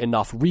have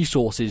enough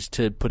resources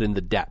to put in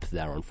the depth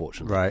there,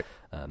 unfortunately. Right.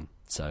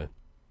 So,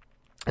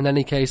 in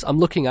any case, I'm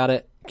looking at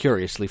it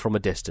curiously from a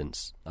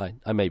distance.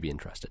 I may be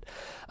interested.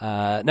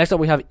 Next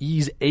up, we have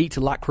Ys 8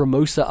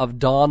 Lacrimosa of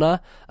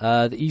Dana.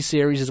 The Ys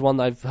series is one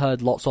that I've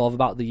heard lots of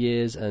about the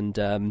years, and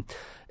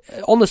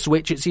on the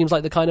Switch, it seems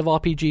like the kind of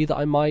RPG that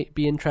I might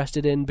be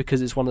interested in,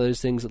 because it's one of those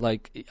things that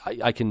like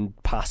I can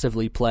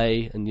passively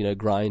play and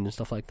grind and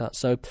stuff like that.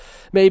 So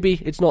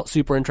maybe it's not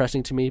super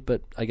interesting to me,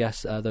 but I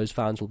guess those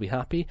fans will be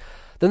happy.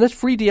 Then there's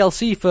free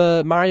DLC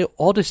for Mario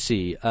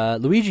Odyssey.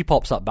 Luigi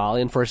pops up,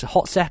 Bally, and for a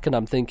hot second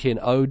I'm thinking,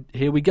 oh,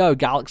 here we go,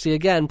 Galaxy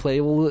again,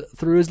 playable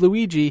through as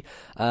Luigi.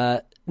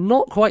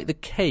 Not quite the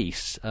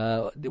case.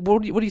 What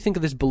do you think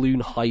of this balloon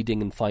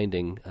hiding and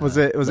finding? Was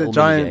it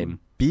giant game?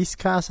 Beast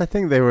Cast? I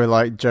think they were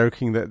like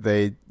joking that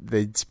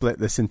they'd split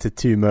this into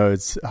 2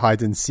 modes: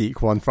 hide and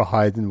seek, one for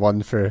hide and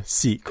one for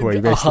seek, where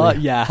you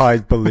basically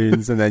hide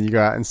balloons and then you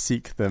go out and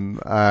seek them.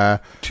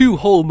 2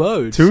 whole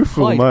modes. 2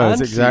 full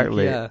modes,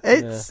 exactly.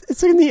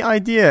 It's a neat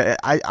idea.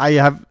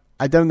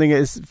 I don't think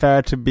it's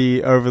fair to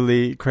be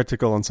overly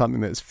critical on something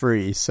that's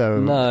free.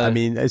 So no. I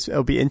mean,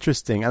 it'll be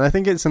interesting, and I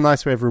think it's a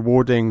nice way of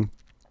rewarding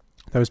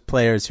those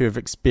players who have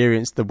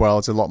experienced the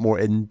worlds a lot more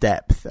in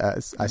depth,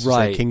 as you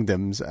say,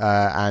 kingdoms.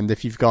 And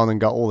if you've gone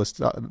and got all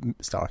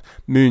the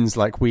moons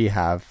like we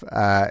have,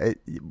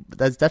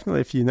 there's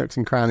definitely a few nooks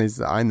and crannies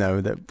that I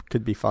know that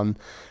could be fun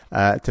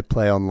to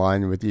play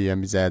online with you,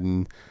 MBZ,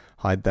 and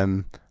hide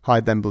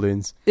them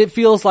balloons. It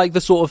feels like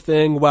the sort of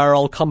thing where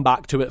I'll come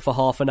back to it for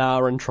half an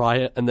hour and try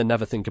it, and then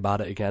never think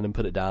about it again and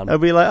put it down. It'll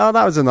be like, oh,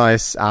 that was a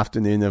nice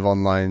afternoon of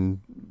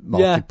online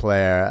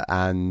multiplayer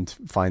and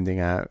finding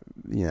out,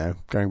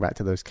 going back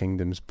to those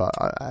kingdoms. But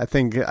I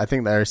think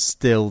there's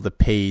still the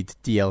paid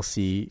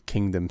DLC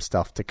kingdom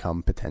stuff to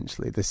come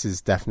potentially. This is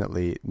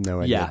definitely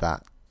nowhere near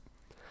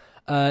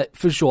that.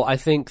 For sure. I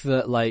think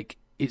that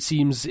it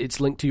seems it's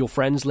linked to your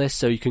friends list,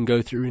 so you can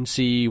go through and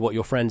see what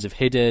your friends have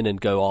hidden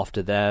and go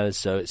after theirs.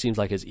 So it seems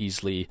like it's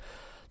easily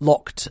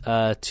locked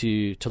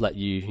to let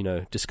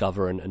you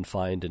discover and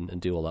find and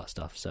do all that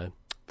stuff. So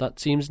that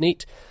seems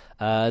neat.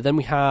 Then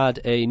we had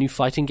a new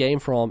fighting game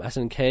from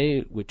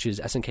SNK, which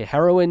is SNK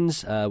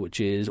Heroines, which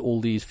is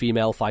all these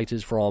female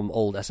fighters from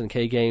old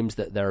SNK games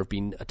that there have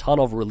been a ton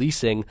of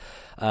releasing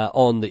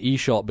on the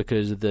eShop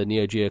because of the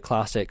Neo Geo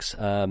Classics.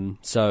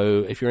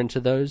 So if you're into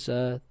those,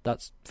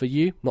 that's for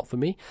you, not for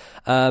me.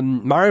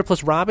 Mario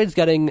plus Rabbids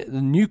getting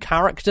the new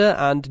character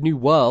and new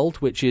world,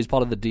 which is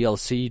part of the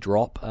DLC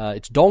drop.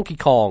 It's Donkey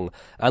Kong.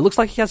 It looks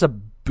like he has a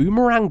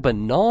boomerang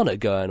banana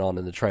going on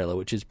in the trailer,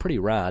 which is pretty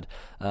rad.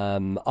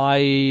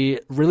 I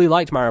really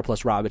liked Mario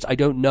plus Rabbids. I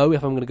don't know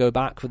if I'm going to go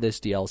back for this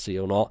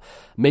DLC or not.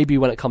 Maybe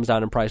when it comes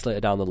down in price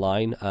later down the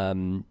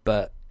line.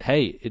 But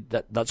hey,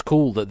 that's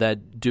cool that they're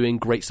doing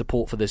great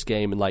support for this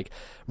game and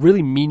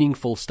really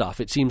meaningful stuff.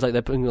 It seems like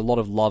they're putting a lot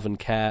of love and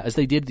care, as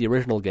they did the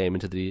original game,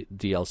 into the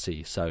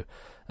DLC. So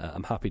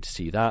I'm happy to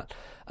see that.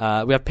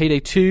 We have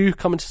Payday 2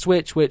 coming to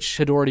Switch, which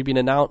had already been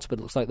announced, but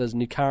it looks like there's a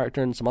new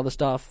character and some other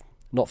stuff.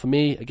 not for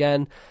me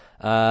again.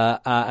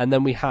 And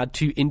then we had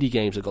 2 indie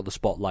games that got the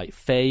spotlight,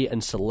 Faye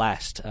and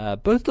Celeste.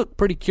 Both look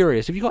pretty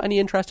curious. Have you got any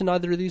interest in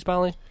either of these,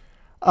 Bally?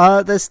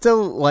 There's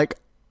still like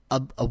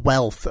a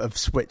wealth of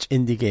Switch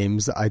indie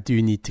games that I do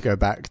need to go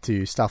back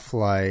to. Stuff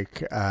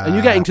like and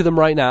you're getting to them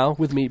right now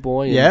with Meat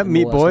Boy. Yeah,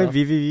 Meat Boy,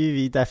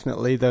 VVVV,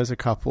 definitely. Those are a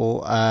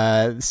couple.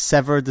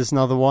 Severed is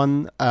another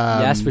one.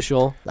 Yes, for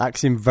sure.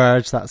 Axiom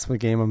Verge, that's the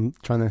game I'm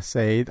trying to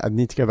say. I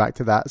need to go back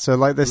to that. So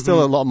like, there's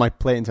still a lot on my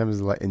plate in terms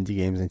of like indie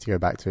games I need to go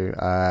back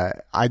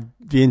to. I'd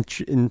be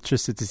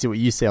interested to see what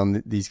you say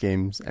on these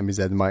games.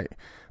 MBZ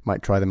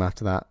might try them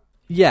after that.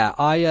 Yeah,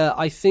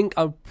 I think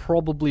I'll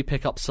probably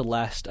pick up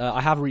Celeste. I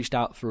have reached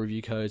out for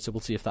review code, so we'll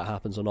see if that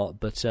happens or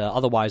not. But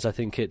otherwise, I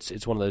think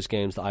it's one of those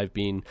games that I've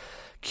been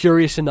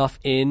curious enough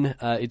in.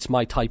 It's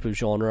my type of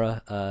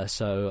genre,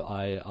 so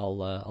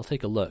I'll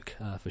take a look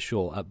for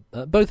sure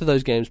at both of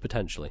those games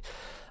potentially.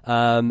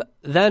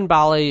 Then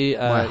Bally,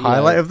 my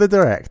highlight of the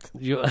Direct,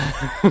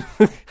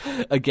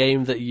 a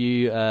game that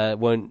you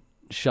won't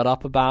shut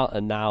up about,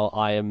 and now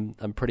I'm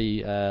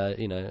pretty I'm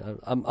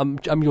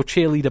your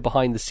cheerleader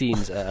behind the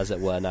scenes, as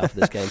it were, now for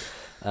this game.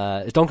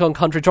 It's Donkey Kong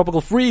Country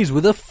Tropical Freeze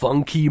with a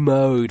funky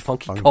mode.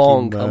 Funky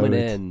Kong mode coming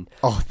in.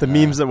 Oh, the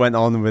memes that went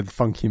on with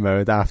funky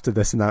mode after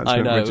this announcement,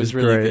 I know, which it was is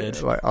really great.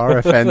 good. Like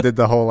RFN did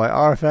the whole like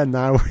RFN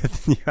now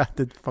with new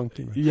added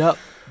funky mode. Yep.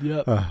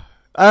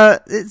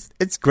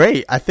 It's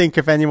great. I think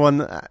if anyone,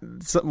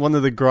 one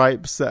of the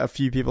gripes that a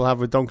few people have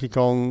with Donkey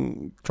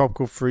Kong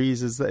Tropical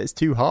Freeze is that it's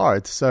too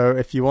hard. So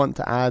if you want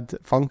to add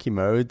funky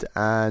mode,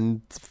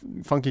 and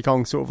Funky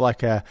Kong sort of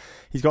like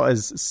he's got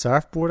his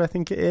surfboard, I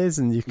think it is,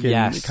 and you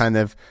can kind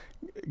of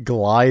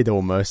glide,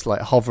 almost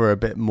like hover a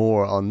bit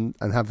more on,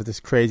 and have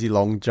this crazy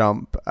long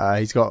jump.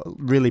 He's got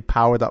really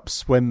powered up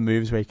swim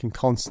moves where he can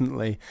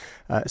constantly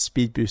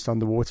speed boost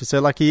underwater. So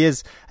like he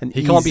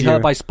can't be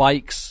hurt by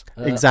spikes.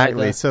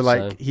 Exactly. Either,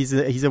 so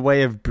he's a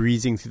way of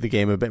breezing through the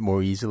game a bit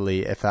more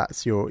easily if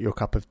that's your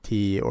cup of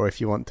tea, or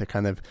if you want to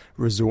kind of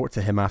resort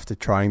to him after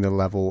trying the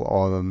level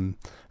on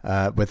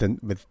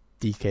with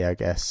DK, I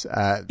guess.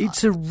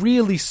 It's a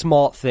really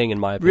smart thing in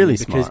my opinion, really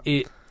because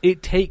smart.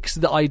 It takes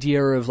the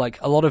idea of like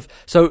a lot of,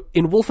 so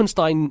in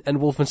Wolfenstein and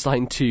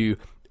Wolfenstein 2,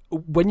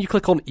 when you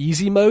click on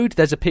easy mode,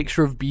 there's a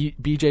picture of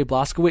BJ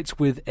Blazkowicz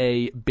with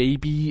a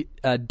baby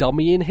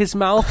dummy in his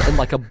mouth and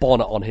like a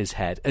bonnet on his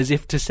head, as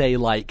if to say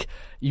like,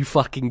 you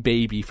fucking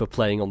baby for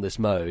playing on this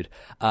mode.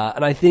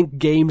 And I think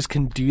games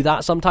can do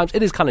that sometimes.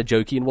 It is kind of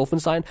jokey in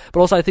Wolfenstein,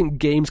 but also I think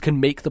games can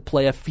make the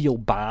player feel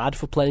bad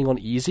for playing on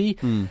easy.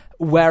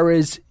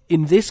 Whereas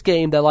in this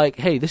game, they're like,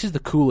 hey, this is the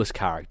coolest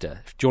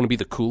character. Do you want to be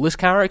the coolest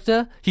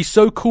character? He's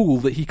so cool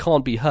that he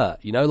can't be hurt,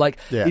 you know? Like,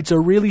 It's a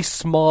really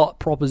smart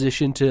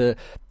proposition to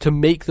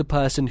make the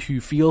person who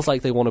feels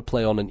like they want to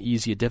play on an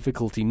easier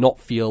difficulty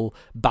not feel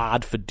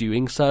bad for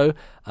doing so.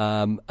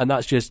 And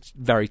that's just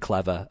very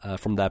clever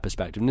from their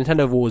perspective.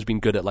 Nintendo have always been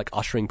good at like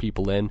ushering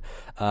people in.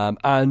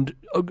 And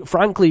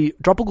frankly,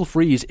 Tropical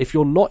Freeze, if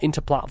you're not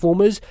into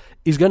platformers,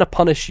 is going to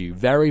punish you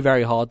very,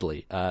 very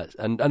hardly.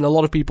 And a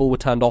lot of people were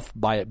turned off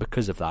by it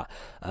because of that.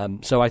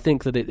 So I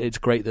think that it's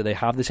great that they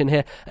have this in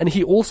here. And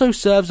he also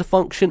serves a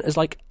function as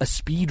like a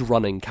speed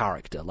running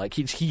character. Like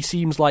he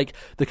seems like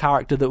the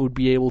character that would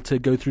be able to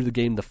go through the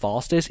game the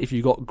fastest if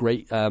you got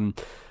great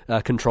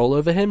control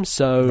over him.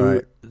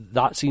 So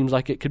that seems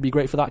like it could be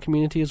great for that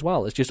community as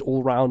well. It's just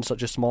all round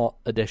such a smart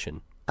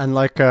addition. And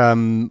like,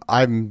 I'm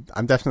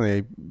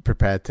definitely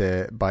prepared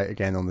to bite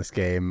again on this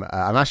game.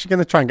 I'm actually going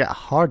to try and get a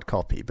hard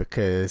copy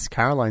because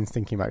Caroline's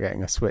thinking about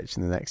getting a Switch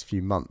in the next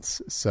few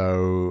months.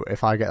 So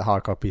if I get a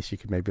hard copy, she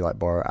could maybe like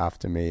borrow it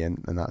after me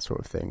and that sort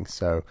of thing.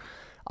 So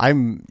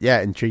I'm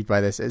intrigued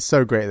by this. It's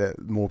so great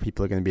that more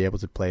people are going to be able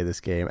to play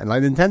this game. And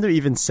like Nintendo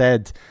even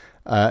said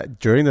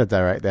during the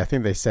Direct, I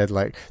think they said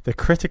like the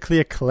critically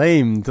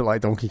acclaimed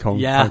like Donkey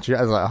Kong Country.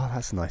 I was like, oh,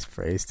 that's a nice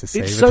phrase to say.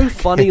 It's so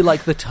funny,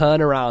 like the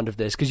turnaround of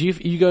this, because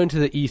you go into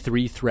the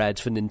E3 threads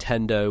for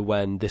Nintendo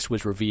when this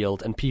was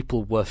revealed, and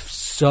people were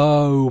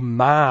so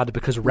mad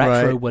because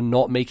Retro were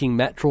not making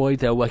Metroid;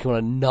 they were working on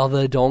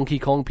another Donkey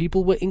Kong.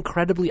 People were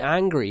incredibly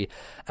angry,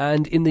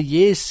 and in the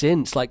years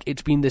since, like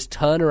it's been this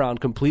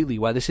turnaround completely,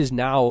 where this is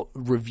now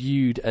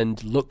reviewed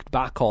and looked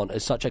back on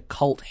as such a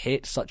cult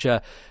hit, such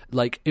a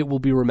like it will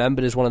be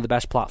remembered as one of the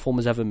best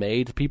platformers ever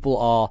made.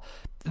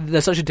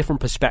 There's such a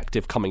different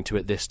perspective coming to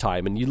it this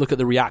time, and you look at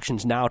the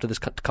reactions now to this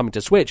coming to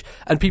Switch,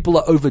 and people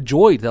are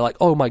overjoyed. They're like,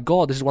 oh my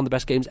god, this is one of the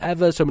best games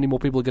ever, so many more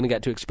people are going to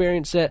get to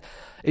experience it.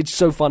 It's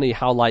so funny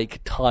how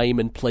like time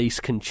and place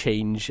can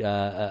change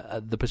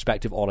the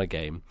perspective on a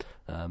game.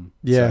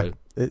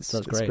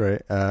 It's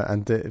great.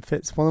 And it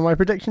fits one of my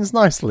predictions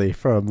nicely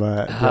from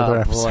the other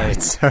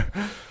episode, so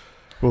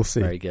we'll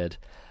see. Very good.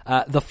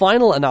 The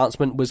final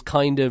announcement was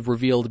kind of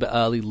revealed a bit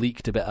early,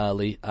 leaked a bit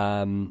early,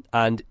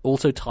 and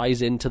also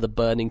ties into the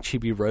burning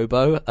Chibi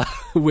Robo,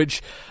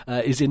 which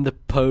is in the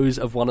pose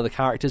of one of the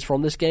characters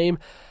from this game.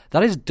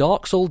 That is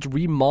Dark Souls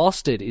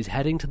Remastered is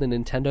heading to the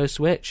Nintendo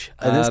Switch.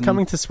 And it's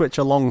coming to Switch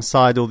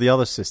alongside all the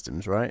other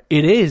systems, right?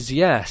 It is,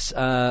 yes.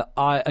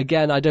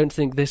 I don't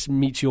think this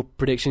meets your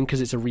prediction because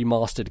it's a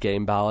remastered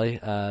game, Bally.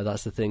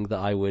 That's the thing that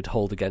I would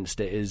hold against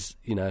it is,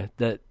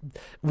 that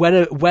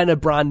when a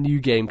brand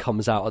new game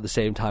comes out at the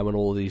same time on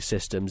all these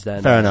systems,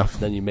 then Fair enough.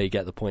 Then you may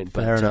get the point.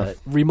 But Fair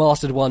enough.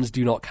 Remastered ones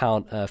do not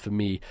count for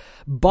me.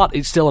 But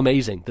it's still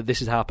amazing that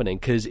this is happening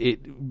because it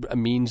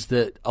means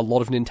that a lot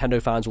of Nintendo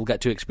fans will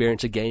get to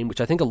experience a game which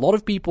I think a lot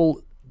of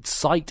people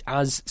cite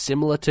as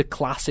similar to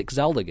classic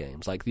Zelda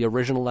games, like the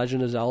original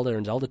Legend of Zelda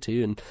and Zelda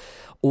 2 and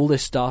all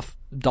this stuff.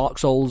 Dark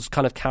Souls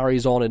kind of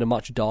carries on in a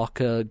much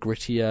darker,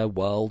 grittier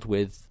world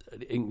with,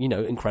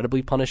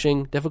 incredibly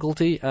punishing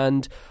difficulty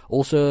and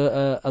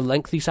also a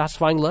lengthy,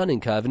 satisfying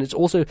learning curve. And it's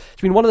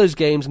been one of those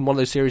games and one of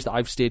those series that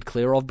I've steered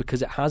clear of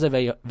because it has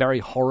a very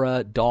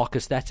horror, dark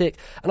aesthetic,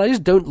 and I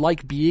just don't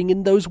like being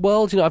in those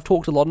worlds. I've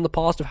talked a lot in the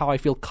past of how I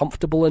feel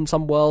comfortable in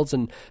some worlds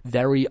and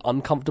very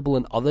uncomfortable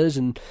in others,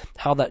 and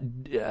how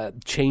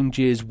that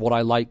changes what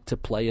I like to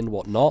play and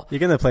what not. You're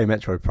going to play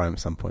Metroid Prime at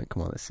some point.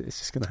 Come on, it's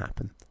just going to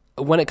happen.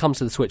 When it comes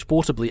to the Switch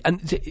portably.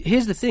 And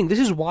here's the thing, this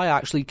is why I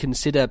actually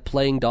consider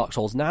playing Dark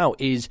Souls now,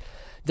 is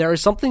there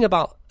is something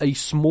about a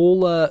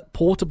smaller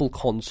portable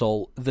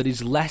console that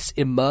is less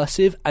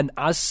immersive and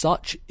as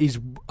such is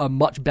a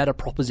much better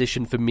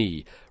proposition for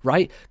me,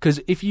 right?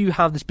 Because if you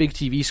have this big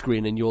TV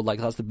screen and you're like,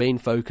 that's the main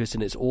focus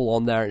and it's all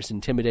on there, it's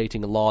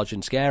intimidating and large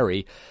and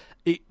scary,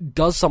 it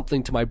does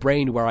something to my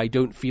brain where I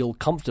don't feel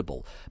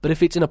comfortable. But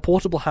if it's in a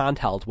portable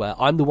handheld where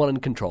I'm the one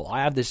in control,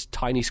 I have this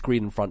tiny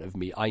screen in front of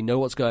me, I know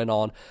what's going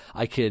on,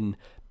 I can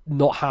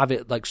not have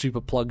it like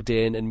super plugged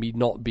in and me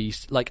not be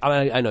like,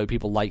 I know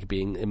people like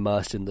being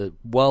immersed in the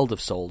world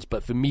of Souls,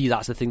 but for me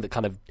that's the thing that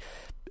kind of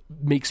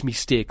makes me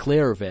steer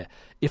clear of it.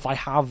 If I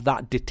have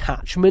that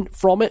detachment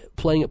from it,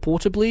 playing it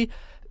portably,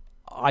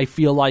 I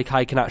feel like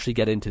I can actually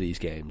get into these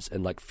games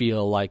and like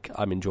feel like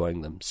I'm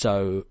enjoying them.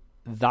 So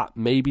that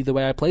may be the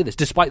way I play this,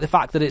 despite the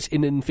fact that it's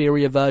an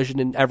inferior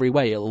version in every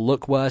way. It'll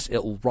look worse,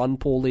 it'll run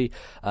poorly,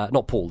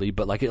 not poorly,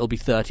 but like it'll be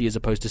 30 as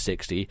opposed to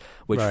 60,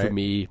 which right. for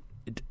me,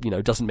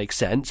 doesn't make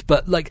sense.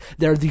 But like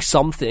there are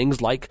some things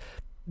like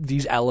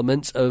these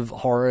elements of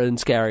horror and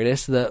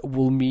scariness that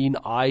will mean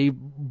I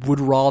would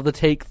rather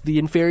take the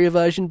inferior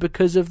version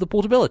because of the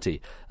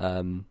portability.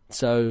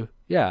 So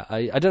yeah,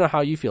 I don't know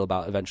how you feel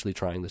about eventually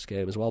trying this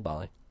game as well,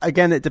 Bally.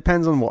 Again, it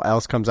depends on what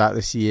else comes out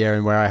this year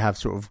and where I have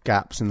sort of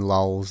gaps and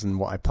lulls and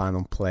what I plan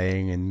on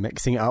playing and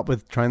mixing it up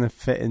with trying to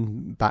fit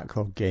in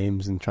backlog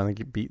games and trying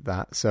to beat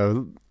that.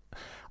 So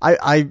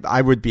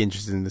I would be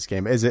interested in this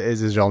game. It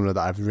is a genre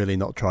that I've really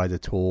not tried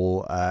at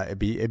all. It'd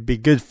be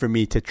good for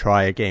me to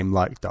try a game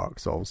like Dark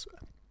Souls.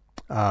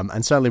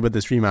 And certainly with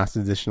this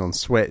remastered edition on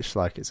Switch,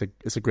 like it's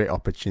a great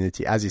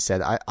opportunity. As you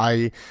said,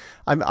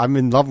 I'm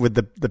in love with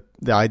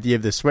the idea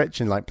of the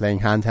Switch and like playing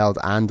handheld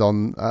and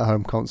on a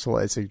home console.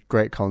 It's a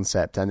great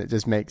concept, and it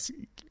just makes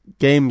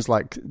games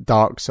like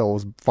Dark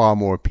Souls far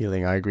more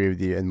appealing. I agree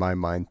with you in my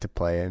mind to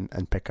play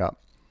and pick up.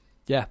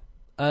 Yeah.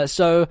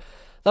 So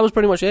that was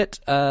pretty much it.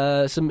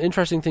 Some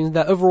interesting things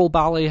there. Overall,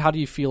 Bally, how do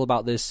you feel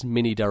about this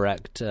mini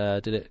direct?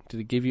 Did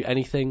it give you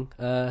anything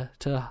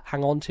to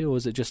hang on to, or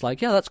was it just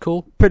like, yeah, that's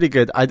cool? Pretty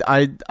good.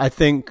 I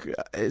think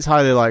it's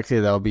highly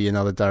likely there'll be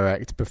another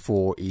direct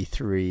before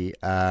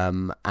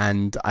E3,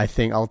 and I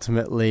think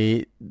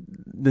ultimately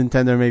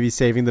Nintendo may be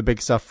saving the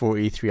big stuff for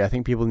E3. I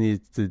think people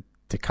need to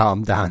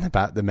calm down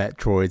about the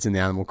Metroids and the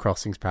Animal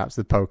Crossings, perhaps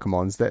the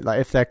Pokemons. That like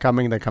if they're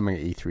coming at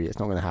E3. It's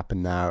not going to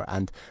happen now.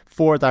 And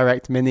for a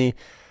direct mini,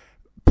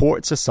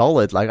 ports are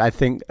solid. Like I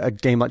think a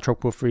game like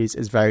Tropical Freeze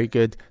is very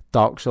good.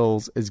 Dark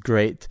Souls is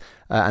great,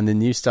 and the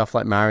new stuff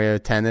like Mario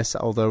Tennis,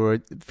 although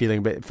we're feeling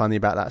a bit funny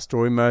about that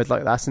story mode,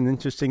 like that's an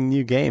interesting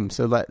new game.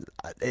 So like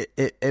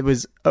it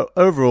was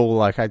overall,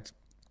 like I'd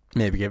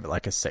maybe give it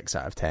like a 6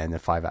 out of 10, a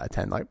 5 out of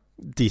 10. Like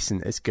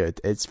decent, it's good,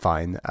 it's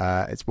fine.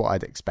 It's what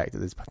I'd expect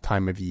at this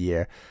time of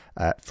year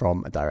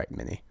from a direct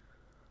mini.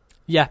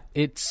 Yeah,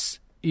 it's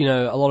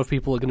a lot of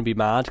people are going to be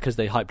mad because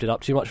they hyped it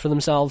up too much for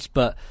themselves,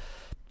 but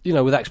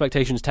with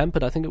expectations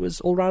tempered, I think it was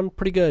all round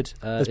pretty good.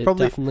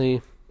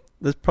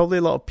 There's probably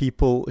a lot of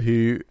people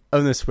who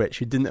own a Switch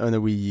who didn't own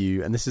a Wii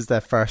U, and this is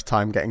their first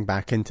time getting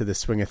back into the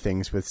swing of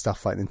things with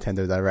stuff like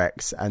Nintendo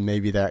Directs, and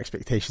maybe their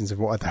expectations of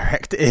what a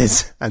Direct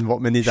is and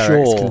what mini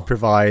Directs can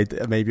provide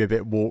are maybe a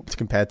bit warped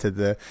compared to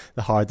the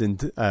hardened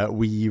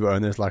Wii U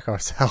owners like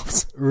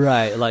ourselves.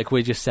 Right, like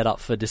we're just set up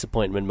for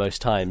disappointment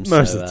most times.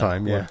 Most of the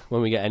time, yeah.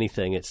 When we get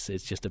anything, it's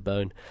just a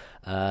bone.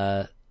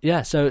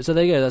 Yeah, so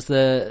there you go. That's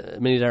the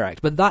mini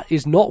direct. But that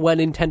is not where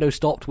Nintendo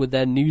stopped with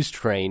their news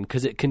train,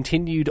 because it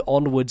continued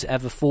onwards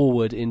ever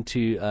forward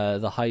into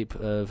the hype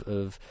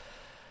of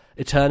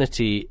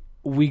eternity.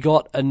 We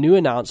got a new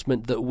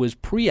announcement that was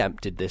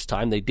preempted this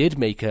time. They did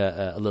make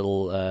a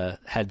little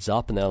heads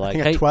up, and they're like,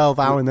 "Hey,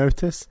 12-hour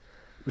notice."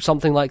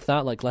 Something like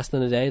that, like less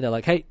than a day. They're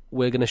like, hey,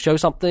 we're going to show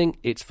something.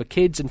 It's for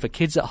kids and for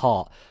kids at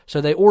heart. So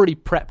they already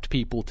prepped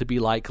people to be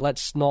like,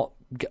 let's not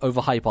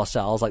overhype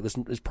ourselves. Like, this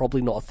is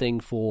probably not a thing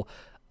for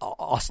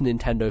us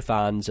Nintendo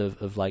fans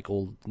of like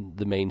all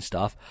the main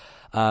stuff.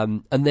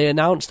 And they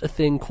announced a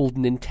thing called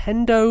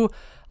Nintendo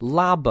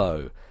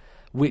Labo,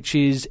 which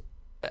is...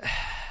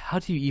 how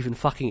do you even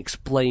fucking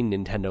explain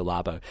Nintendo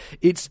Labo?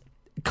 It's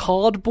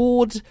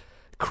cardboard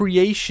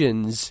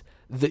creations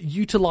that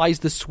utilize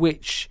the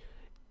Switch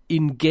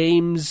in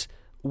games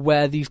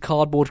where these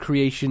cardboard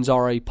creations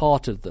are a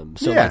part of them.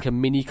 So like a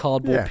mini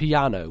cardboard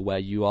piano where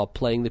you are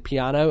playing the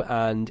piano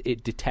and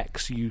it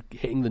detects you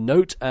hitting the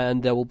note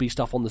and there will be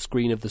stuff on the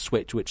screen of the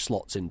Switch which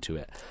slots into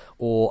it.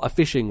 Or a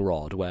fishing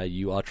rod where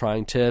you are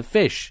trying to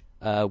fish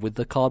with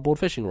the cardboard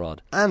fishing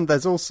rod. And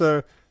there's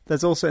also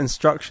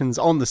instructions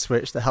on the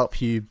Switch that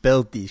help you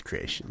build these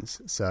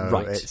creations.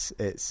 So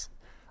it's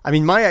I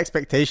mean, my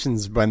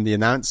expectations when the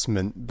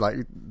announcement,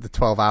 like the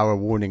 12-hour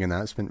warning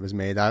announcement was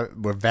made,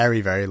 were very,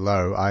 very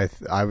low. I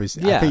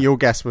think your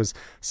guess was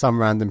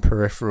some random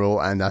peripheral,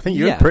 and I think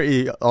you were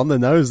pretty on the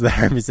nose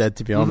there, he said,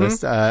 to be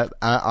honest.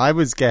 I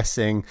was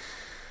guessing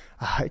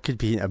it could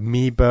be an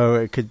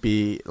amiibo, it could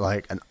be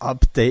like an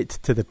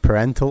update to the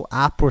parental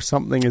app or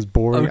something as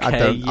boring.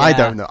 I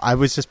don't know. I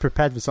was just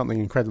prepared for something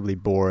incredibly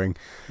boring.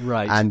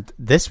 Right. And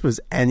this was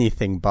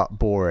anything but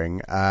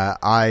boring.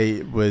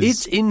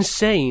 It's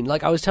insane.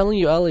 Like I was telling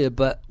you earlier,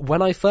 but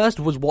when I first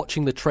was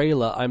watching the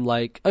trailer, I'm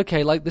like,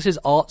 okay, like this is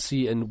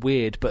artsy and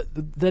weird, but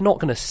they're not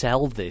going to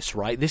sell this,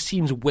 right? This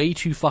seems way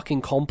too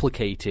fucking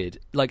complicated.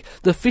 Like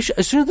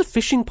as soon as the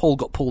fishing pole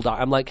got pulled out,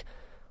 I'm like,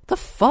 the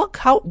fuck?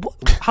 How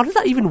does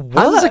that even work?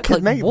 How does a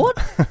kid make what?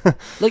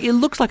 Like it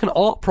looks like an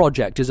art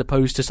project as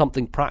opposed to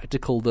something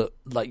practical that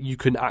like you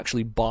can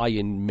actually buy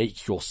and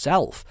make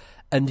yourself.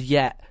 And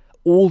yet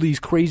all these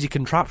crazy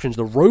contraptions,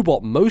 the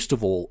robot most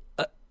of all,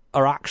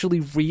 are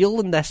actually real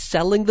and they're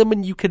selling them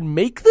and you can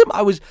make them.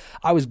 I was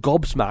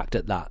gobsmacked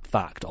at that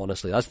fact,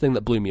 honestly. That's the thing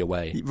that blew me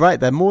away. Right,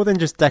 they're more than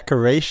just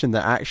decoration,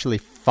 they're actually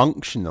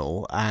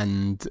functional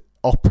and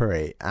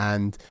operate.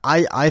 And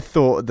I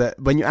thought that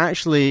when you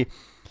actually...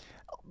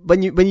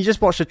 When you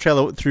just watch the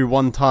trailer through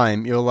one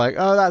time, you're like,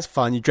 oh, that's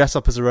fun. You dress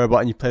up as a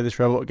robot and you play this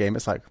robot game.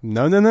 It's like,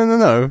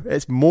 no.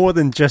 It's more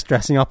than just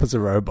dressing up as a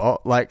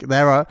robot. Like,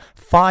 there are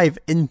 5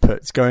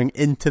 inputs going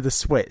into the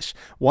Switch.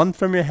 1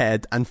 from your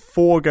head and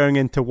 4 going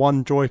into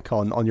one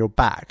Joy-Con on your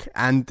back.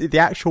 And the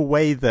actual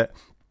way that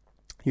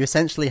you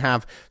essentially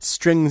have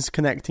strings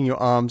connecting your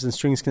arms and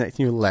strings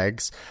connecting your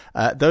legs.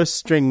 Those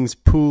strings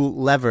pull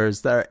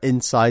levers that are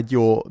inside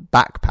your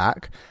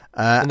backpack.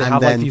 And they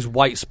have like these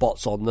white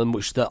spots on them,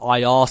 which the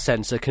IR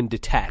sensor can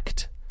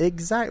detect.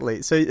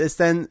 Exactly. So it's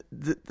then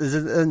there's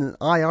an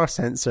IR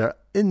sensor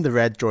in the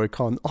red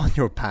Joy-Con on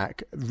your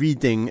pack,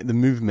 reading the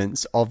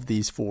movements of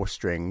these 4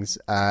 strings,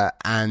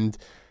 and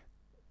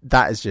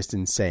that is just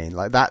insane.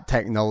 Like that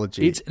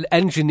technology, it's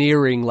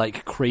engineering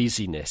like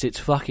craziness. It's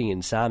fucking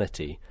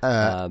insanity.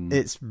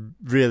 It's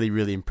really,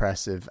 really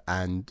impressive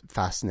and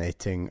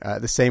fascinating.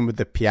 The same with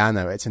the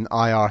piano. It's an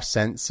IR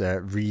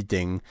sensor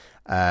reading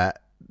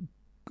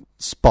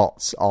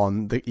spots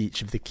on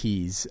each of the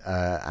keys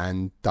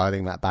and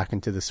dialing that back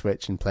into the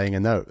Switch and playing a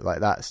note.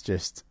 Like that's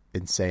just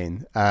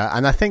insane.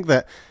 And I think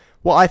that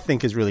what I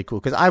think is really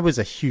cool, because I was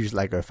a huge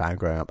Lego fan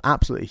growing up,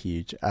 absolutely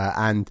huge,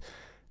 and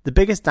the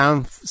biggest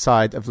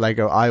downside of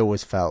Lego I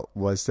always felt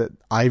was that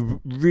I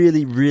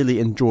really, really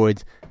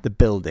enjoyed the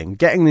building,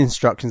 getting the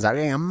instructions out,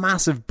 getting a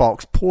massive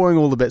box, pouring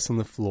all the bits on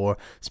the floor,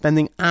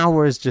 spending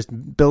hours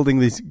just building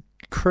these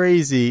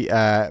crazy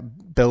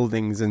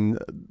buildings and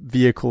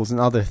vehicles and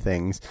other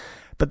things.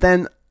 But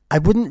then I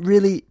wouldn't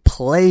really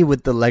play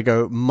with the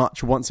Lego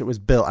much once it was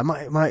built. I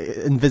might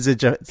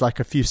envisage like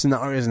a few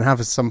scenarios and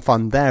have some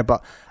fun there,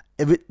 but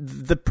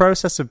the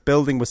process of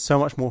building was so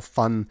much more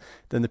fun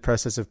than the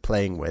process of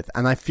playing with.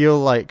 And I feel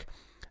like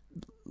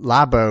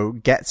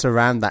Labo gets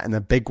around that in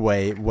a big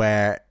way,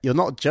 where you're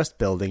not just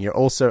building, you're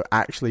also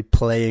actually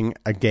playing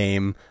a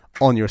game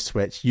on your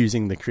Switch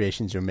using the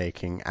creations you're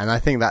making. And I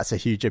think that's a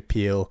huge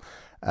appeal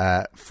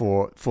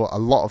for a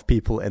lot of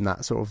people in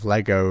that sort of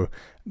Lego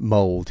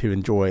mold who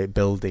enjoy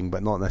building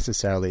but not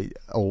necessarily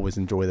always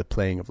enjoy the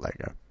playing of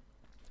Lego.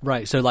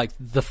 Right, so like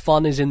the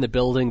fun is in the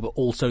building, but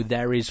also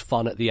there is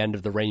fun at the end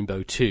of the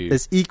rainbow too.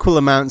 There's equal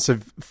amounts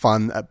of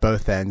fun at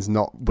both ends,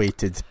 not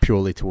weighted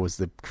purely towards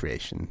the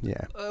creation.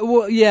 Yeah.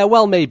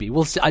 Well, maybe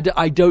we'll see. I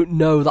don't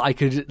know that I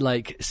could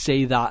like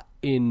say that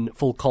in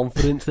full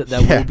confidence that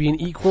there will be an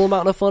equal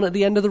amount of fun at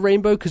the end of the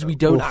rainbow, because we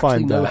don't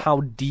actually know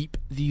how deep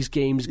these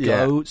games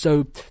go.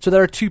 So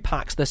there are 2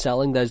 packs they're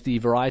selling. There's the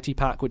variety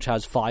pack, which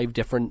has 5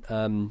 different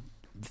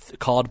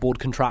cardboard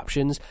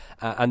contraptions,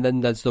 and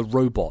then there's the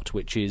robot,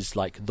 which is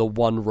like the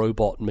one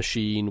robot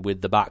machine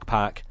with the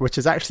backpack, which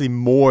is actually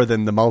more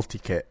than the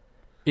multi-kit.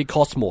 It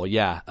costs more,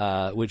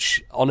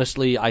 which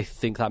honestly I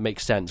think that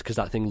makes sense, because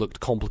that thing looked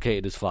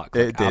complicated as fuck.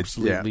 It did,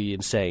 absolutely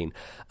insane.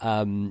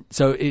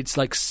 So it's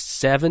like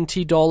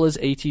 $70,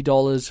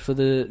 $80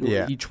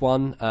 for each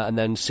one, and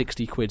then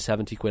 60 quid,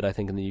 70 quid I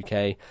think in the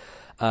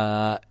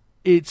UK.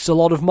 it's a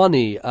lot of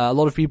money. A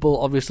lot of people,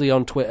 obviously,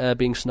 on Twitter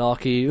being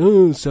snarky,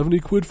 oh, 70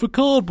 quid for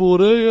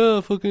cardboard,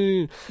 yeah,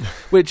 fucking...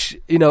 Which,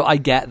 I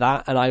get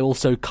that, and I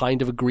also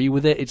kind of agree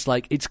with it. It's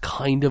like, it's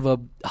kind of a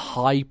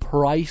high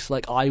price.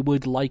 Like, I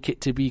would like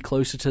it to be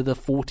closer to the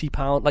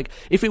 £40. Like,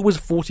 if it was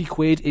 40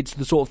 quid, it's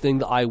the sort of thing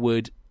that I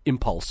would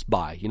impulse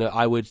buy.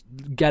 I would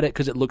get it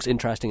because it looks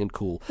interesting and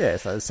cool. Yeah,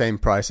 it's like the same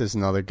price as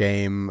another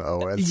game,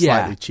 or it's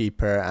slightly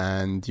cheaper,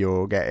 and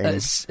you're getting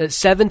at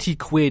 70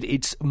 quid.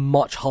 It's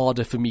much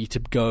harder for me to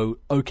go,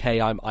 okay,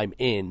 I'm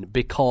in,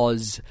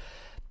 because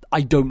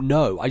I don't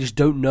know. I just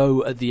don't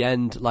know at the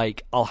end.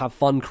 Like, I'll have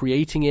fun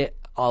creating it.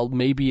 I'll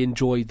maybe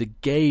enjoy the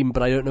game,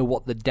 but I don't know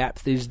what the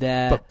depth is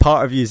there. But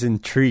part of you's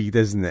intrigued,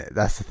 isn't it?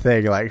 That's the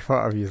thing. Like,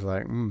 part of you's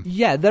like,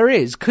 Yeah, there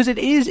is. Because it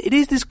is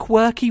this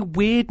quirky,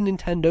 weird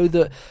Nintendo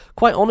that,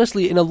 quite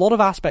honestly, in a lot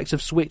of aspects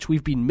of Switch,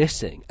 we've been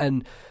missing.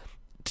 And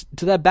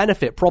to their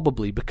benefit,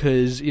 probably,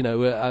 because,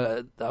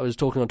 I was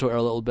talking on Twitter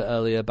a little bit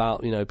earlier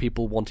about,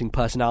 people wanting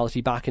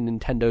personality back in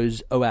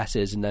Nintendo's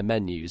OSs and their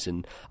menus,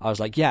 and I was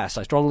like, yes,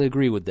 I strongly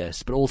agree with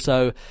this, but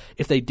also,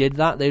 if they did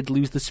that, they'd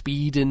lose the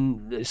speed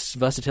and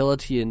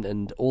versatility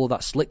and all of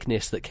that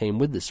slickness that came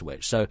with the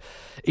Switch. So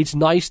it's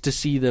nice to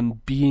see them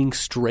being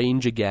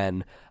strange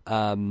again,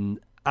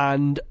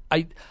 and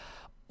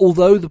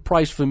although the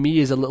price for me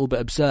is a little bit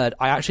absurd,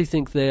 I actually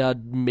think they are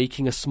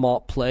making a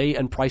smart play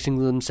and pricing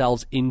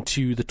themselves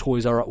into the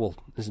Toys R Us. Well,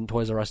 isn't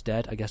Toys R Us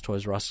dead? I guess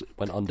Toys R Us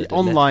went under. The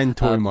online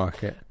toy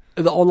market.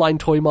 The online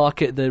toy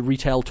market, the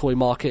retail toy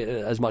market,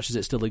 as much as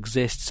it still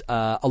exists,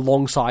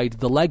 alongside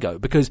the Lego.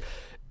 Because,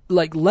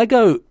 like,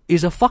 Lego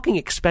is a fucking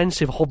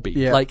expensive hobby.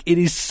 Yeah. Like, it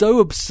is so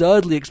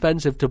absurdly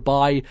expensive to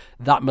buy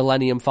that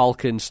Millennium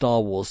Falcon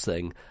Star Wars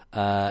thing.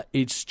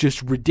 It's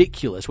just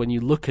ridiculous when you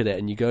look at it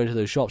and you go into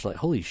those shops, like,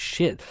 holy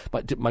shit,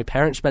 my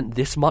parents spent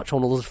this much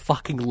on all this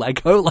fucking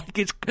Lego. Like,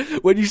 it's,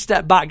 when you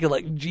step back, you're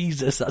like,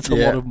 Jesus, that's a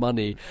lot of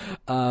money.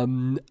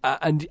 And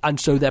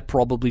so they're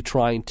probably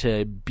trying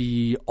to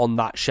be on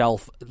that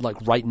shelf, like,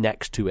 right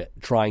next to it,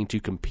 trying to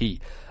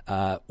compete,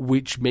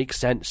 which makes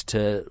sense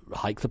to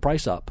hike the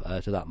price up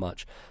to that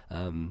much.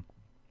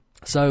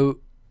 So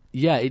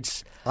yeah,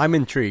 I'm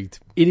intrigued.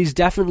 It is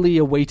definitely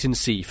a wait and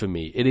see for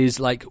me. It is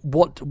like,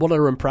 what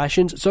are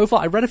impressions? So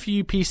far, I've read a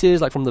few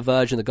pieces, like from The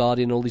Verge and The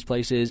Guardian and all these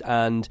places,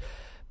 and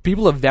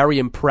people are very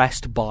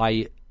impressed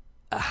by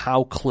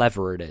how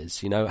clever it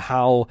is,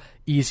 how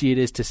easy it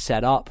is to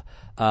set up,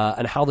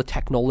 and how the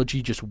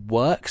technology just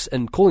works.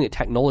 And calling it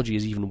technology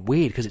is even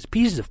weird, because it's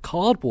pieces of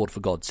cardboard, for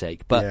God's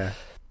sake. But yeah.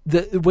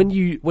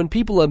 When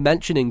people are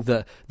mentioning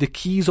that the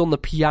keys on the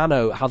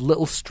piano have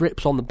little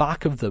strips on the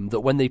back of them that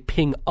when they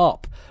ping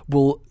up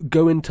will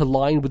go into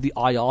line with the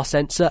IR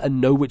sensor and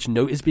know which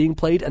note is being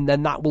played, and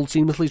then that will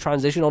seamlessly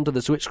transition onto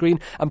the Switch screen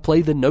and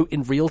play the note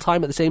in real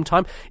time at the same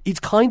time, it's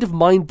kind of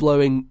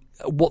mind-blowing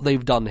what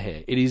they've done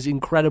here. It is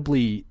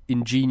incredibly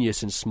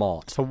ingenious and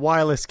smart. It's a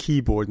wireless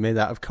keyboard made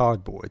out of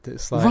cardboard.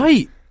 It's like,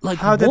 right. Like,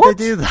 how did what?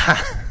 they do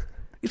that?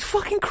 It's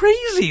fucking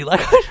crazy.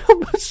 Like,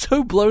 I'm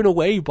so blown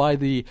away by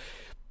the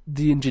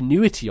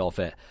ingenuity of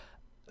it.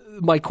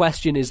 My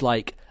question is,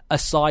 like,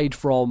 aside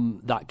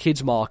from that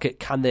kids market,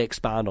 can they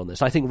expand on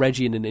this? I think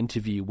Reggie in an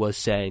interview was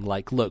saying,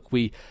 like, look,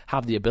 we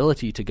have the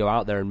ability to go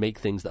out there and make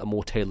things that are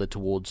more tailored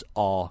towards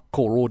our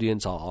core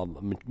audience, our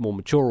more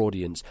mature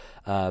audience,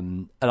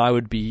 and I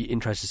would be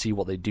interested to see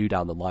what they do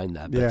down the line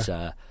there. But,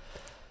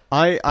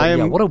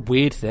 yeah. What a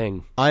weird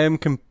thing. I am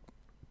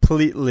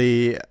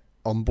completely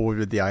on board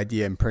with the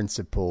idea in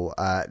principle.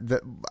 That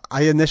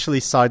I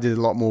initially sided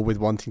a lot more with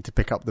wanting to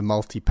pick up the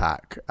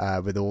multi-pack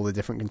with all the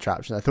different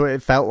contraptions. I thought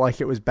it felt like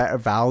it was better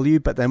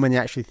value, but then when you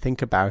actually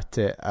think about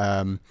it,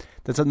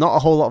 there's not a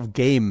whole lot of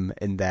game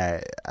in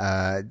there.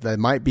 There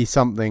might be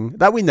something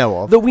that we know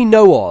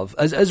of.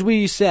 As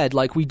we said,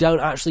 like, we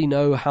don't actually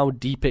know how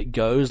deep it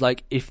goes,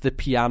 like if the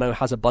piano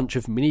has a bunch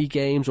of mini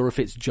games or if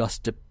it's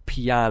just a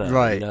piano.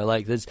 Right.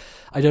 Like,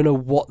 I don't know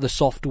what the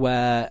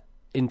software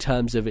in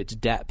terms of its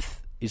depth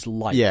is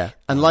like. Yeah,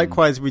 and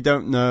likewise, we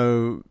don't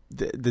know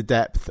the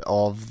depth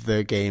of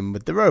the game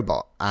with the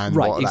robot and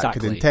what that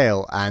could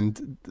entail.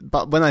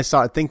 But when I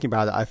started thinking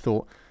about it, I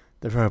thought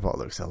the robot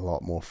looks a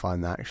lot more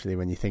fun, actually,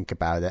 when you think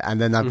about it.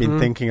 And then I've been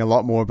thinking a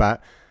lot more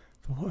about,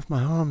 what if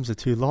my arms are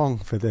too long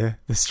for the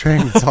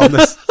strings on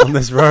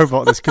this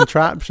robot, this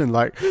contraption?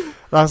 Like,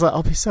 I was like,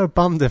 I'll be so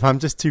bummed if I'm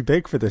just too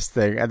big for this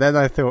thing. And then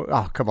I thought,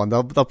 oh, come on,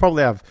 they'll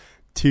probably have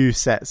 2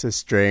 sets of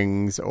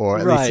strings, or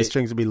at least the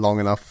strings will be long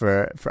enough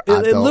for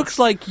adults. It looks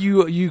like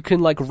you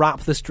can, like,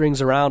 wrap the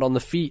strings around on the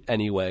feet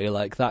anyway.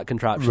 Like, that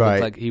contraption looked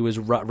like he was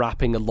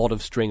wrapping a lot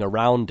of string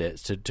around it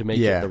to make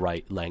it the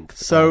right length.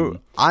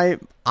 So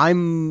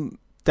I'm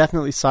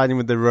definitely siding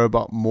with the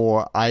robot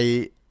more.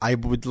 I I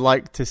would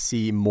like to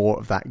see more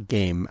of that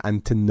game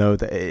and to know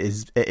that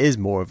it is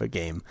more of a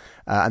game.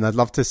 And I'd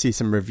love to see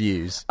some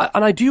reviews.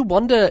 And I do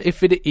wonder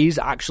if it is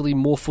actually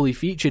more fully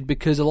featured,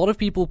 because a lot of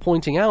people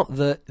pointing out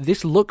that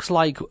this looks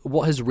like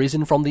what has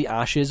risen from the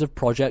ashes of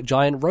Project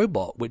Giant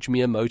Robot, which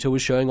Miyamoto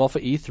was showing off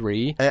at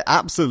E3. It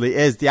absolutely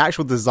is. The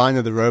actual design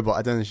of the robot,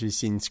 I don't know if you've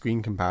seen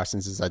screen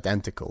comparisons, is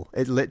identical.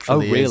 It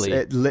literally is.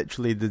 It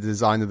literally, the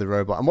design of the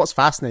robot. And what's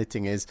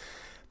fascinating is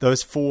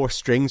those 4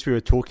 strings we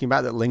were talking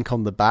about that link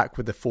on the back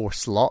with the 4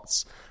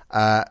 slots,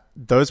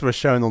 those were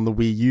shown on the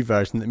Wii U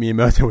version that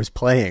Miyamoto was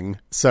playing.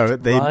 So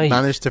they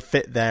managed to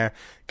fit their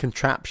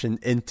contraption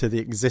into the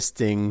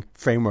existing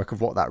framework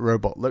of what that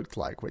robot looked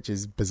like, which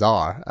is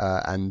bizarre,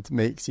 and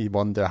makes you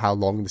wonder how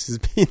long this has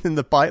been in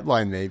the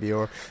pipeline, maybe,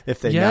 or if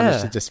they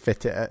managed to just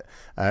fit it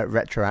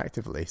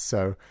retroactively.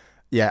 So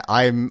yeah,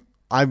 I'm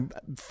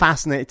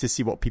fascinated to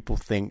see what people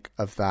think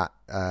of that,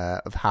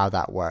 of how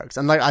that works.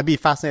 And like, I'd be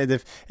fascinated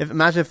if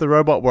imagine if the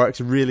robot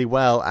works really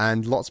well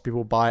and lots of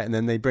people buy it, and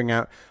then they bring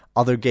out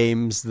other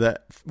games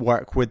that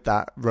work with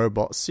that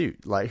robot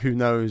suit. Like, who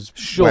knows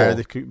where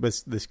this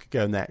could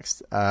go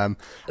next.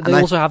 They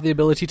also have the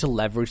ability to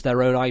leverage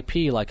their own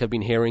IP. Like, I've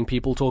been hearing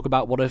people talk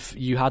about, what if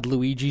you had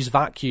Luigi's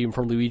Vacuum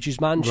from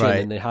Luigi's Mansion,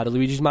 and they had a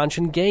Luigi's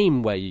Mansion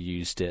game where you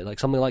used it, like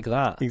something like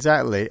that.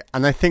 Exactly.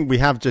 And I think we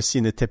have just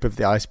seen the tip of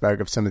the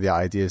iceberg of some of the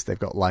ideas they've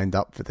got lined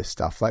up for this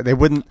stuff. Like, they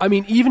wouldn't... I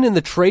mean, even in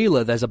the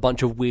trailer, there's a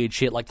bunch of weird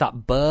shit, like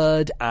that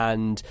bird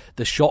and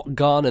the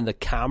shotgun and the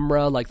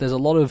camera. Like, there's a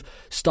lot of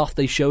stuff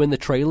they show in the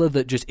trailer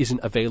that just isn't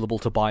available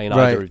to buy in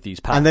either of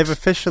these packs. And they've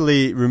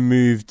officially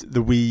removed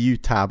the Wii U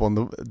tab on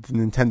the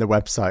Nintendo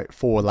website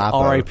for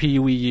Labo. RIP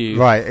Wii U.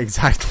 Right,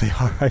 exactly.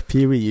 RIP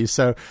Wii U.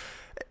 So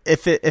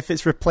if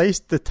it's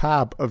replaced the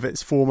tab of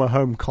its former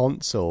home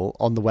console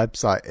on the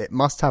website, it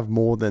must have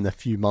more than a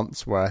few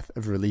months worth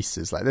of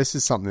releases. Like, this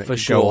is something that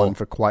could go on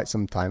for quite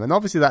some time. And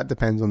obviously that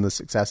depends on the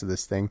success of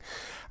this thing.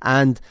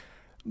 And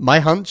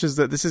my hunch is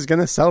that this is going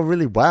to sell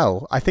really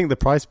well. I think the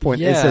price point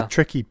is a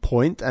tricky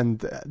point, and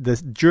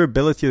the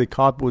durability of the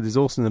cardboard is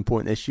also an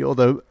important issue.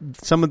 Although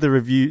some of the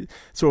review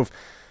sort of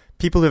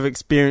people who have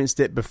experienced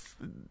it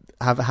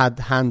have had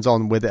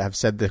hands-on with it have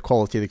said the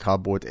quality of the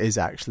cardboard is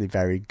actually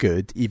very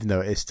good, even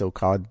though it is still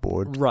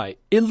cardboard. Right.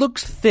 It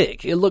looks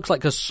thick. It looks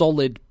like a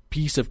solid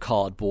piece of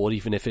cardboard,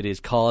 even if it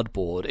is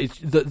cardboard.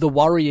 The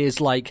worry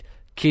is, like,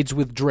 kids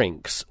with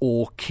drinks,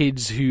 or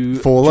kids who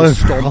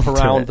stomp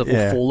around that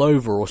will fall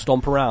over or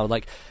stomp around.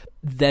 Like,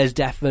 there's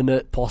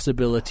definite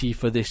possibility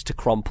for this to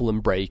crumple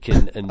and break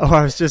and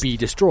be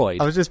destroyed.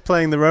 I was just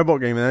playing the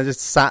robot game, and I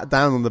just sat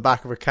down on the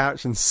back of a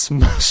couch and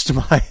smushed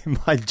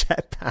my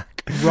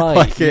jetpack. Right,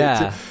 like,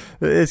 it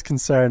is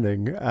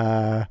concerning.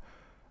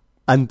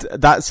 And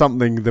that's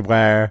something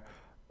where,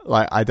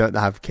 like, I don't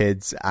have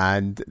kids,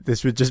 and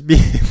this would just be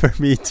for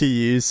me to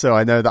use, so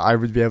I know that I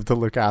would be able to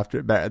look after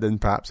it better than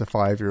perhaps a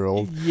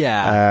 5-year-old.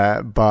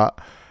 Yeah. But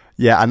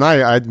yeah, and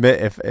I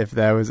admit if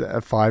there was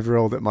a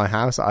 5-year-old at my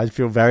house, I'd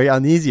feel very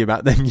uneasy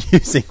about them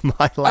using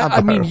my Labo.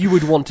 I mean, you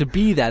would want to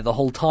be there the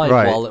whole time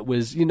while it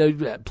was,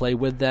 play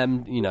with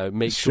them,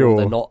 make sure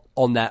they're not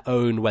on their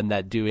own when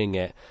they're doing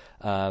it.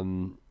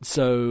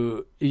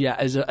 So yeah,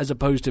 as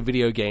opposed to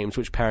video games,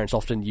 which parents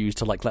often use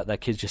to, like, let their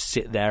kids just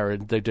sit there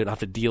and they don't have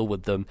to deal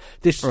with them,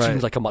 this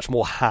seems like a much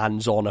more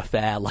hands-on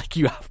affair. Like,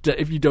 you have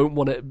to, if you don't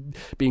want it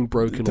being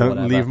broken or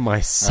whatever. Don't leave my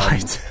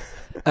sight.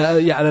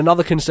 And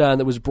another concern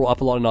that was brought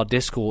up a lot in our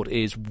Discord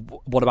is,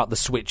 what about the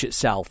Switch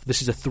itself?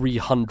 This is a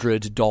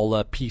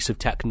 $300 piece of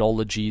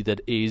technology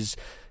that is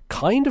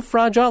kind of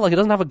fragile. Like, it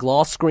doesn't have a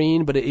glass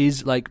screen, but it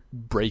is, like,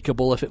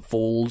 breakable if it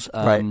falls.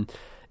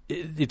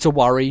 It's a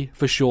worry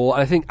for sure.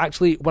 And I think,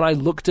 actually, when I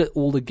looked at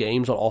all the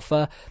games on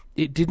offer,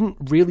 it didn't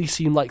really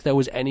seem like there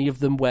was any of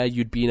them where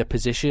you'd be in a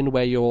position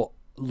where you're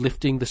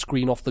lifting the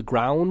screen off the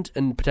ground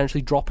and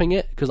potentially dropping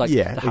it, because, like,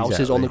 the house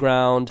is on the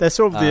ground. They're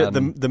sort of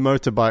the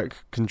motorbike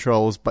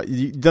controls, but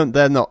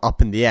they're not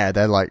up in the air.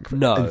 They're, like,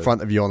 in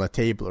front of you on a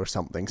table or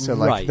something. So,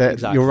 like,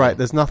 you're right.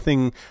 There's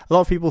nothing. A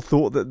lot of people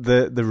thought that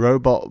the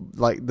robot,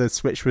 like, the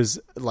Switch, was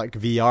like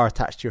VR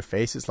attached to your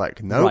face. It's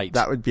like, no,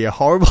 that would be a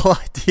horrible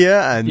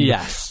idea. And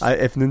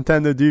if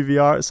Nintendo do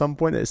VR at some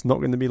point, it's not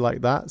going to be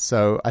like that.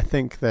 So I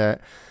think that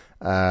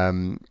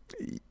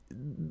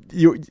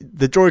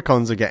the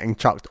Joy-Cons are getting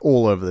chucked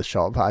all over the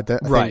shop. I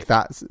think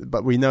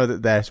but we know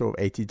that they're sort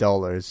of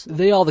 $80.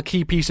 They are the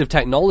key piece of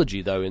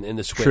technology, though, in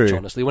the Switch,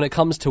 honestly. When it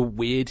comes to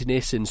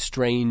weirdness and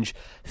strange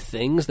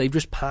things, they've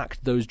just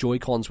packed those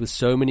Joy-Cons with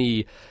so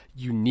many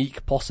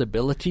unique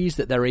possibilities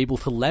that they're able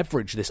to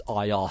leverage this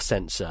IR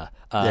sensor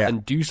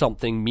and do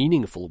something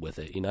meaningful with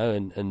it,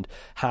 and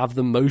have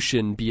the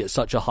motion be at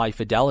such a high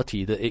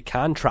fidelity that it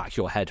can track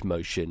your head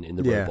motion in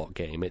the robot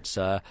game.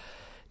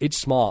 It's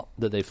smart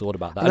that they've thought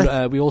about that.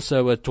 And we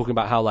also were talking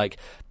about how, like,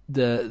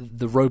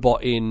 the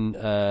robot in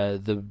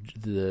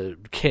the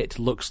kit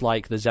looks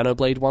like the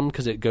Xenoblade one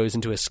because it goes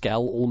into a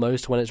skell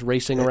almost when it's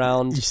racing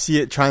around. You see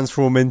it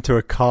transform into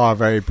a car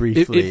very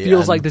briefly. It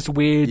feels like this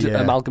weird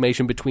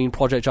amalgamation between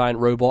Project Giant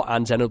Robot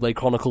and Xenoblade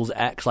Chronicles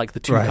X, like the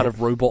two kind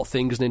of robot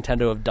things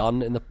Nintendo have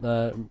done in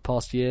the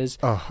past years.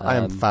 Oh, I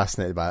am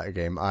fascinated by that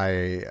game.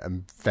 I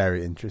am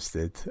very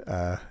interested.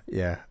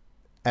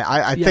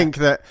 I think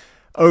that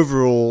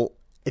overall,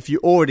 if you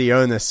already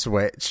own a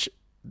Switch,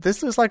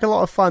 this looks like a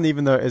lot of fun,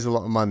 even though it is a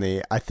lot of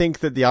money. I think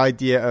that the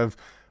idea of,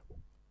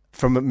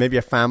 from maybe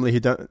a family who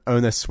don't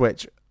own a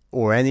Switch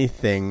or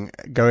anything,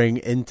 going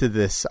into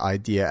this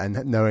idea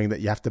and knowing that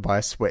you have to buy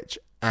a Switch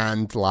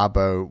and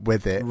Labo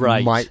with it,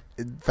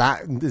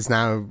 that is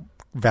now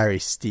very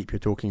steep. You're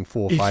talking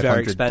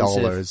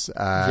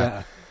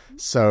 $400-$500.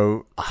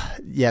 So,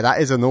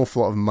 that is an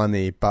awful lot of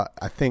money, but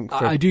I think...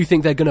 I do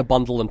think they're going to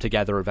bundle them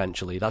together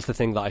eventually. That's the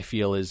thing that I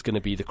feel is going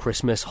to be the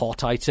Christmas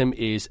hot item,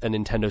 is a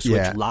Nintendo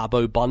Switch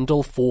Labo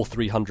bundle for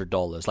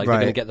 $300. Like, they're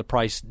going to get the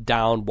price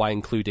down while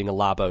including a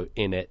Labo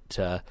in it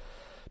to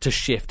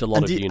shift a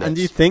lot of units. And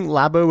do you think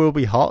Labo will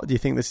be hot? Do you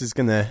think this is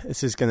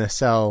gonna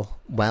sell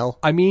well?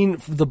 I mean,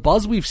 the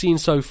buzz we've seen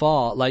so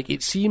far, like,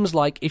 it seems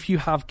like if you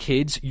have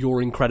kids,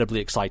 you're incredibly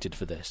excited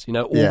for this. You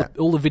know,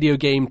 all the video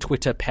game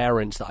Twitter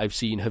parents that I've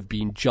seen have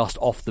been just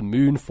off the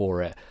moon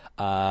for it.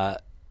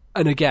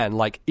 And again,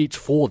 like, it's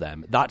for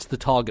them. That's the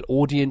target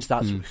audience.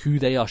 That's who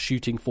they are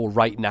shooting for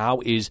right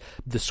now, is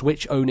the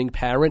Switch-owning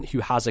parent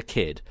who has a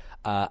kid.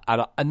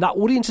 And that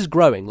audience is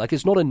growing. Like,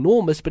 it's not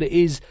enormous, but it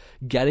is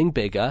getting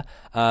bigger.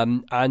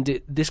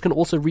 This can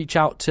also reach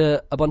out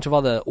to a bunch of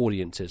other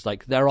audiences.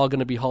 Like, there are going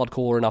to be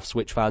hardcore enough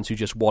Switch fans who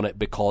just want it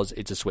because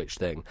it's a Switch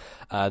thing.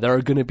 There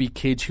are going to be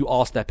kids who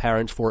ask their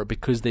parents for it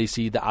because they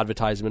see the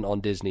advertisement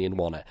on Disney and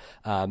want it.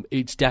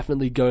 It's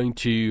definitely going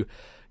to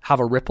have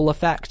a ripple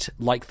effect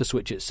like the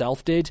Switch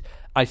itself did.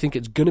 I think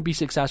it's going to be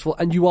successful,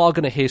 and you are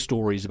going to hear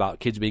stories about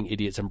kids being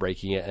idiots and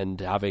breaking it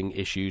and having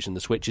issues and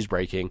the Switch is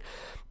breaking.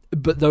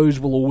 But those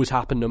will always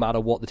happen no matter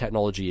what the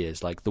technology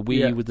is. Like the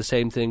Wii with the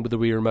same thing with the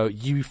Wii Remote.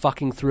 You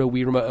fucking threw a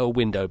Wii Remote at a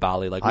window,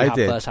 Bally. Like, we have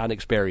first-hand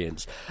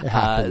experience.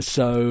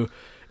 So,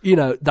 you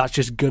know, that's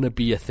just going to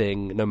be a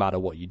thing no matter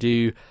what you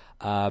do.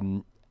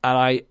 And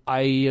I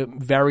am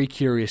very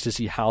curious to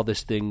see how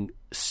this thing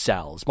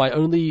sells. My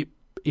only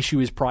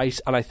issue is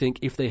price, and I think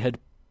if they had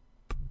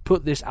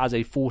put this as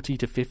a $40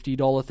 to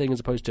 $50 thing as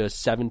opposed to a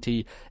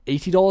 $70,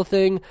 $80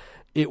 thing,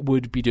 it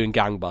would be doing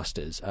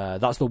gangbusters.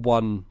 That's the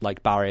one,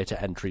 like, barrier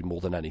to entry more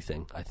than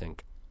anything, I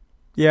think.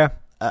 Yeah,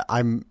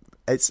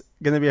 it's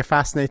going to be a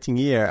fascinating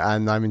year,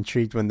 and I'm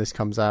intrigued when this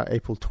comes out,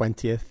 April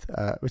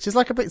 20th, which is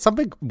like some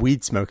big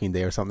weed smoking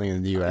day or something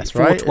in the US,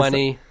 right?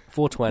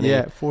 420.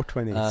 Yeah,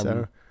 420.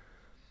 So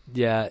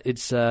yeah,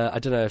 it's I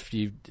don't know if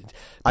you...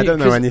 I don't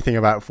know anything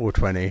about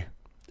 420.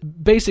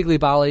 Basically,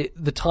 Bally,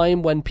 the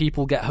time when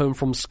people get home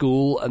from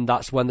school and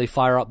that's when they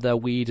fire up their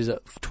weed is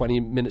at 20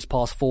 minutes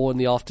past 4 in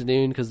the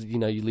afternoon, because, you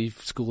know, you leave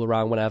school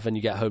around whenever and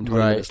you get home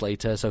 20 minutes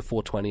later, so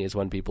 4:20 is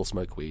when people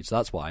smoke weed, so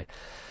that's why.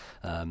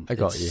 I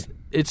got you.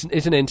 It's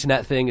an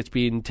internet thing. It's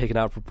been taken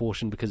out of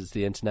proportion because it's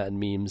the internet and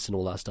memes and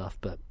all that stuff.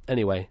 But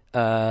anyway,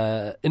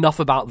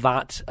 enough about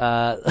that.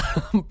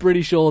 I'm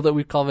pretty sure that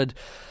we've covered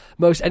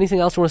most. Anything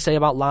else you want to say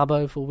about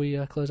Labo before we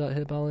close out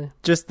here, Bally?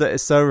 Just that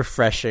it's so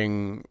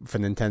refreshing for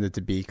Nintendo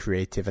to be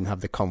creative and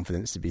have the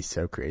confidence to be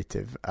so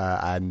creative.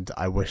 And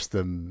I wish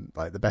them,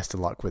 like, the best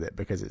of luck with it,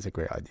 because it's a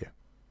great idea.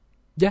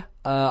 Yeah,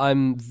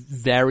 I'm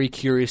very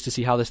curious to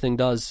see how this thing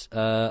does.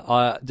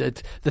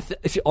 Honestly,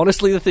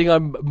 the thing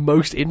I'm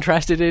most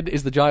interested in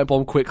is the Giant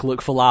Bomb Quick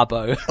Look for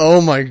Labo.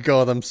 Oh my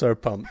god, I'm so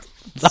pumped.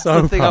 That's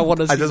so the thing pumped. I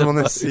want to see. I just want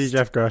to see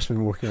Jeff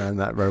Gershman walking around in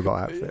that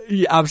robot outfit.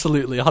 Yeah,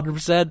 absolutely,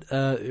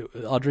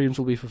 100%. Our dreams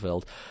will be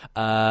fulfilled.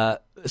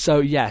 So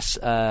yes,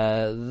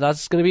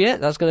 that's going to be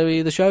it. That's going to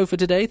be the show for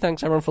today.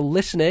 Thanks everyone for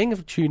listening,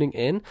 for tuning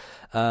in.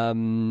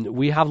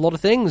 We have a lot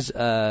of things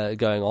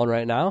going on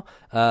right now.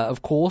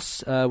 Of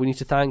course, we need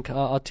to thank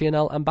our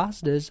TNL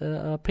ambassadors,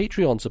 our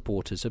Patreon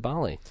supporters, so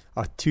Bally.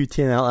 Our two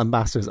TNL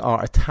ambassadors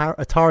are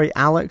Atari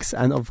Alex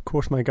and, of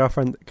course, my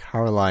girlfriend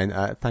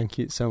Caroline. Thank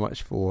you so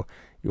much for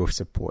your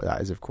support.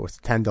 That is, of course,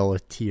 a $10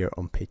 tier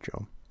on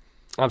Patreon.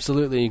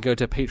 Absolutely. You go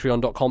to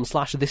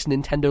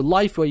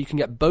patreon.com/thisnintendolife, where you can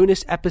get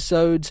bonus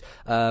episodes.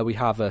 We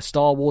have a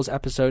Star Wars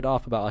episode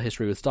up about our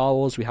history with Star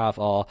Wars. We have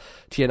our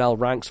TNL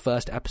Ranks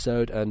first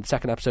episode, and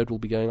second episode will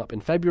be going up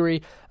in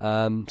February.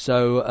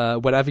 So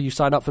whenever you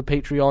sign up for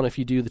Patreon, if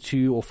you do the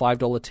 $2 or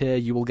 $5 tier,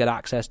 you will get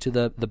access to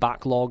the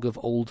backlog of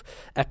old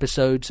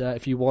episodes.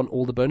 If you want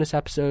all the bonus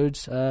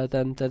episodes,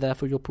 then they're there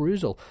for your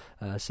perusal.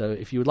 So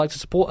if you would like to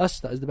support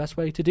us, that is the best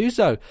way to do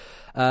so.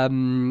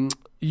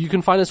 You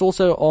can find us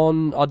also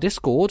on our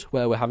Discord,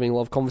 where we're having a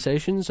lot of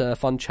conversations,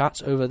 fun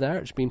chats over there.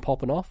 It's been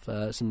popping off,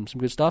 some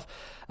good stuff.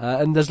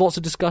 And there's lots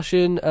of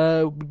discussion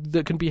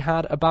that can be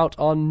had about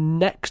our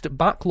next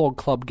Backlog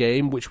Club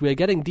game, which we're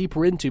getting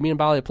deeper into. Me and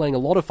Bally are playing a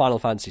lot of Final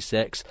Fantasy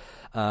VI.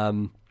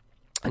 And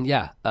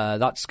yeah,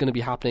 that's going to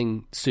be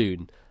happening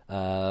soon.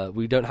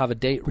 We don't have a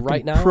date We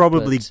right can now.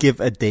 probably but give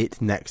a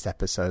date next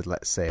episode,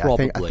 let's say. I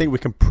Probably. think we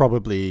can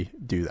probably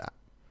do that.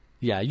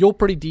 yeah, you're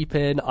pretty deep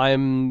in.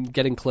 I'm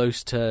getting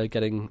close to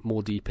getting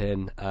more deep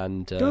in,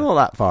 and You're not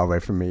that far away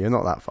from me. You're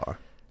not that far.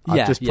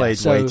 Yeah, I've just played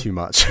so- way too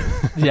much.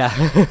 yeah.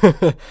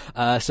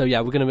 So yeah,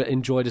 we're going to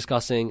enjoy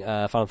discussing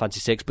Final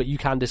Fantasy VI, but you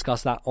can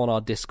discuss that on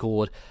our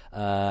Discord,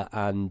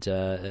 and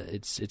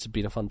it's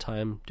been a fun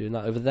time doing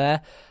that over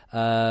there.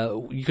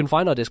 You can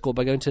find our Discord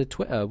by going to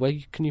Twitter. Where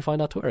can you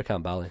find our Twitter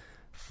account, Bally?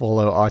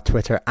 Follow our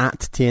Twitter at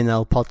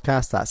TNL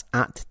Podcast. That's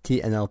at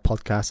TNL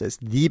Podcast. It's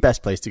the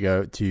best place to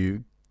go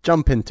to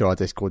jump into our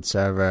Discord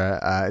server.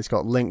 It's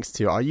got links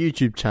to our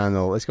YouTube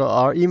channel. It's got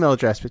our email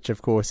address, which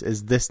of course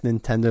is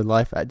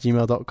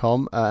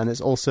thisnintendolife@gmail.com. And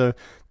it's also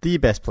the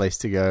best place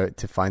to go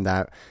to find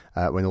out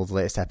when all the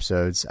latest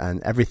episodes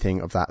and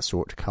everything of that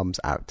sort comes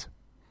out.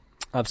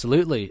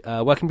 Absolutely.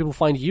 Where can people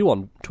find you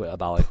on Twitter,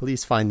 Bally?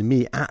 Please find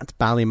me at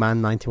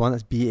Ballyman91.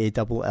 That's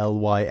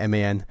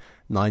BALLYMAN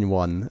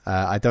 91.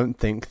 I don't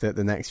think that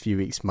the next few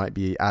weeks might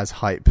be as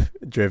hype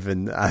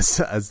driven as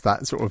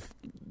that sort of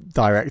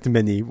direct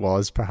mini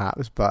was,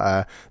 perhaps,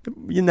 but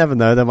you never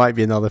know. There might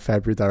be another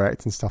February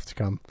direct and stuff to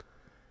come.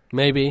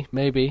 Maybe.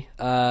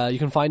 You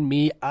can find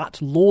me at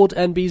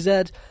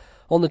LordNBZ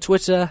on the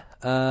Twitter,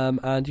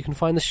 and you can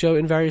find the show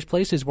in various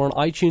places. We're on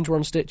iTunes, we're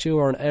on Stitcher,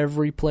 we're on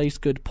every place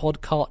good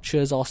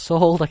podcatchers are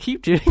sold. I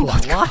keep doing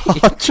that. Why?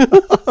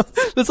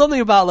 There's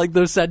something about like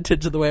those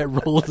sentences and the way it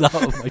rolls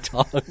out of my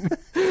tongue.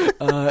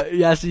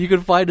 Yeah, so you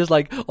can find us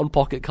like on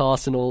Pocket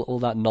Casts and all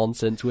that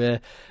nonsense.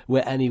 We're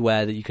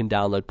anywhere that you can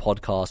download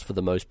podcasts for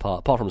the most part,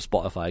 apart from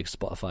Spotify.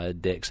 Spotify are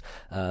dicks,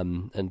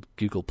 and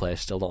Google Play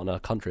is still not in our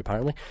country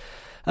apparently.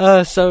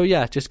 So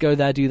yeah, just go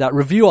there, do that.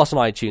 Review us on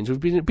iTunes.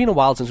 It's been a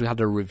while since we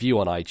had a review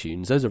on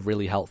iTunes. Those are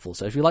really helpful.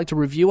 So if you'd like to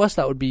review us,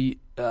 that would be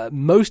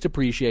most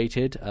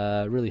appreciated.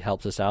 Really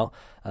helps us out.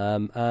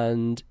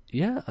 And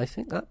yeah, I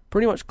think that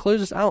pretty much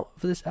closes out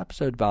for this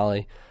episode,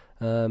 Bally.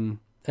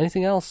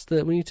 Anything else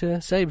that we need to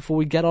say before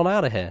we get on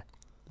out of here?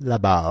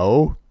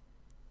 Labo.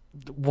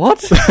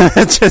 What?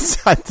 I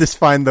just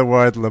find the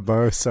word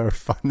Labo so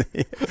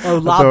funny. Oh,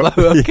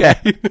 Labo, okay.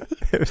 Yeah,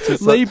 it was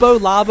just like,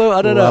 Labo,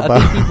 I don't know. Labo. I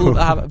think people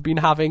have been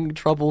having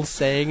trouble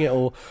saying it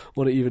or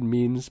what it even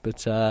means.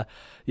 But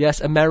yes,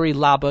 a merry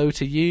Labo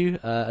to you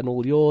and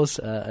all yours.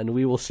 And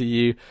we will see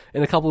you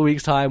in a couple of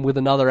weeks' time with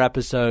another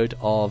episode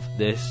of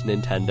This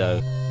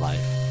Nintendo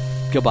Life.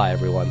 Goodbye,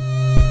 everyone.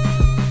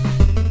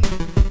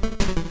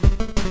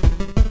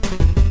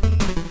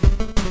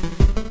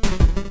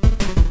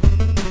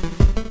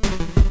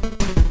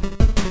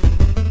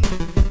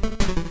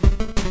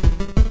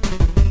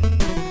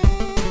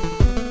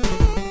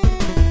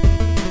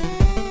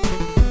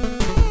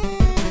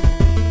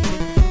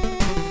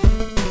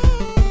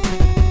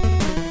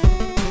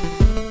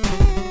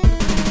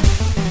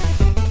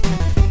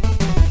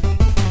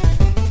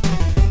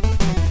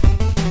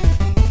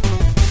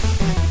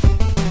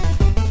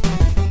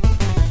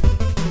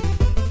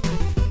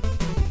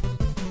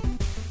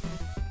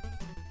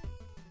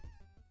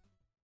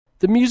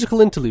 The musical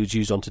interludes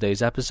used on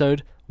today's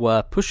episode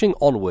were Pushing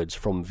Onwards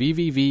from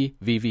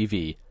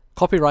VVV,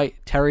 copyright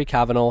Terry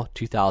Kavanagh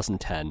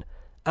 2010,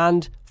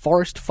 and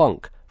Forest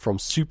Funk from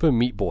Super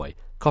Meat Boy,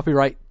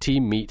 copyright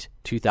Team Meat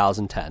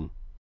 2010.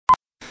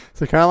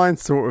 So Caroline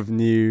sort of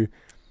knew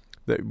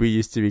that we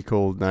used to be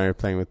called Now You're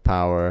Playing With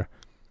Power,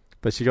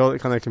 but she got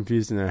it kind of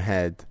confused in her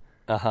head.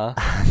 Uh-huh.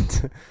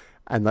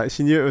 And like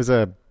she knew it was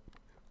a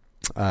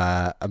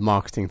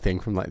marketing thing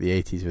from like the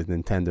 80s with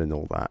Nintendo and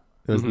all that.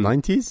 It was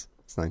 90s?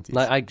 It's 90s.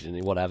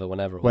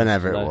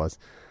 Whenever it was.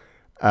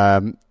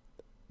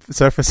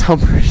 So for some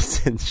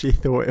reason she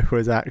thought it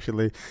was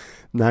actually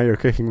Now You're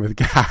Cooking With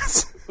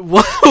Gas.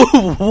 What?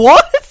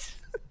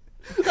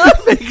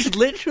 That makes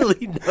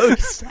literally no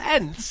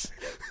sense.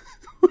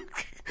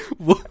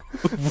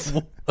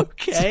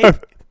 Okay. So,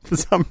 for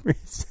some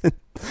reason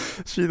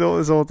she thought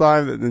this whole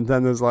time that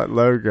Nintendo's like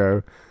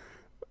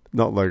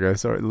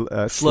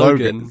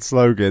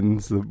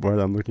slogan's the word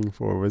I'm looking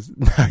for, was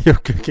Now You're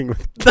Cooking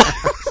With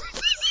Gas.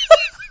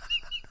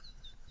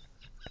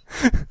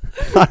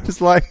 I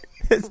was like,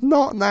 it's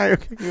not Now You're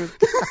Cooking With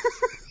Gas.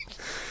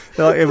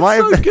 Like, it might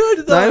have been,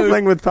 good, though. Now You're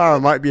Playing With Power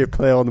might be a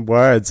play on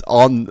words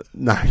on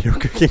Now You're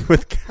Cooking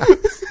With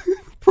Gas.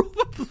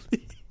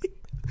 Probably.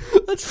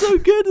 That's so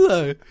good,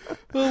 though.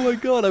 Oh my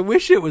god, I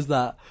wish it was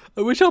that.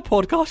 I wish our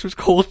podcast was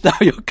called Now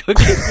You're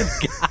Cooking With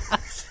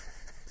Gas.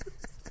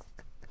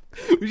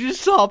 We should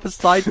start up a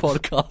side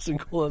podcast and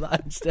call it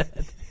that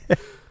instead.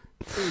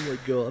 Oh my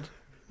god.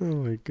 Oh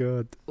my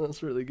god.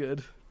 That's really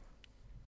good.